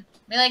everyone.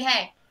 Be like,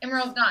 hey,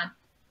 Emerald's gone.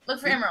 Look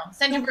for Emerald.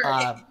 Send him for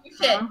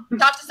shit.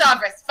 Talk to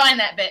Sovereign. Find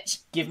that bitch.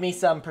 Give me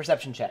some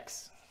perception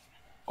checks.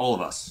 All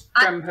of us.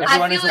 From I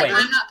Everyone feel is like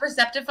awake. I'm not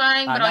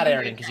perceptifying, but Not I'll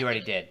Aridin, because you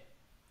already did.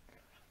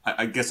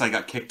 I guess I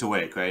got kicked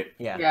awake, right?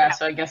 Yeah. Yeah,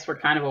 so I guess we're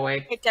kind of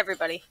awake. Kicked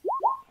everybody.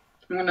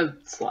 I'm gonna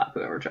slap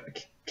whoever tried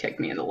to kick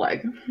me in the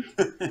leg.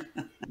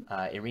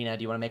 Irina,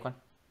 do you want to make one?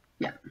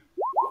 Yeah.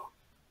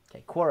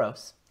 Okay,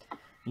 Koros.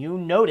 You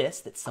notice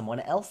that someone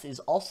else is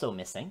also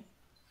missing.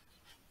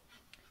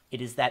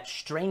 It is that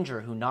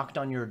stranger who knocked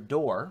on your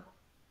door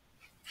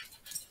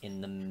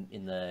in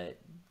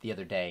the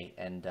other day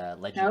and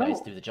led you guys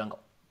Oh. through the jungle.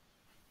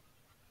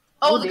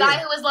 Oh, Oh, the dear. guy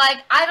who was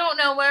like, I don't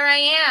know where I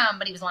am,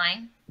 but he was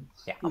lying.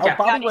 Yeah. Yeah. Oh, Bobby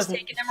God, he's wasn't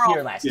taking Emerald.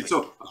 here last Yeah, week.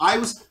 so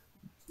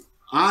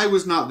I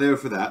was not there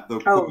for that, though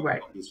Oh, Cody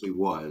right. obviously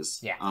was.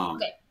 Yeah.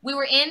 Okay, we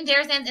were in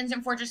Darazan's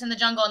Instant Fortress in the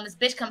jungle, and this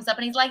bitch comes up,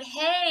 and he's like,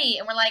 hey,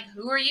 and we're like,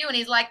 who are you? And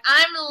he's like,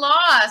 I'm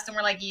lost, and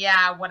we're like,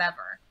 yeah,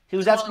 whatever. He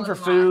was asking for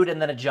food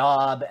and then a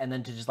job and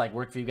then to just like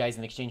work for you guys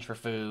in exchange for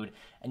food.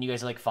 And you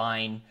guys are like,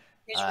 fine.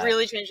 He's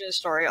really changing the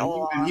story a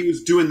lot. And he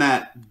was doing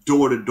that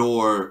door to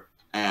door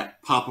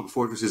at pop-up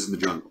fortresses in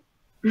the jungle.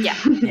 Yeah.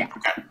 Yeah.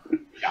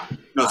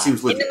 No, it seems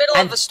In legit. the middle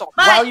And of a storm.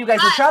 while you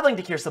guys were traveling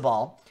to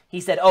Kirsabal,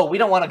 he said, oh, we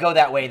don't want to go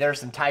that way. There are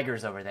some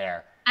tigers over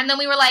there. And then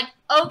we were like,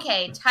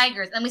 okay,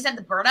 tigers. And we sent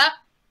the bird up,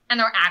 and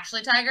there were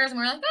actually tigers, and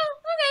we were like, oh,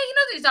 okay, he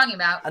knows what he's talking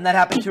about. And that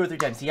happened 2 or 3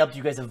 times. He helped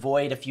you guys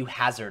avoid a few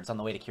hazards on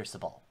the way to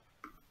Kirsabal.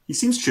 He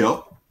seems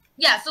chill.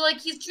 Yeah, so like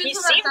he's He truthful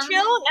about seemed something.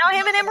 chill. Now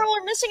him and Emerald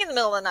are missing in the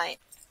middle of the night.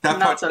 That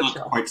Not part's so not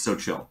chill. quite so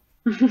chill.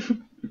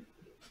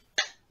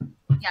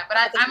 Yeah, but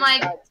I'm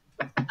like,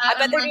 I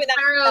bet they're doing that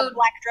Pharaoh,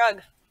 black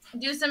drug.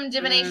 do some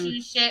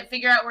divination shit,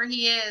 figure out where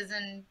he is,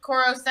 and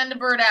Koro send a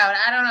bird out.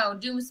 I don't know,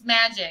 do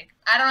magic.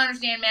 I don't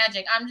understand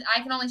magic.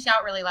 I can only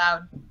shout really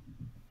loud,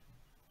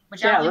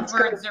 which I Yeah, don't let's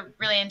think go. birds are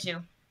really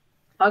into.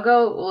 I'll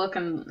go look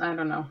and, I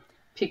don't know,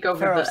 peek over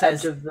Pharaoh the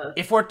says, edge of the...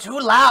 if we're too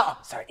loud,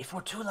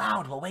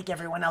 we'll wake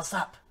everyone else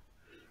up.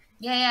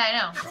 Yeah, I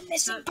know. The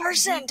missing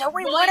person. Don't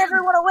we want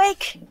everyone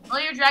awake?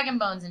 Roll your dragon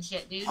bones and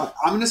shit, dude. I'm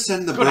going to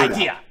send the Good bird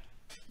idea. out.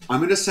 I'm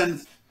going to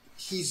send...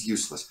 He's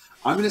useless.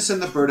 I'm going to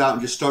send the bird out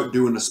and just start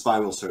doing a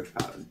spiral search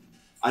pattern.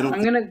 I don't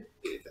I'm think gonna...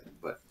 anything,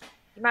 but...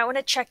 You might want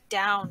to check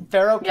down.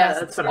 Pharaoh Yeah, casts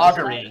that's what I was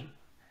augury,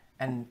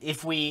 and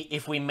if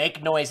we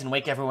make noise and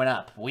wake everyone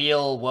up,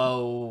 we'll,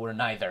 whoa, or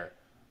neither.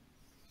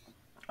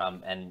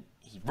 And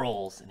he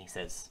rolls and he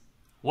says,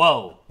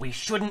 whoa, we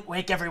shouldn't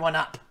wake everyone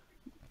up.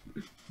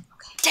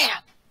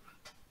 Damn.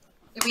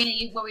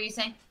 Irina, what were you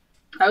saying?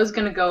 I was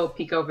gonna go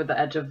peek over the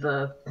edge of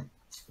the...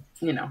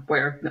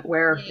 where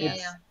Yeah.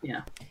 it's...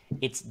 Yeah.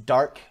 It's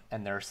dark,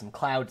 and there are some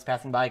clouds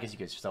passing by because you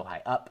guys are so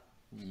high up.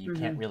 You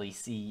can't really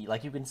see,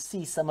 like, you can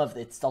see some of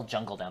it's still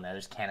jungle down there.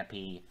 There's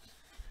canopy.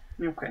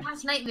 Okay.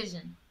 That's night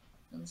vision.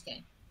 I'm just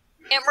kidding.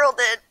 Emerald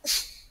did.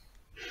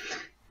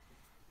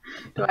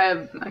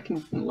 I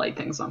can light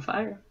things on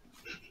fire.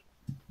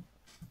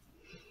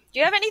 Do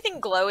you have anything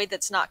glowy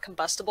that's not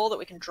combustible that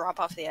we can drop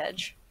off the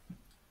edge?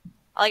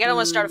 Like, I don't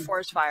want to start a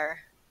forest fire.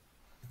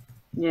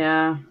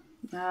 Yeah.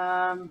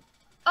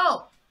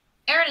 Oh,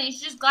 Aaron, you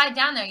should just glide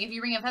down there. Give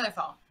you Ring of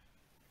Featherfall.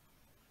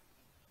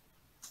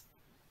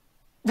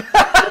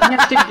 I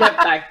have to get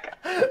back.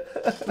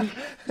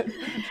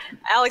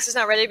 Alex is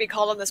not ready to be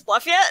called on this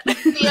bluff yet.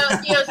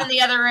 Theo's in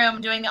the other room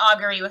doing the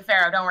augury with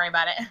Pharaoh. Don't worry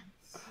about it.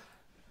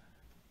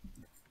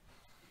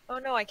 Oh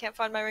no, I can't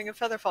find my Ring of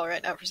Featherfall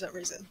right now for some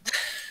reason.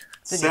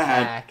 It's in your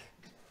Sad. pack.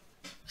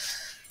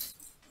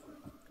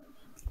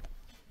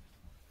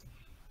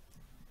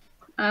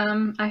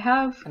 I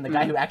have. And the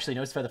guy who actually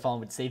knows Featherfall and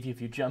would save you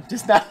if you jumped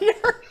is not here.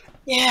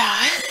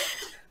 Yeah.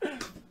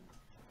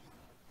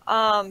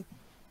 I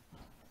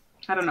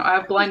don't know. I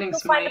have blinding Go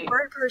find a smite.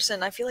 bird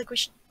person. I feel like we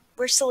should.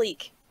 Where's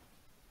Salik?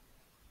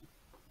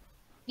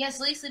 Yeah,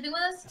 Salik sleeping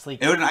with us?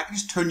 Sleep. Aaron, I can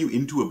just turn you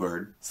into a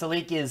bird.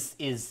 Salik is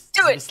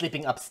Do it.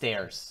 sleeping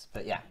upstairs,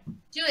 but yeah.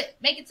 Do it.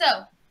 Make it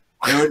so.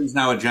 Aaron is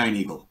now a giant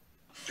eagle.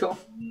 Cool.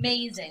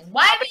 Amazing.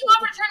 Why haven't you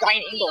ever turned Giant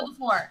into an eagle. eagle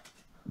before?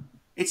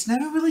 It's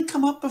never really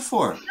come up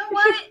before. You know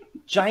what?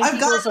 Giant I've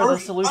got eagles are the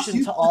already solution lost to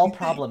you. all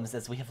problems,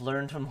 as we have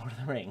learned from Lord of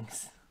the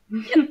Rings.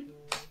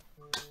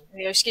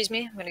 Excuse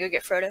me, I'm gonna go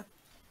get Frodo.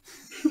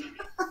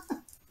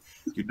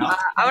 You're not.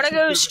 I want to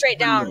go straight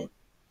down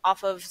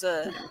off of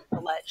the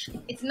ledge.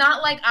 It's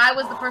not like I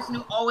was the person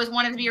who always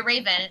wanted to be a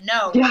raven.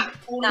 No, Yeah.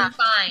 totally Nah.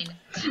 fine.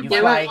 You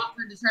Never fly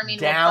offered to turn me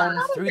into a down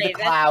bird. through the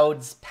raven.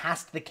 clouds,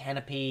 past the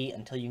canopy,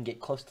 until you can get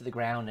close to the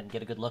ground and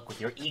get a good look with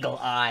your eagle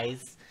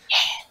eyes.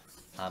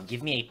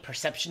 Give me a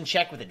perception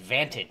check with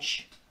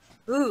advantage.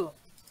 Ooh.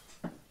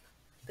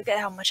 Look at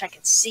how much I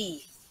can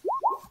see.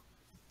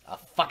 A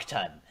fuck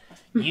ton.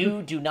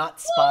 You do not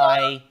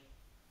spy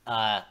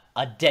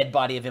a dead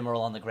body of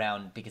Emerald on the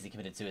ground because he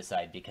committed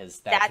suicide, because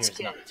that That's appears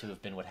good. not to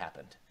have been what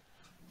happened.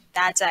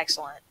 That's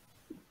excellent.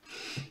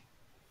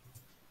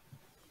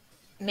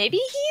 Maybe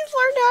he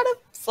learned how to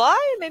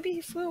fly? Maybe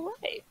he flew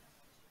away.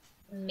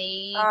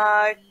 Maybe.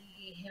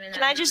 him and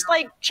Can that I just, girl-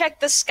 like, check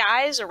the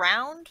skies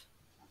around?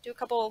 Do a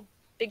couple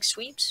big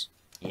sweeps?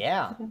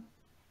 Yeah.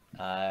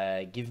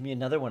 Give me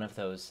another one of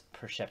those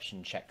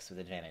perception checks with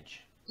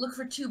advantage. look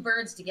for two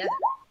birds together?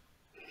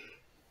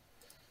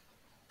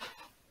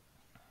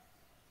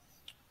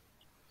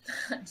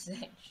 I'm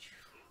saying.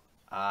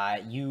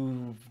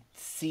 You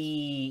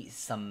see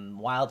some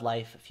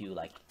wildlife, a few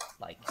like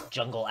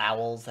jungle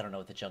owls. I don't know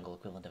what the jungle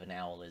equivalent of an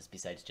owl is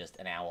besides just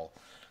an owl.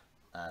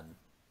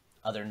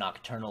 Other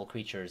nocturnal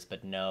creatures,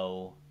 but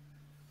no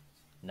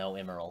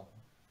emerald.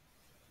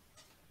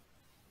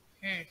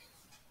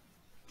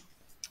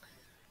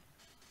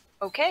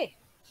 Okay.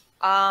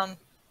 I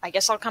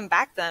guess I'll come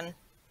back then.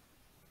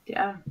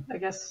 Yeah, I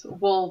guess.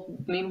 Well,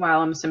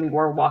 meanwhile, I'm assuming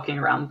we're walking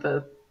around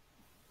the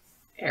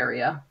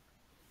area.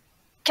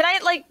 Can I,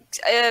 like,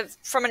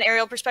 from an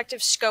aerial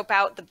perspective, scope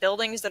out the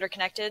buildings that are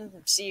connected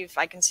and see if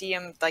I can see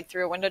them, like,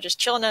 through a window, just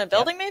chilling in a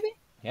building, maybe?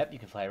 Yep, you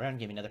can fly around.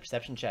 Give me another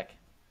perception check.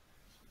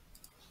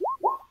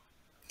 Oh,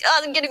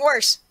 I'm getting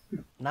worse.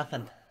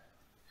 Nothing.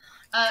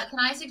 Can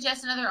I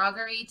suggest another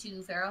augury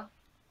to Pharaoh?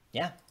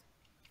 Yeah.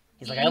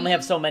 He's like, I only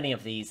have so many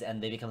of these,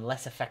 and they become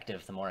less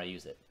effective the more I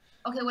use it.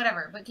 Okay,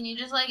 whatever. But can you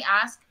just like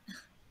ask?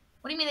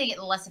 What do you mean they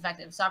get less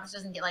effective? Sophos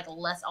doesn't get like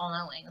less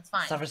all-knowing. That's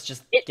fine. Sophos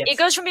just It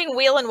goes from being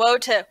wheel and woe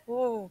to,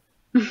 ooh.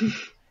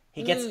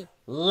 he gets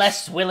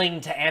less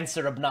willing to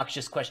answer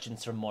obnoxious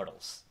questions from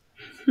mortals.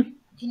 Can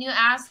you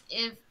ask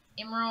if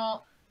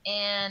Emerald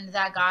and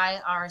that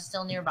guy are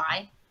still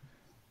nearby?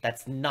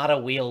 That's not a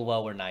wheel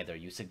woe or neither.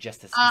 You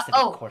suggest a specific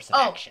course of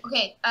action.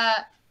 Okay.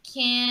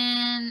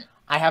 Can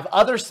I have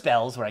other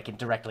spells where I can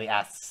directly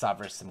ask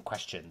Sovereign some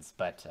questions,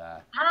 but I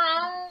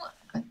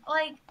don't know,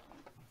 like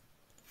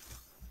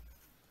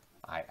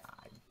I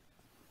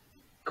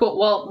Cool.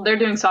 Well, they're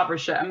doing Sovereign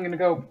shit. I'm gonna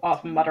go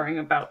off muttering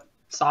about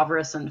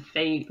Sovereign and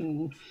fate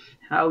and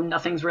how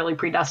nothing's really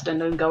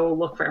predestined, and go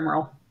look for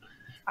Emerald.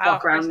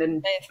 Walk around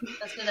and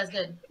that's good. That's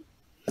good.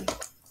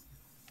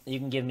 you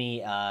can give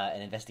me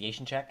an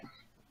investigation check.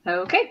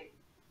 okay.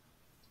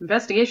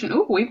 Investigation.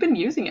 Ooh, we've been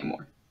using it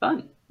more.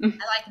 Fun. I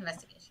like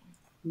investigation.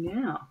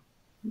 Yeah.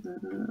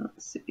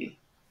 Let's see.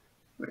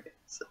 Where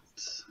is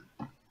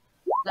it?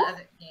 The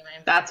other game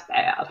I'm That's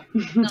bad.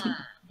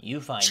 You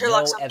find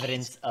Sherlock's no on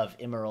evidence of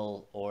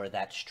Emerald or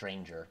that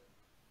stranger.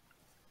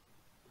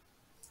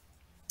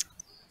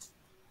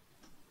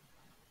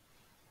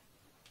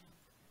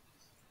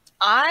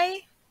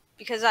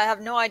 Because I have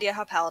no idea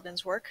how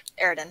paladins work,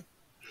 Eridan,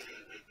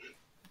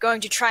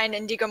 going to try and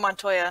Indigo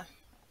Montoya,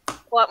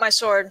 pull out my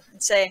sword,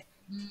 and say,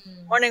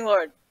 Morning,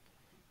 Lord.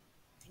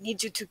 I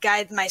need you to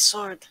guide my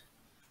sword.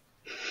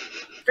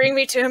 Bring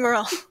me to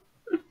Emerald.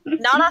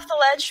 Not off the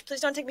ledge.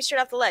 Please don't take me straight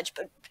off the ledge,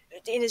 but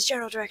in his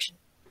general direction.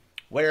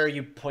 Where are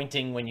you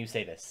pointing when you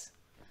say this?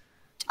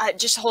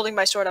 Just holding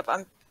my sword up.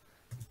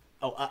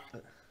 Oh,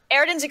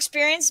 Eridan's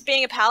experience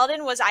being a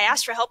paladin was I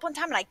asked for help one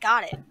time and I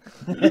got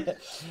it.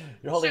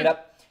 you're holding it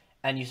up,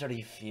 and you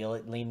feel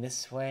it lean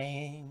this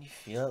way, and you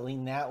feel it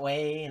lean that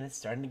way, and it's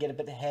starting to get a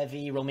bit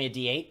heavy. Roll me a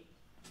d8.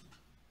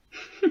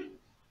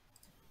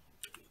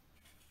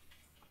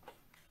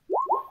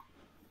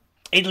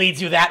 It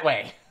leads you that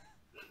way.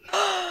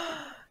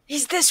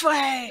 He's this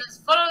way. Let's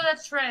follow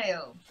that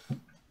trail.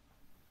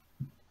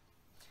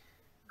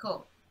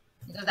 Cool.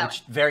 It goes that Which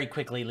way. very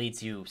quickly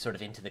leads you sort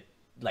of into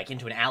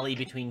into an alley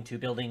between two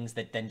buildings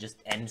that then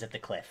just ends at the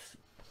cliff.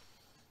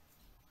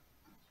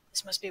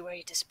 This must be where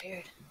he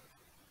disappeared.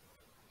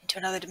 Into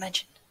another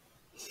dimension.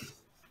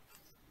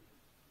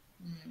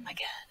 My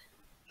God.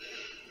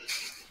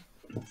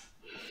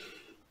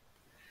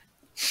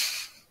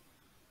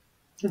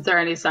 Is there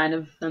any sign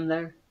of them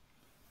there?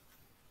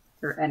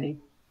 Or any?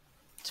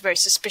 It's a very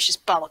suspicious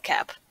bottle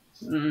cap.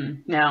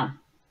 No.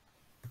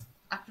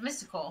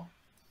 Optimistical.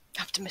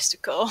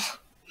 Optimistical.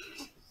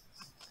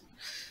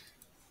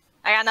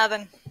 I got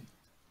nothing.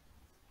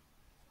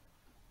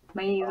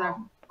 Me either.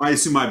 I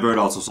assume my bird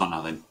also saw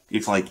nothing.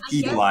 If, like,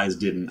 Eagle Eyes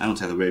didn't, I don't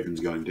say the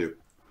Raven's going to.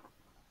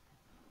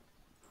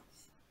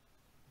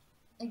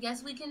 I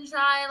guess we can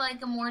try,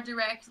 like, a more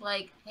direct,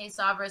 like, hey,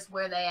 Savras,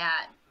 where they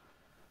at?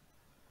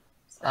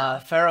 So,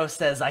 Pharaoh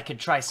says I could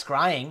try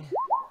scrying.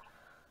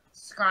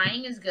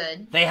 scrying is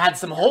good. They had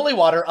some holy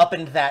water up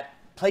in that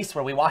place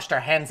where we washed our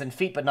hands and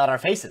feet, but not our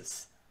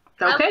faces.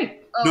 Okay.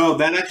 Oh, No,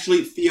 that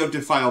actually, Theo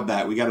defiled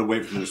that. We gotta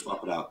wait for him to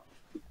swap it out.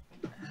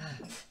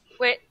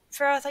 Wait,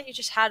 Pharaoh, I thought you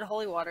just had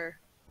holy water.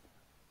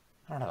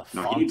 I don't have a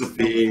No, font he needs a filled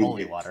with big-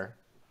 holy water.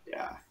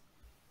 Yeah.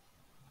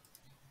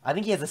 I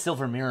think he has a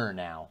silver mirror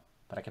now,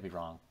 but I could be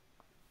wrong.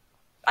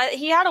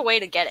 He had a way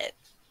to get it.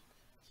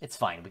 It's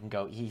fine. We can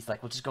go. He's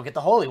like, we'll just go get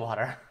the holy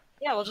water.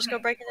 Yeah, we'll just go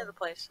break into the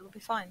place. It'll be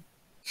fine.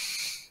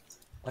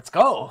 Let's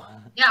go.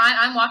 yeah,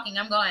 I'm walking.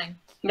 I'm going.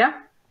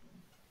 Yeah.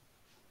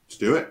 Let's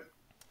do it.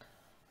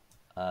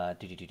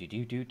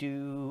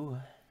 Do.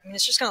 I mean,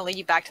 it's just gonna lead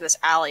you back to this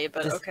alley,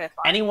 but Does okay,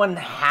 fine. anyone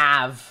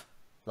have,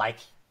 like,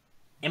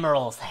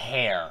 Emerald's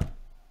hair?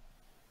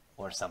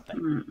 Or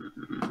something.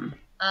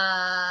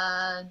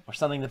 Or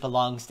something that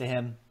belongs to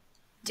him?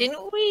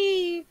 Didn't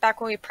we, back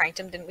when we pranked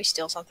him, didn't we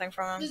steal something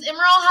from him? Does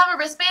Emerald have a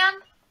wristband?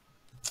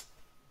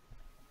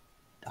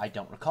 I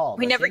don't recall.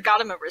 We does never he? got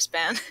him a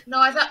wristband.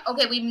 No, I thought.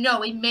 Okay, we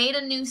made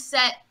a new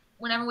set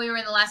whenever we were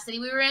in the last city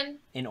we were in.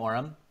 In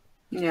Orem?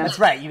 Yeah. That's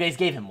right. You guys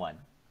gave him one.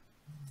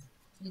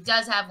 He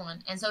does have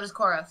one, and so does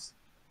Koros.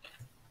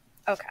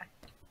 Okay.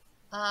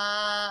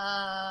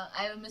 I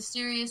have a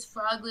mysterious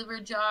frog liver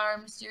jar,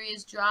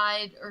 mysterious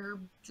dried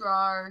herb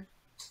jar.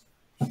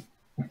 I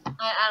don't know.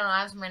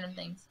 I have some random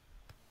things.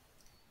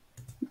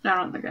 I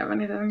don't think I have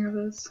anything of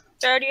this.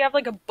 Sarah, do you have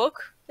like a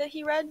book that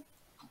he read?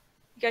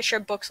 You guys share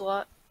books a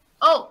lot.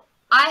 Oh,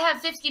 I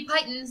have 50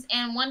 pythons,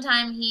 and one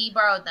time he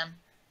borrowed them.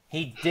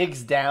 He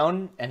digs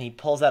down and he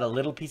pulls out a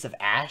little piece of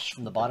ash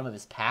from the bottom of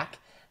his pack.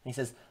 And he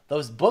says,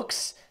 those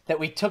books that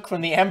we took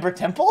from the Amber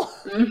Temple?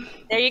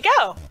 There you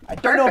go. I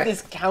don't know if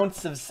this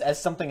counts as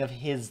something of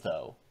his,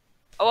 though.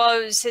 Oh, well,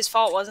 it was his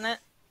fault, wasn't it?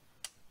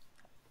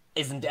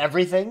 Isn't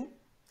everything?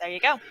 There you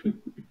go.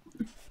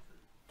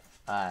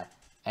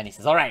 And he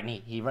says, all right. And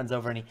he runs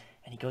over and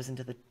he goes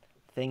into the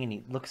thing and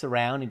he looks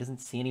around. He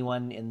doesn't see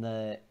anyone in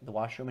the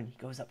washroom. And he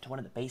goes up to one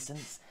of the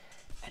basins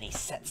and he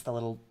sets the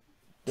little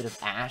bit of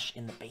ash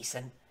in the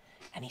basin.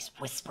 And he's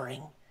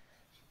whispering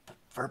the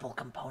verbal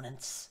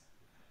components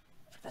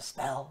for the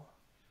spell.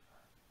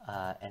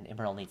 And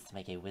Emerald needs to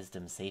make a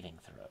wisdom saving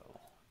throw.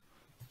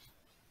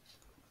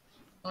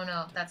 Oh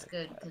no, that's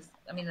good. Because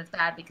I mean, that's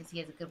bad because he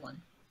has a good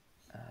one.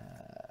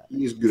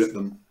 He is good at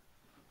them.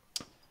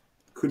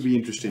 Could be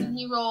interesting. Can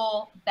he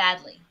roll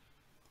badly?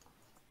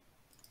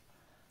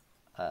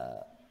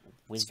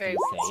 Wisdom very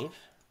save.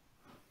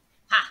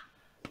 Ha!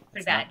 Pretty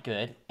It's bad. not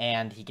good.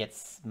 And he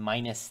gets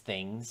minus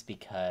things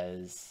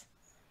because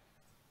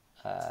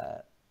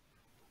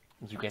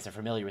you guys are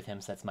familiar with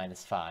him, so that's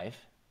 -5.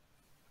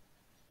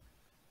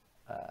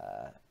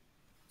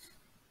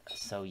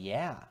 So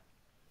yeah.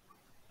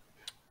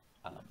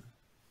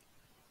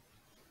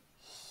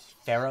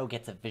 Pharaoh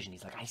gets a vision.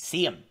 He's like, I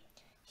see him.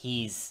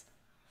 He's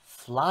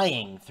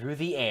flying through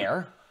the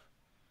air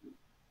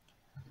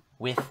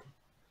with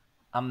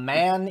a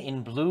man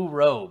in blue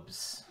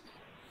robes.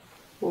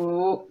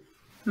 Oh.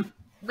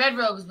 Red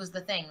robes was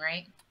the thing,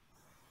 right?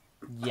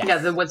 Yes. Yeah,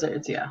 the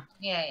wizards, yeah.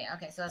 Yeah.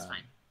 Okay, so that's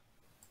fine.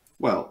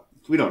 Well,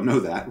 we don't know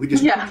that. We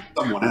just Yeah.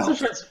 someone else.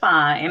 Which was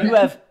fine. You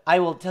have. I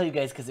will tell you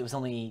guys because it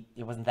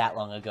wasn't that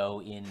long ago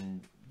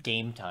in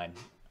game time.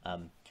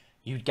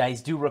 You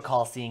guys do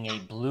recall seeing a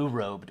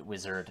blue-robed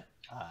wizard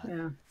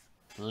Yeah.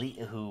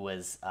 who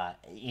was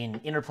in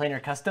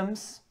interplanar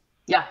customs.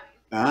 Yeah.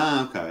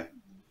 Ah, okay.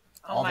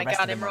 Oh All the my rest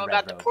god, of them are Emerald red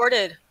got robed.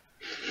 deported.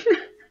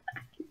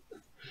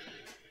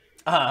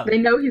 They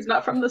know he's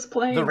not from this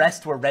plane. The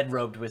rest were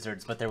red-robed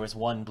wizards, but there was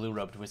one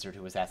blue-robed wizard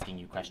who was asking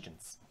you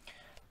questions.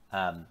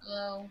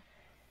 Well,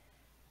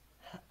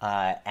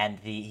 And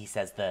he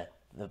says the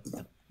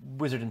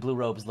wizard in blue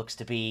robes looks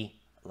to be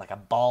like a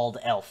bald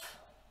elf.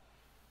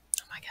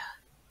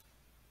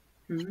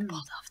 Mm. Bold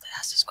elf that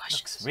asks us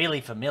questions. Looks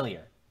really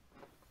familiar.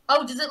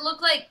 Oh, does it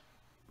look like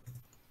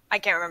I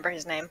can't remember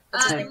his name.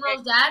 What's his name?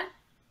 Emerald's dad?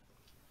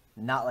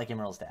 Not like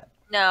Emerald's dad.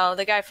 No,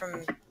 the guy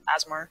from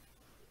Asmar.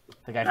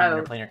 The guy from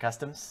Oh. Interplanar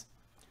Customs.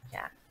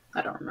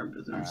 I don't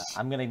remember this.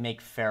 I'm gonna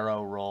make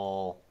Pharaoh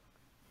roll.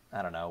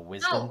 I don't know,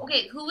 wisdom. No,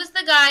 okay. Who was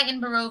the guy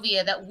in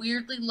Barovia that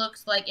weirdly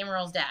looks like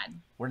Emerald's dad?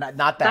 We're not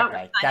that That-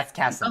 guy. That's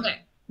Casimir.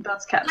 Okay,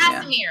 That's Casimir.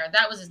 Casimir.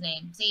 That was his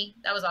name. See,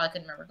 that was all I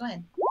couldn't remember. Go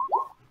ahead.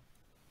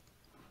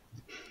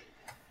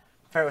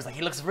 Pharaoh was like,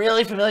 he looks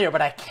really familiar,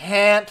 but I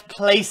can't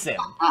place him.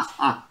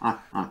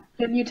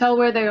 Can you tell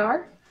where they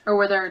are, or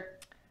where they're?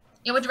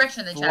 Yeah, what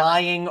direction are they traveling?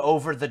 Flying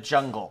over the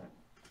jungle.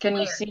 Can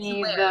you Where?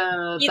 see Where?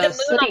 the See the moon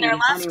on city their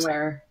left?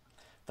 anywhere?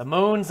 The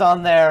moon's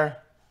on there.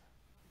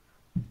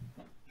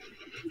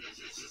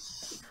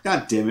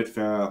 God damn it,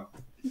 Pharaoh.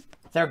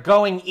 They're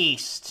going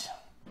east.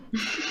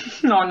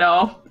 Oh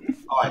no,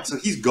 Alright, so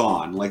he's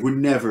gone. Like, we're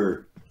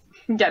never...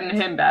 getting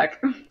him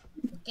back.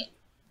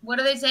 What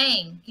are they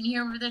saying? Can you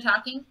hear what they're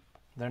talking?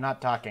 They're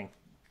not talking.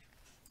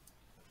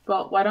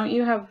 Well, why don't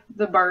you have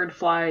the bird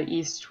fly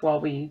east while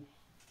we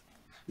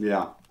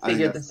Yeah. I think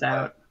figure that's this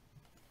out?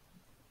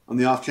 On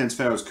the off chance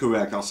Pharaoh's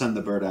correct, I'll send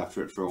the bird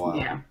after it for a while.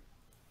 Yeah.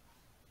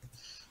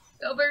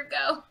 Go, bird,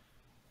 go.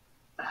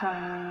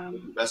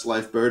 Best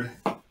life bird.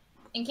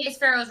 In case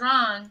Pharaoh's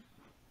wrong,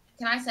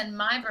 can I send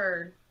my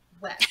bird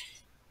west?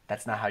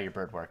 That's not how your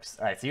bird works.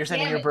 All right, so you're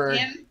sending Damn your it, bird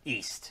Jim.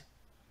 east.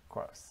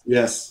 Gross.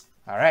 Yes.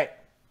 All right.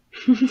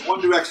 One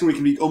direction we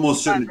can be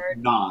almost certain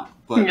Bird. not,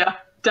 but Yeah,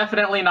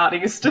 definitely not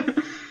east.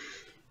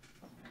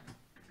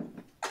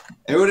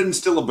 Eridan's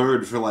still a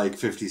bird for like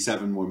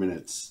 57 more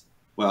minutes.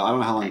 Well, I don't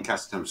know how long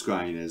cast time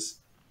scrying is.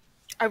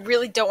 I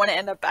really don't want to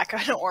end up back on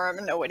Orem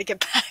and no way to get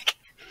back.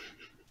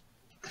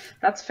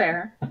 That's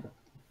fair.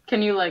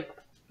 Can you like?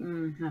 I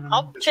don't know.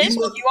 I'll chase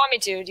him. Do you want me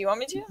to? Do you want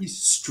me to? He's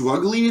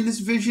struggling in this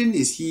vision?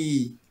 Is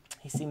he...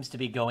 He seems to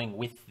be going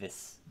with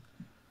this.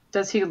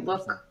 Does he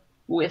look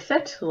with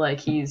it, like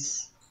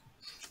he's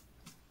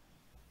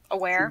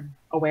Aware?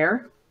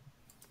 aware,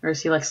 or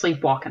is he like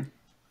sleepwalking?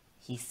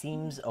 He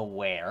seems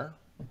aware.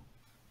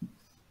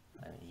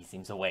 He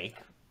seems awake.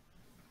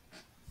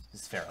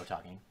 This is Pharaoh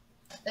talking.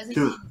 Does he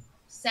Sure. seem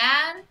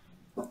sad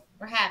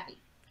or happy?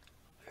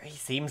 He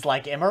seems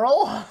like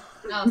Emerald.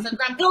 Oh, so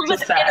grumpy. Filled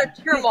with sad.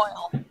 inner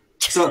turmoil.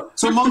 So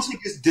mostly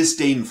just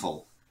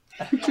disdainful.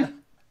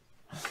 I'm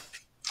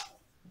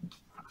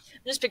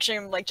just picturing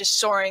him like just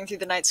soaring through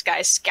the night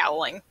sky,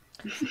 scowling.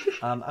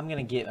 I'm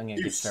gonna give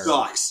It Pharaoh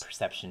sucks. a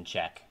perception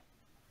check.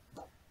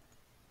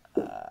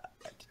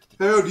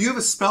 Pharaoh, do you have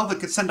a spell that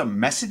could send a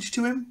message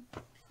to him?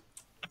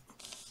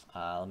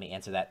 Let me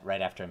answer that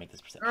right after I make this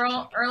perception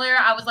check. Earlier,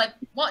 I was like,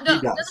 what? He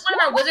No, does. doesn't one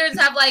of our wizards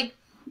have like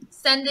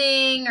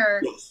sending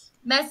or Yes.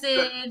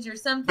 message or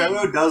something?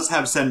 Pharaoh does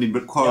have sending,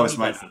 but No, Koros he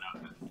might doesn't.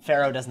 not know.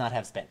 Pharaoh does not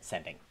have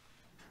sending.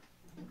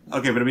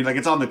 Okay, but I mean, like,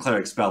 it's on the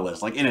cleric spell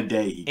list. Like, in a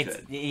day, he It's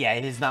could. yeah,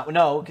 it is not.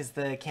 No, because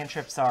the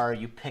cantrips are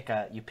you pick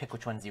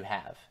which ones you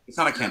have. It's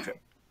not a cantrip.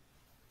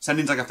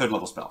 Sending's like a third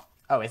level spell.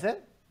 Oh, is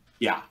it?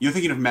 Yeah, you're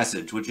thinking of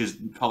message, which is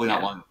probably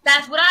not Yeah. long.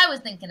 That's what I was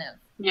thinking of.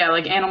 Yeah,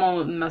 like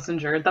animal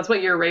messenger. That's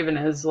what your raven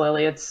is,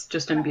 Lily. It's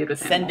just imbued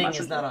with animal Sending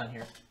messenger. is not on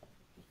here.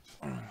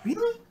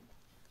 Really?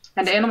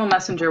 And animal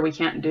messenger we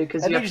can't do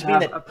because That you may have just to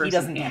mean have a that person. he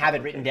doesn't handle have it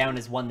it. written down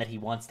as one that he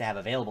wants to have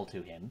available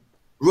to him.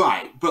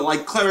 Right, but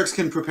like clerics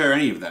can prepare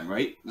any of them,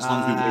 right? As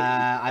long as we wait.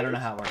 I don't know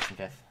how it works in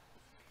fifth.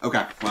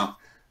 Okay, well,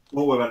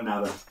 we'll worry about it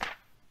now then.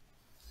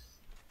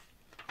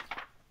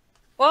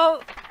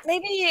 Well,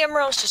 maybe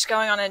Emerald's just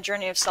going on a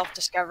journey of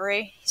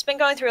self-discovery. He's been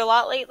going through a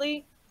lot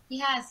lately. He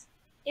has.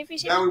 If you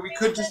see Yeah, we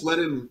could just let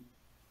him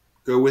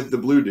go with the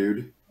blue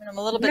dude. I'm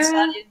a little bit Yeah.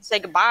 sad he didn't say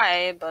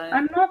goodbye, but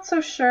I'm not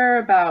so sure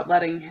about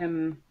letting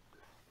him.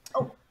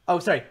 Oh,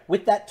 sorry.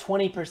 With that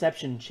 20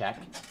 perception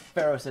check,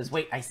 Pharaoh says,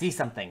 "Wait, I see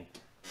something."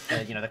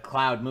 The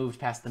cloud moved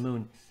past the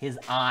moon. His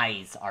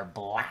eyes are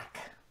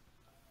black.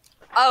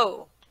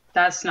 oh,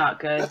 That's not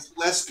good. That's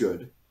less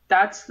good.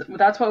 That's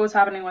what was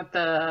happening with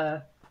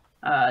the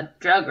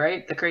drug,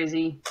 right? The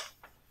crazy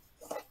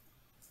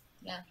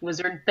Yeah.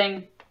 wizard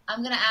thing.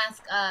 I'm gonna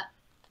ask.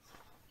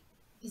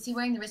 Is he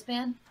wearing the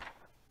wristband?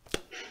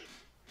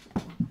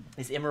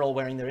 Is Emerald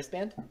wearing the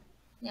wristband?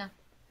 Yeah.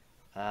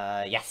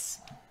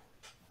 Yes.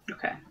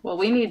 Okay. Well,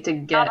 we need to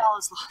not get all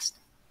is lost.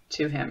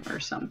 to him or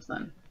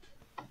something.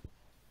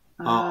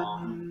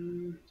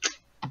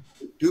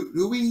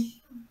 Do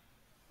we?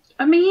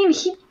 I mean,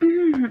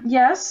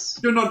 yes,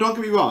 No, don't get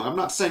me wrong. I'm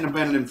not saying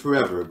abandon him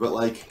forever, but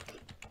like,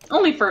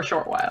 only for a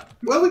short while.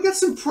 well, we got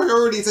some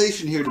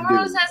prioritization here to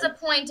Koros do. has a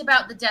point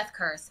about the death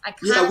curse. I kind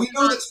Yeah, of we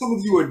know that some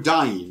of you are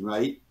dying,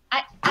 right?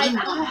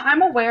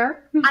 I'm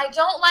aware. I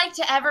don't like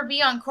to ever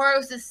be on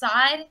Koros'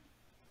 side,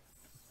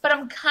 but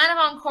I'm kind of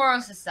on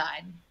Koros'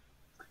 side.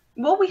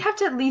 Well, we have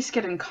to at least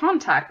get in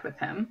contact with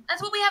him.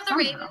 That's what we have the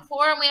Somehow. Raven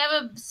for, and we have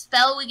a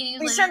spell we can use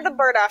We later. sent the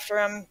bird after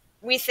him.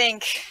 We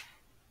think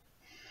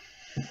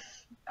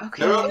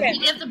Okay. Pharaoh,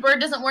 If the bird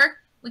doesn't work,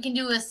 we can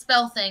do a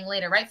spell thing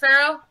later, right,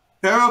 Pharaoh?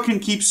 Pharaoh can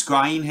keep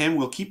scrying him.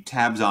 We'll keep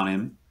tabs on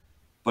him.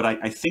 but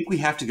I think we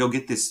have to go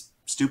get this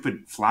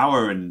stupid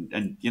flower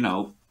and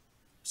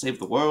save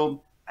the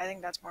world. I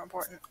think that's more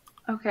important.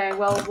 Okay,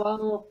 well,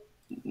 while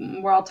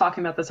we're all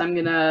talking about this, I'm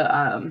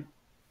gonna,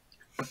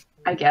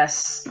 I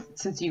guess,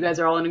 since you guys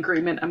are all in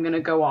agreement, I'm gonna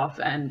go off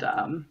and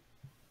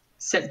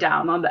sit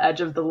down on the edge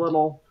of the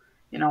little,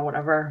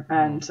 whatever,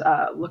 and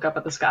look up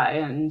at the sky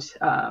and.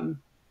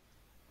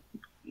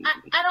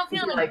 I don't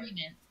feel an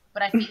agreement,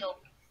 but I feel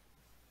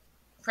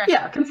pressure.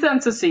 Yeah,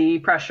 consensus-y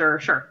pressure,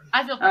 sure.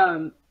 I feel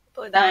pressure.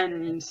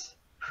 And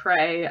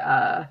pray,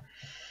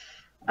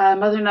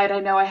 Mother Knight, I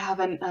know I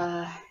haven't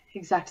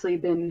exactly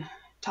been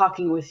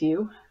talking with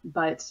you,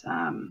 but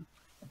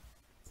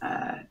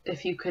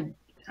if you could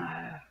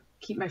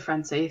keep my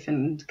friend safe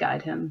and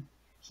guide him.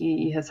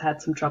 He has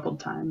had some troubled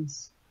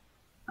times.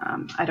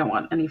 I don't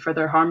want any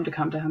further harm to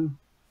come to him.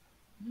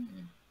 Mm-hmm.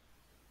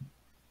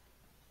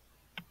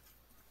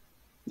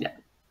 Yeah.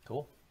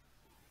 Cool.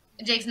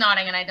 Jake's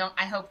nodding, and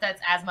I hope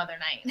that's as Mother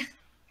Knight.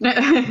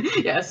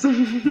 Yes.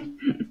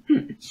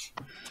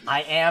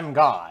 I am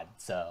God,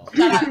 so.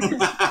 Shut up.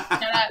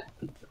 Shut up.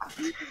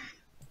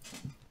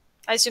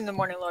 I assume the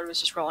Morning Lord was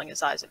just rolling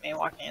his eyes at me and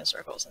walking in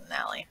circles in an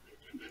alley.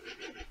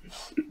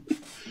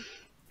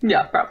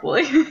 Yeah,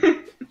 probably.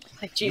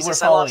 Like, You were Jesus,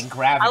 following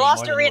gravity I lost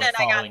more than you Arena were and I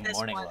got following the this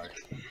Morning one. Lord.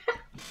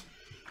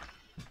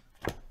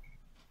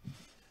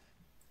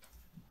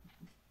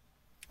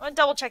 I'm gonna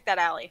double check that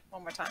alley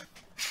one more time.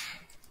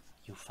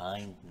 You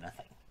find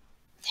nothing.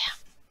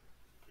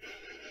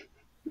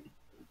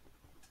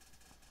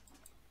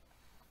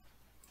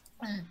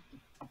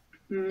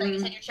 So you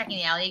said you're checking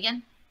the alley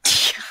again?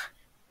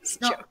 It's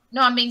a No, joke.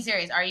 no, I'm being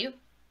serious. Are you?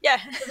 Yeah.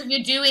 Because if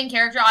you do in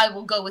character, I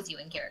will go with you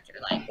in character.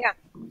 Like, Yeah.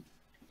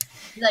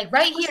 Like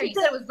right here. You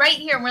said it was right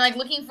here, and we're like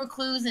looking for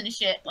clues and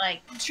shit.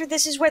 Like, I'm sure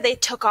this is where they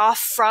took off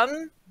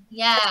from.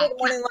 yeah. That's where the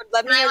Morning Lord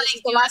led me. Can I, Or like, this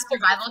is the do a last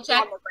survival person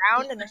check? on the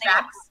ground, and then they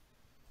Tracks.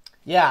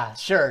 Yeah,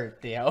 sure,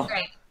 Theo.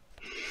 Great.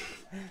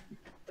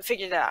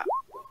 figured it out.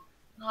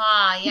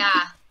 Ah,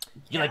 yeah.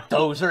 You're like,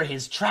 those are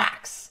his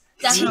tracks.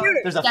 See, Definitely.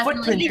 there's a Definitely.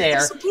 footprint He there,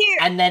 disappeared.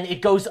 and then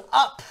it goes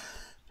up.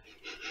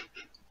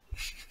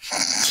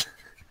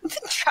 The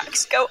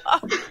tracks go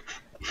up.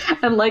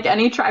 And like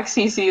any tracks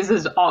he sees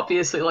is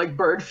obviously like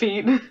bird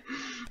feet.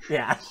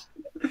 Yeah.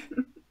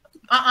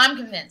 I'm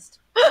convinced.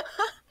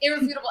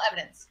 Irrefutable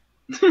evidence.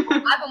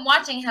 I've been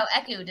watching how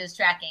Eku does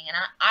tracking, and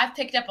I've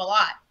picked up a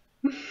lot.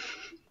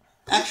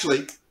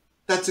 Actually,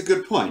 that's a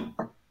good point.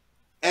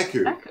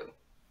 Eku.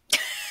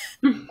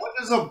 Eku. What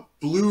does a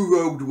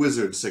blue-robed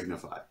wizard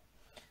signify?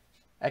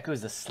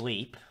 Echo's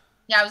asleep.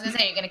 Yeah, I was gonna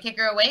say, you're gonna kick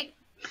her awake?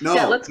 No,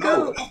 Yeah, let's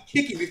no, go. not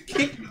kicking. You're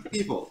kicking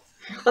people.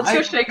 Let's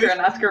go shake her and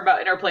ask her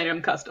about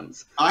interplanar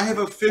customs. I have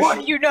officially What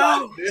do you know?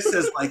 got this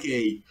as like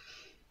a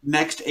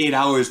next 8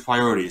 hours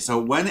priority. So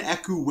when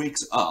Eku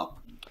wakes up,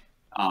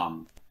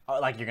 Oh,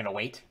 like you're gonna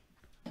wait?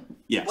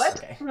 yes. What?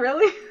 Okay.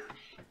 Really?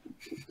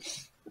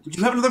 Would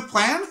you have another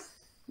plan?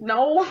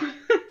 No.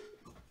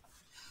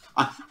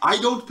 I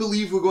don't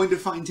believe we're going to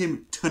find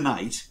him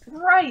tonight.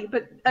 Right,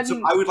 but I So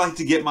mean, I would like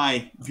to get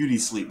my beauty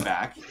sleep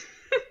back.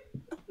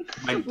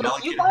 My you delicate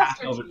lost your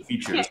half-elven teeth.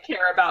 features. You can't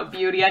care about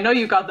beauty. I know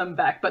you got them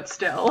back, but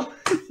still.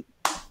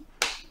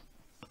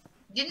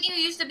 Didn't you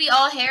used to be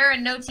all hair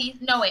and no teeth?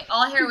 No, wait,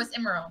 all hair was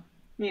Emerald.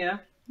 Yeah.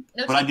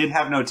 No But I teeth. did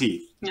have no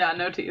teeth. Yeah,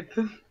 no teeth.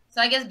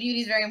 So I guess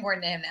beauty's very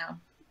important to him now.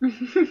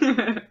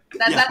 Yeah,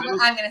 That's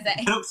what I'm gonna say.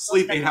 I don't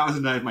sleep 8 hours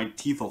a night, my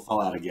teeth will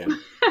fall out again.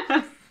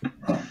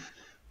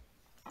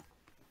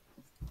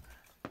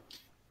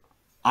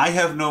 I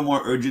have no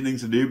more urgent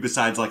things to do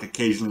besides like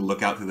occasionally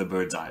look out through the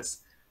bird's eyes.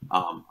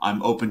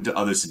 I'm open to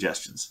other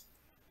suggestions.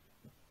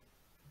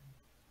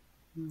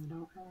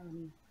 No.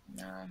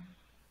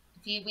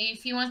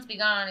 If he wants to be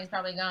gone, he's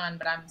probably gone,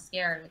 but I'm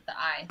scared with the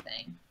eye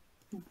thing.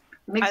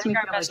 Makes I me think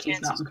our feel like best he's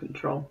chance not is- in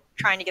control.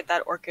 Trying to get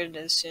that orchid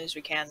as soon as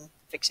we can,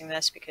 fixing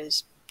this,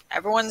 because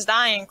everyone's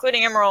dying,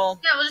 including Emerald.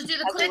 Yeah, we'll just do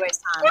the That's a quick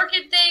waste of time.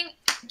 orchid thing,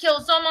 kill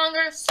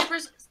Soulmonger, super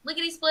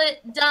lickety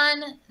split,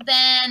 done,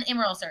 then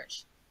Emerald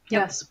search.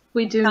 Yes,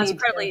 we do That's need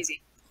incredibly to.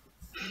 easy.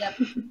 Yep.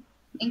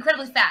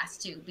 Incredibly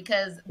fast, too,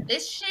 because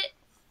this shit,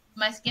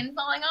 my skin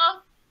falling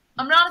off,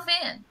 I'm not a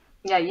fan.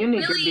 Yeah, you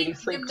need your Really beauty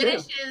sleep too.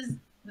 diminishes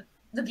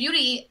the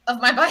beauty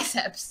of my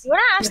biceps. You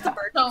want to ask Yeah. the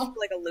bird No. for,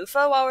 like a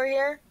loofah while we're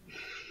here?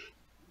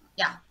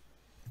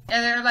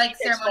 And they're like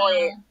Exfoliate.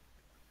 ceremonial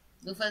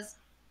loofahs,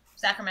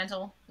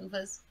 sacramental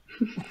loofahs.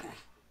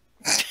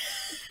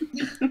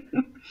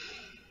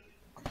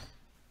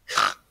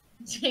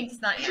 Jake's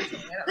not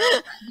answering. I don't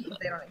know if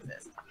they don't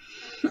exist.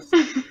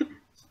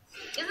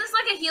 Is this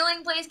like a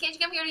healing place? Can't you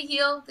come here to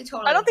heal? They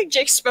totally. I don't think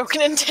Jake's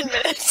spoken in 10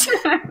 minutes.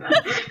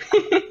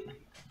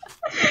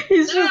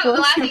 He's No, just the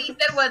last thing listening. he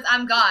said was,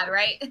 "I'm God,"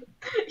 right?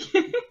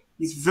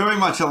 He's very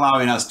much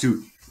allowing us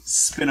to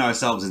spin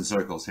ourselves in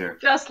circles here.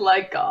 Just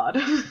like God.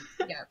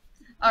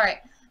 All right.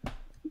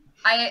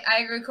 I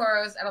agree with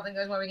Koros. I don't think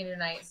there's more we can do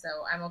tonight, so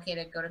I'm okay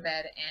to go to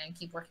bed and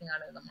keep working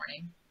on it in the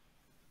morning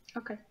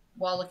Okay.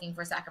 while looking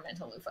for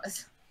sacramental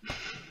loofahs.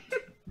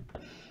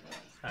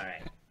 All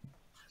right.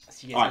 So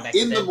So you All guys go right, back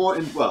in to the bed.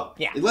 morning. Well,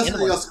 Yeah, unless in the anything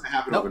morning. else is going to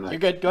happen Nope, overnight. you're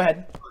good. Go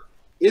ahead.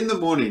 In the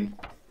morning,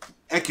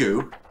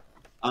 Echo,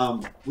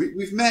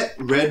 we've met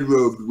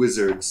red-robed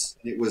wizards,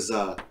 and it was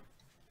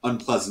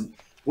unpleasant.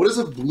 What does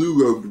a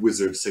blue-robed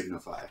wizard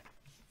signify?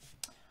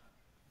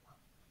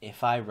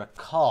 If I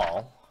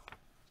recall,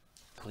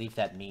 I believe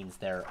that means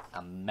they're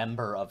a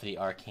member of the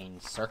Arcane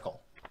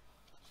Circle.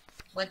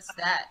 What's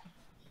that?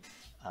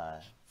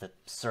 The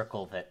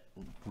circle that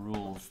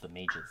rules the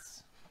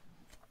mages.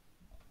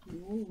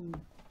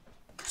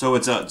 So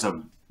it's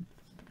a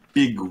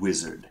big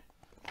wizard,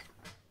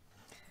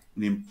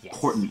 an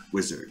important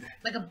wizard.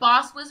 Like a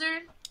boss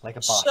wizard? Like a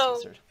boss So-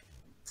 wizard.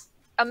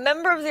 A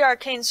member of the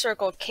Arcane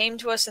Circle came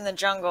to us in the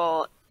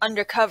jungle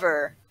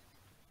undercover,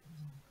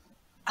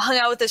 hung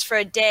out with us for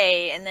a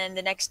day, and then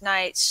the next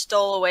night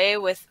stole away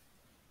with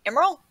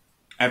Emerald?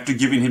 After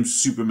giving him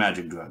super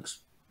magic drugs.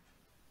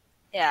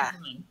 Yeah.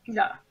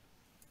 Yeah.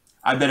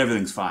 I bet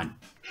everything's fine.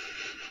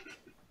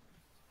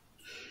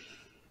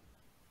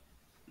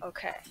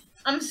 Okay.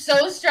 I'm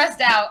so stressed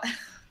out.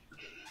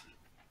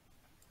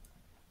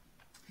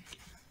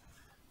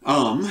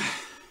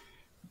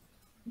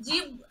 Do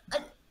you? How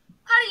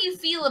do you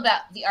feel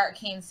about the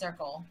Arcane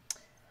Circle?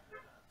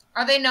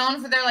 Are they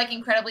known for their like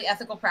incredibly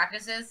ethical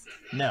practices?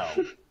 No,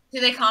 Do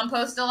they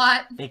compost a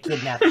lot? they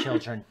kidnap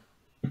children.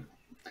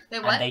 They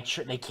what?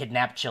 And they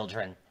kidnap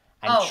children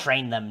and Oh.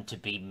 train them to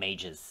be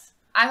mages.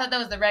 I thought that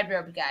was the red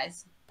robed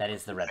guys. That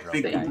is the red I robe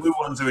think guys. the blue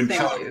ones are in Same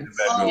charge. dudes.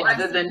 Oh, Yeah,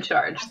 they're in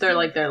charge. They're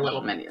like their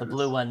little minions. The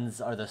blue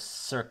ones are the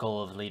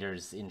circle of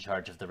leaders in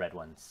charge of the red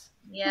ones.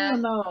 Yeah, Oh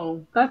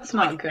no, that's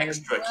not good.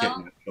 Extra Well-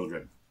 kidnap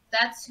children.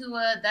 that's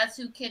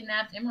who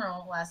kidnapped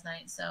Emerald last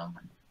night. So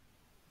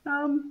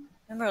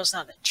Emerald's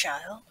not a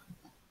child.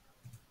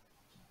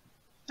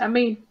 I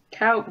mean,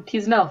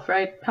 he's an elf,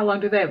 right? How long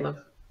do they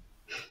live?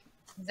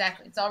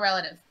 exactly, it's all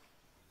relative.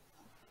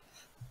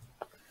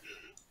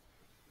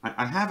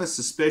 I have a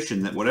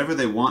suspicion that whatever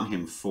they want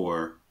him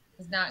for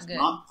It's not good.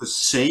 not the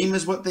same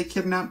as what they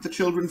kidnapped the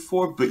children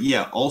for, but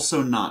yeah,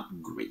 also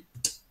not great.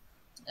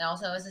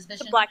 Also, a The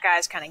suspicion. black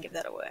eyes kind of give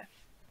that away.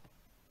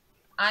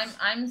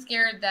 I'm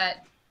scared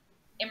that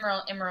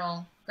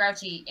Emerald,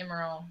 grouchy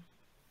Emerald,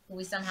 who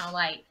we somehow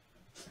like,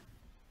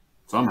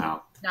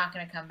 Somehow. not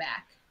gonna come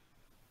back.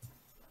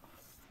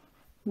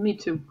 Me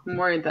too. I'm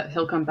worried that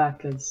he'll come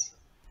back as.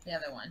 The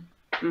other one.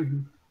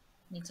 Mhm.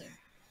 Me too.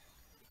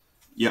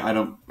 Yeah, I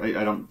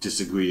don't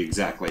disagree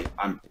exactly.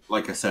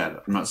 Like I said,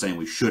 I'm not saying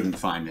we shouldn't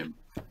find him.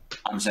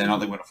 I'm saying I don't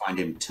think we're gonna find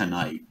him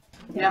tonight.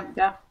 Yeah,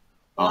 yeah.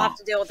 We'll have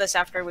to deal with this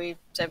after we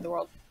save the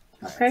world.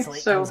 Okay,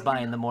 Slate so comes by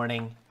in the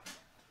morning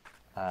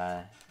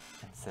and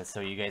says, so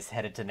you guys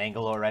headed to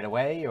Nangalore right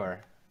away,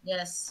 or?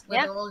 Yes,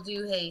 Yeah. with all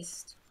due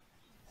haste.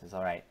 Says,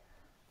 all right.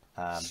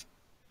 Do you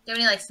have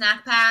any like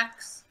snack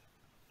packs?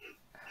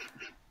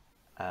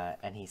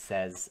 And he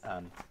says,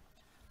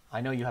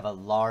 I know you have a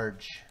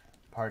large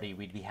party.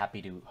 We'd be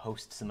happy to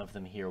host some of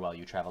them here while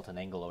you travel to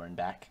Nangalore and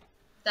back.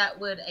 That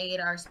would aid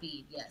our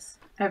speed. Yes.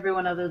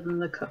 everyone other than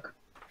the cook.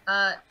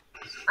 I'm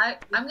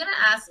gonna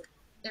ask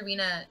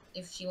Irina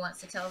if she wants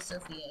to tell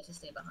Sophia to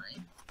stay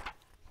behind.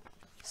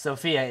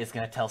 Sophia is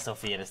going to tell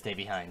Sophia to stay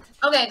behind.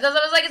 Okay, because I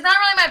was like, it's not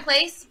really my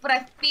place, but I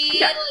feel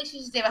Yeah. like she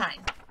should stay behind.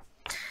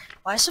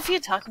 Why is Sophia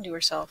talking to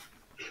herself?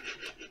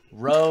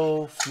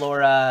 Ro,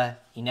 Flora,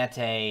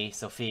 Inete,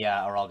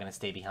 Sophia are all going to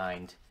stay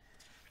behind.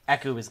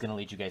 Eku is going to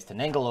lead you guys to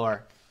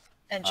Nangalore.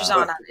 And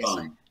Jazan,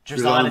 obviously.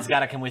 Drazan has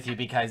got to come with you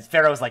because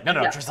Pharaoh's like, no,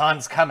 Yeah.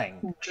 Drazan's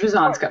coming.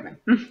 Drazan's coming.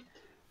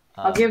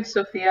 I'll give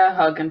Sophia a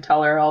hug and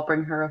tell her I'll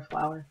bring her a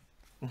flower.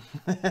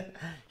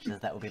 She says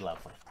that would be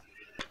lovely.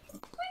 Hi,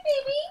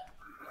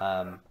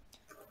 baby.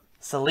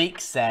 Salik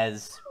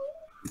says,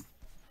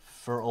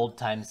 for old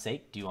time's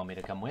sake, do you want me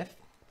to come with?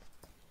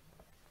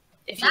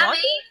 If you want.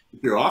 Abby,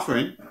 If you're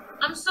offering,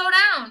 I'm so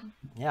down.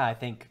 Yeah, I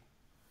think,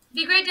 It'd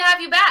be great to have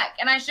you back.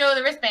 And I show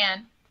the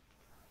wristband.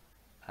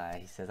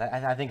 he says,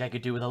 I think I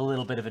could do with a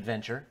little bit of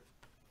adventure.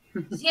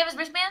 Does he have his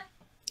wristband?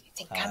 I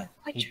think I'm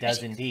quite He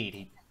does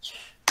indeed.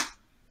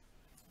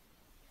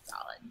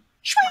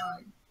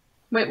 Solid.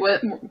 Wait,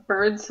 what?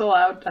 Birds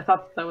allowed? I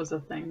thought that was a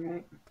thing,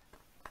 right?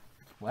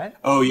 What?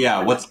 oh yeah,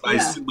 I Yeah.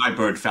 assume my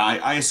bird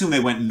found. I assume they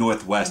went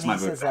northwest. And My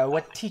he bird. says,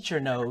 what teacher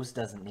knows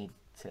doesn't need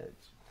to...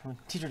 What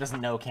teacher doesn't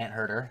know can't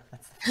hurt her.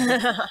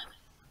 That's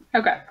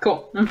Okay,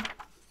 cool.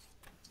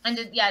 And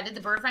did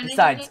the bird find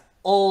Besides, anything?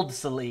 old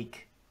Salik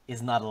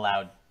is not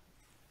allowed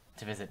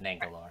to visit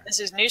Nangalore. This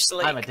is new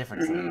Salik. I'm a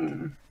different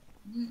Salik.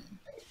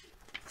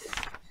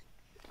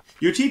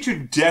 Your teacher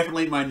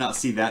definitely might not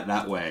see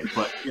that way,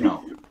 but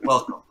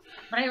welcome.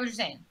 But I hear what you're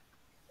saying.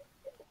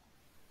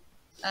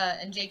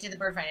 And Jake, did the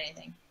bird find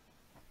anything?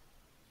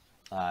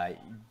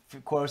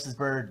 Quaros's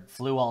bird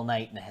flew all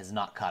night and has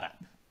not caught up.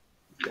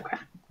 Okay.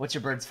 What's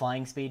your bird's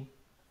flying speed?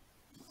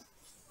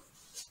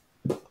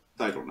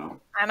 I don't know.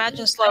 I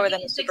imagine slower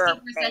than a 60 super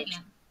per mage.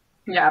 second.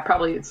 Yeah,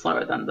 probably it's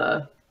slower than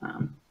the.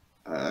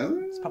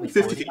 It's probably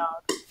 50.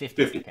 50.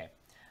 50. Okay.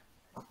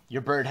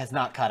 Your bird has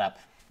not caught up.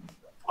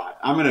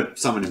 I'm gonna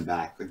summon him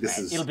back. Like this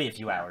is. It'll be a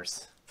few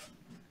hours.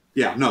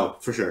 Yeah, no,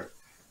 for sure.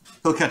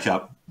 He'll catch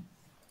up.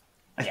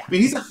 Yeah. I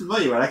mean, he's not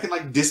familiar, right? I can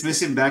like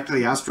dismiss him back to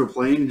the astral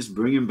plane and just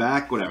bring him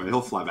back. Whatever,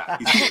 he'll fly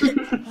back.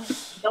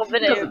 No It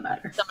video doesn't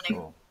matter. summoning.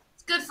 Cool.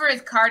 It's good for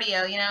his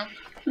cardio, you know?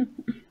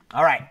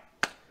 All right.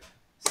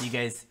 So you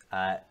guys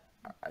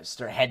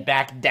head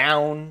back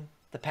down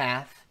the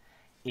path.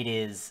 It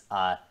is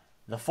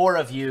the four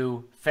of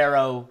you,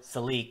 Pharaoh,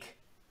 Salik,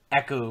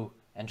 Eku,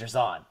 and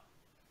Drazan.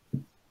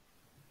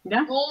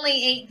 Yeah.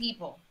 Only 8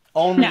 people.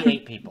 Only Yeah.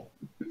 8 people.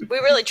 We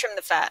really trimmed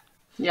the fat.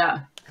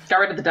 Yeah. Got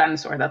rid of the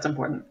dinosaur. That's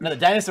important. No, the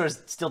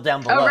dinosaur's still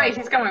down below. Oh, right.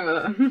 He's coming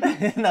with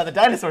him. No, the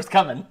dinosaur's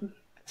coming.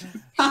 The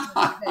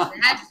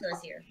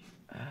Hadrosaur's here.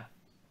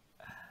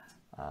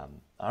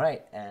 All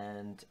right,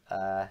 and you guys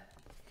are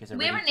Did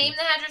we ready ever name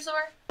the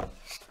Hadrosaur?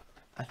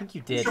 I think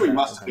you I'm did. sure we but I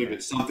must don't have named remember.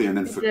 it something and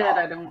then He did. forgot.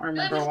 I don't I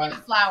remember was what.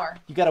 named Flower.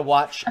 You got to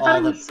watch I thought all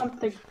it the. was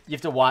something. You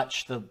have to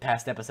watch the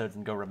past episodes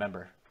and go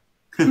remember.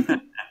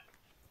 Can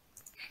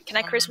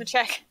I charisma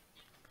check?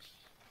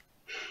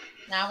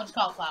 Now we'll just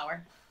call it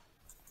Flower.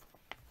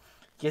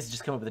 You guys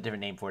just come up with a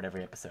different name for it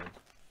every episode.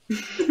 Hey,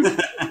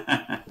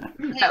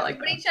 I like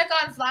everybody check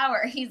on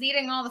Flower. He's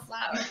eating all the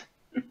flour.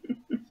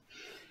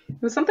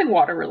 It was something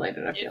water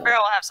related, I feel. Pharaoh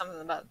will have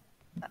something about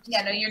that.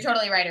 Yeah, no, you're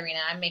totally right, Arena.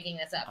 I'm making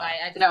this up.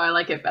 I No, I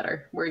like it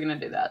better. We're going to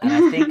do that. And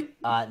I think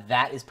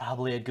that is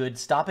probably a good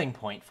stopping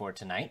point for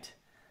tonight.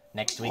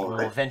 Next week we will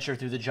Alright. venture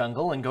through the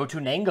jungle and go to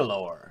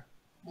Nangalore.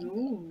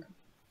 Ooh.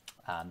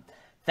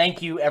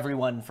 Thank you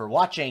everyone for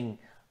watching.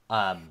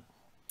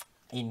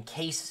 In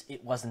case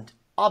it wasn't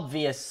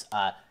obvious,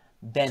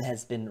 Ben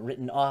has been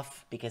written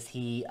off because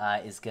he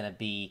is going to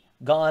be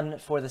gone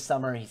for the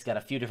summer. He's got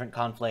a few different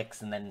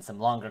conflicts and then some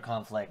longer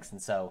conflicts,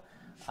 and so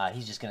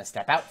he's just going to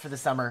step out for the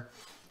summer.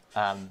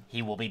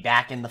 He will be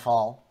back in the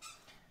fall.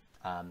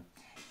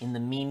 In the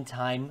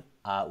meantime,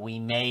 we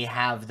may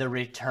have the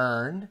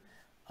return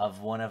of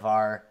one of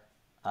our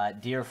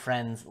dear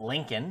friends,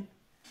 Lincoln.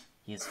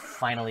 He is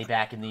finally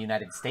back in the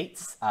United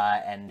States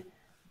and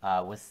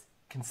was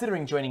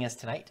considering joining us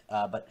tonight,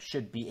 but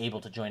should be able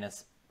to join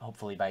us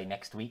hopefully by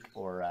next week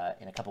or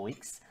in a couple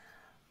weeks.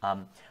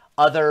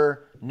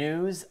 Other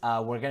news,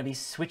 we're going to be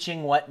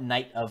switching what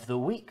night of the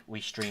week we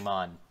stream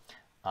on.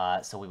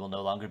 So we will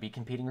no longer be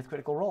competing with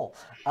Critical Role,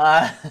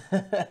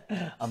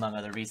 among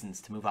other reasons,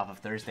 to move off of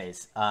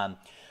Thursdays.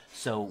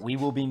 So we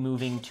will be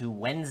moving to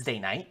Wednesday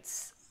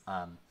nights.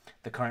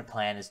 The current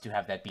plan is to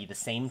have that be the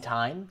same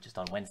time, just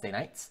on Wednesday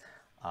nights.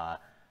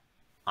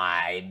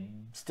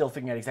 I'm still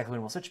figuring out exactly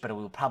when we'll switch, but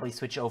we will probably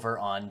switch over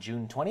on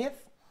June 20th.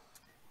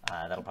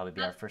 That'll probably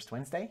be our first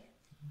Wednesday.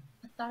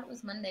 I thought it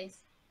was Mondays.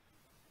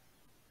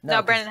 No,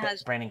 'cause Brandon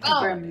has- Brandon Oh. comes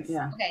on Mondays.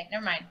 Yeah. Okay,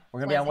 never mind.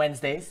 We're gonna be on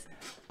Wednesdays.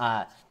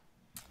 And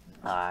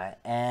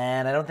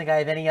I don't think I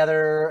have any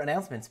other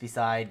announcements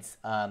besides,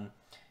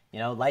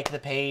 like the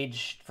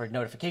page for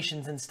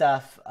notifications and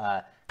stuff.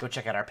 Go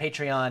check out our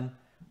Patreon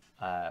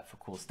for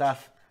cool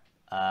stuff.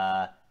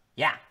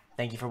 Yeah,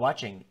 thank you for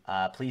watching.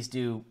 Please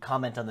do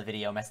comment on the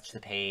video, message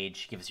the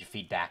page, give us your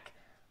feedback.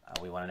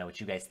 We want to know what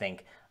you guys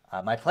think.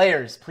 My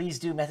players, please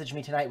do message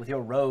me tonight with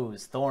your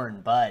rose,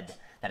 thorn, bud.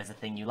 That is a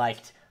thing you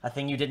liked, a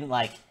thing you didn't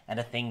like, and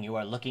a thing you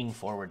are looking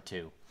forward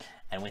to.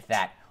 And with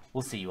that,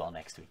 we'll see you all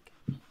next week.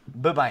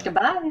 Bye-bye.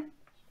 Goodbye.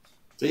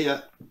 See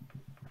ya.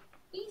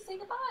 Please say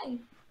goodbye.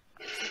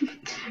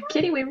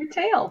 Kitty, wave your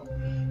tail.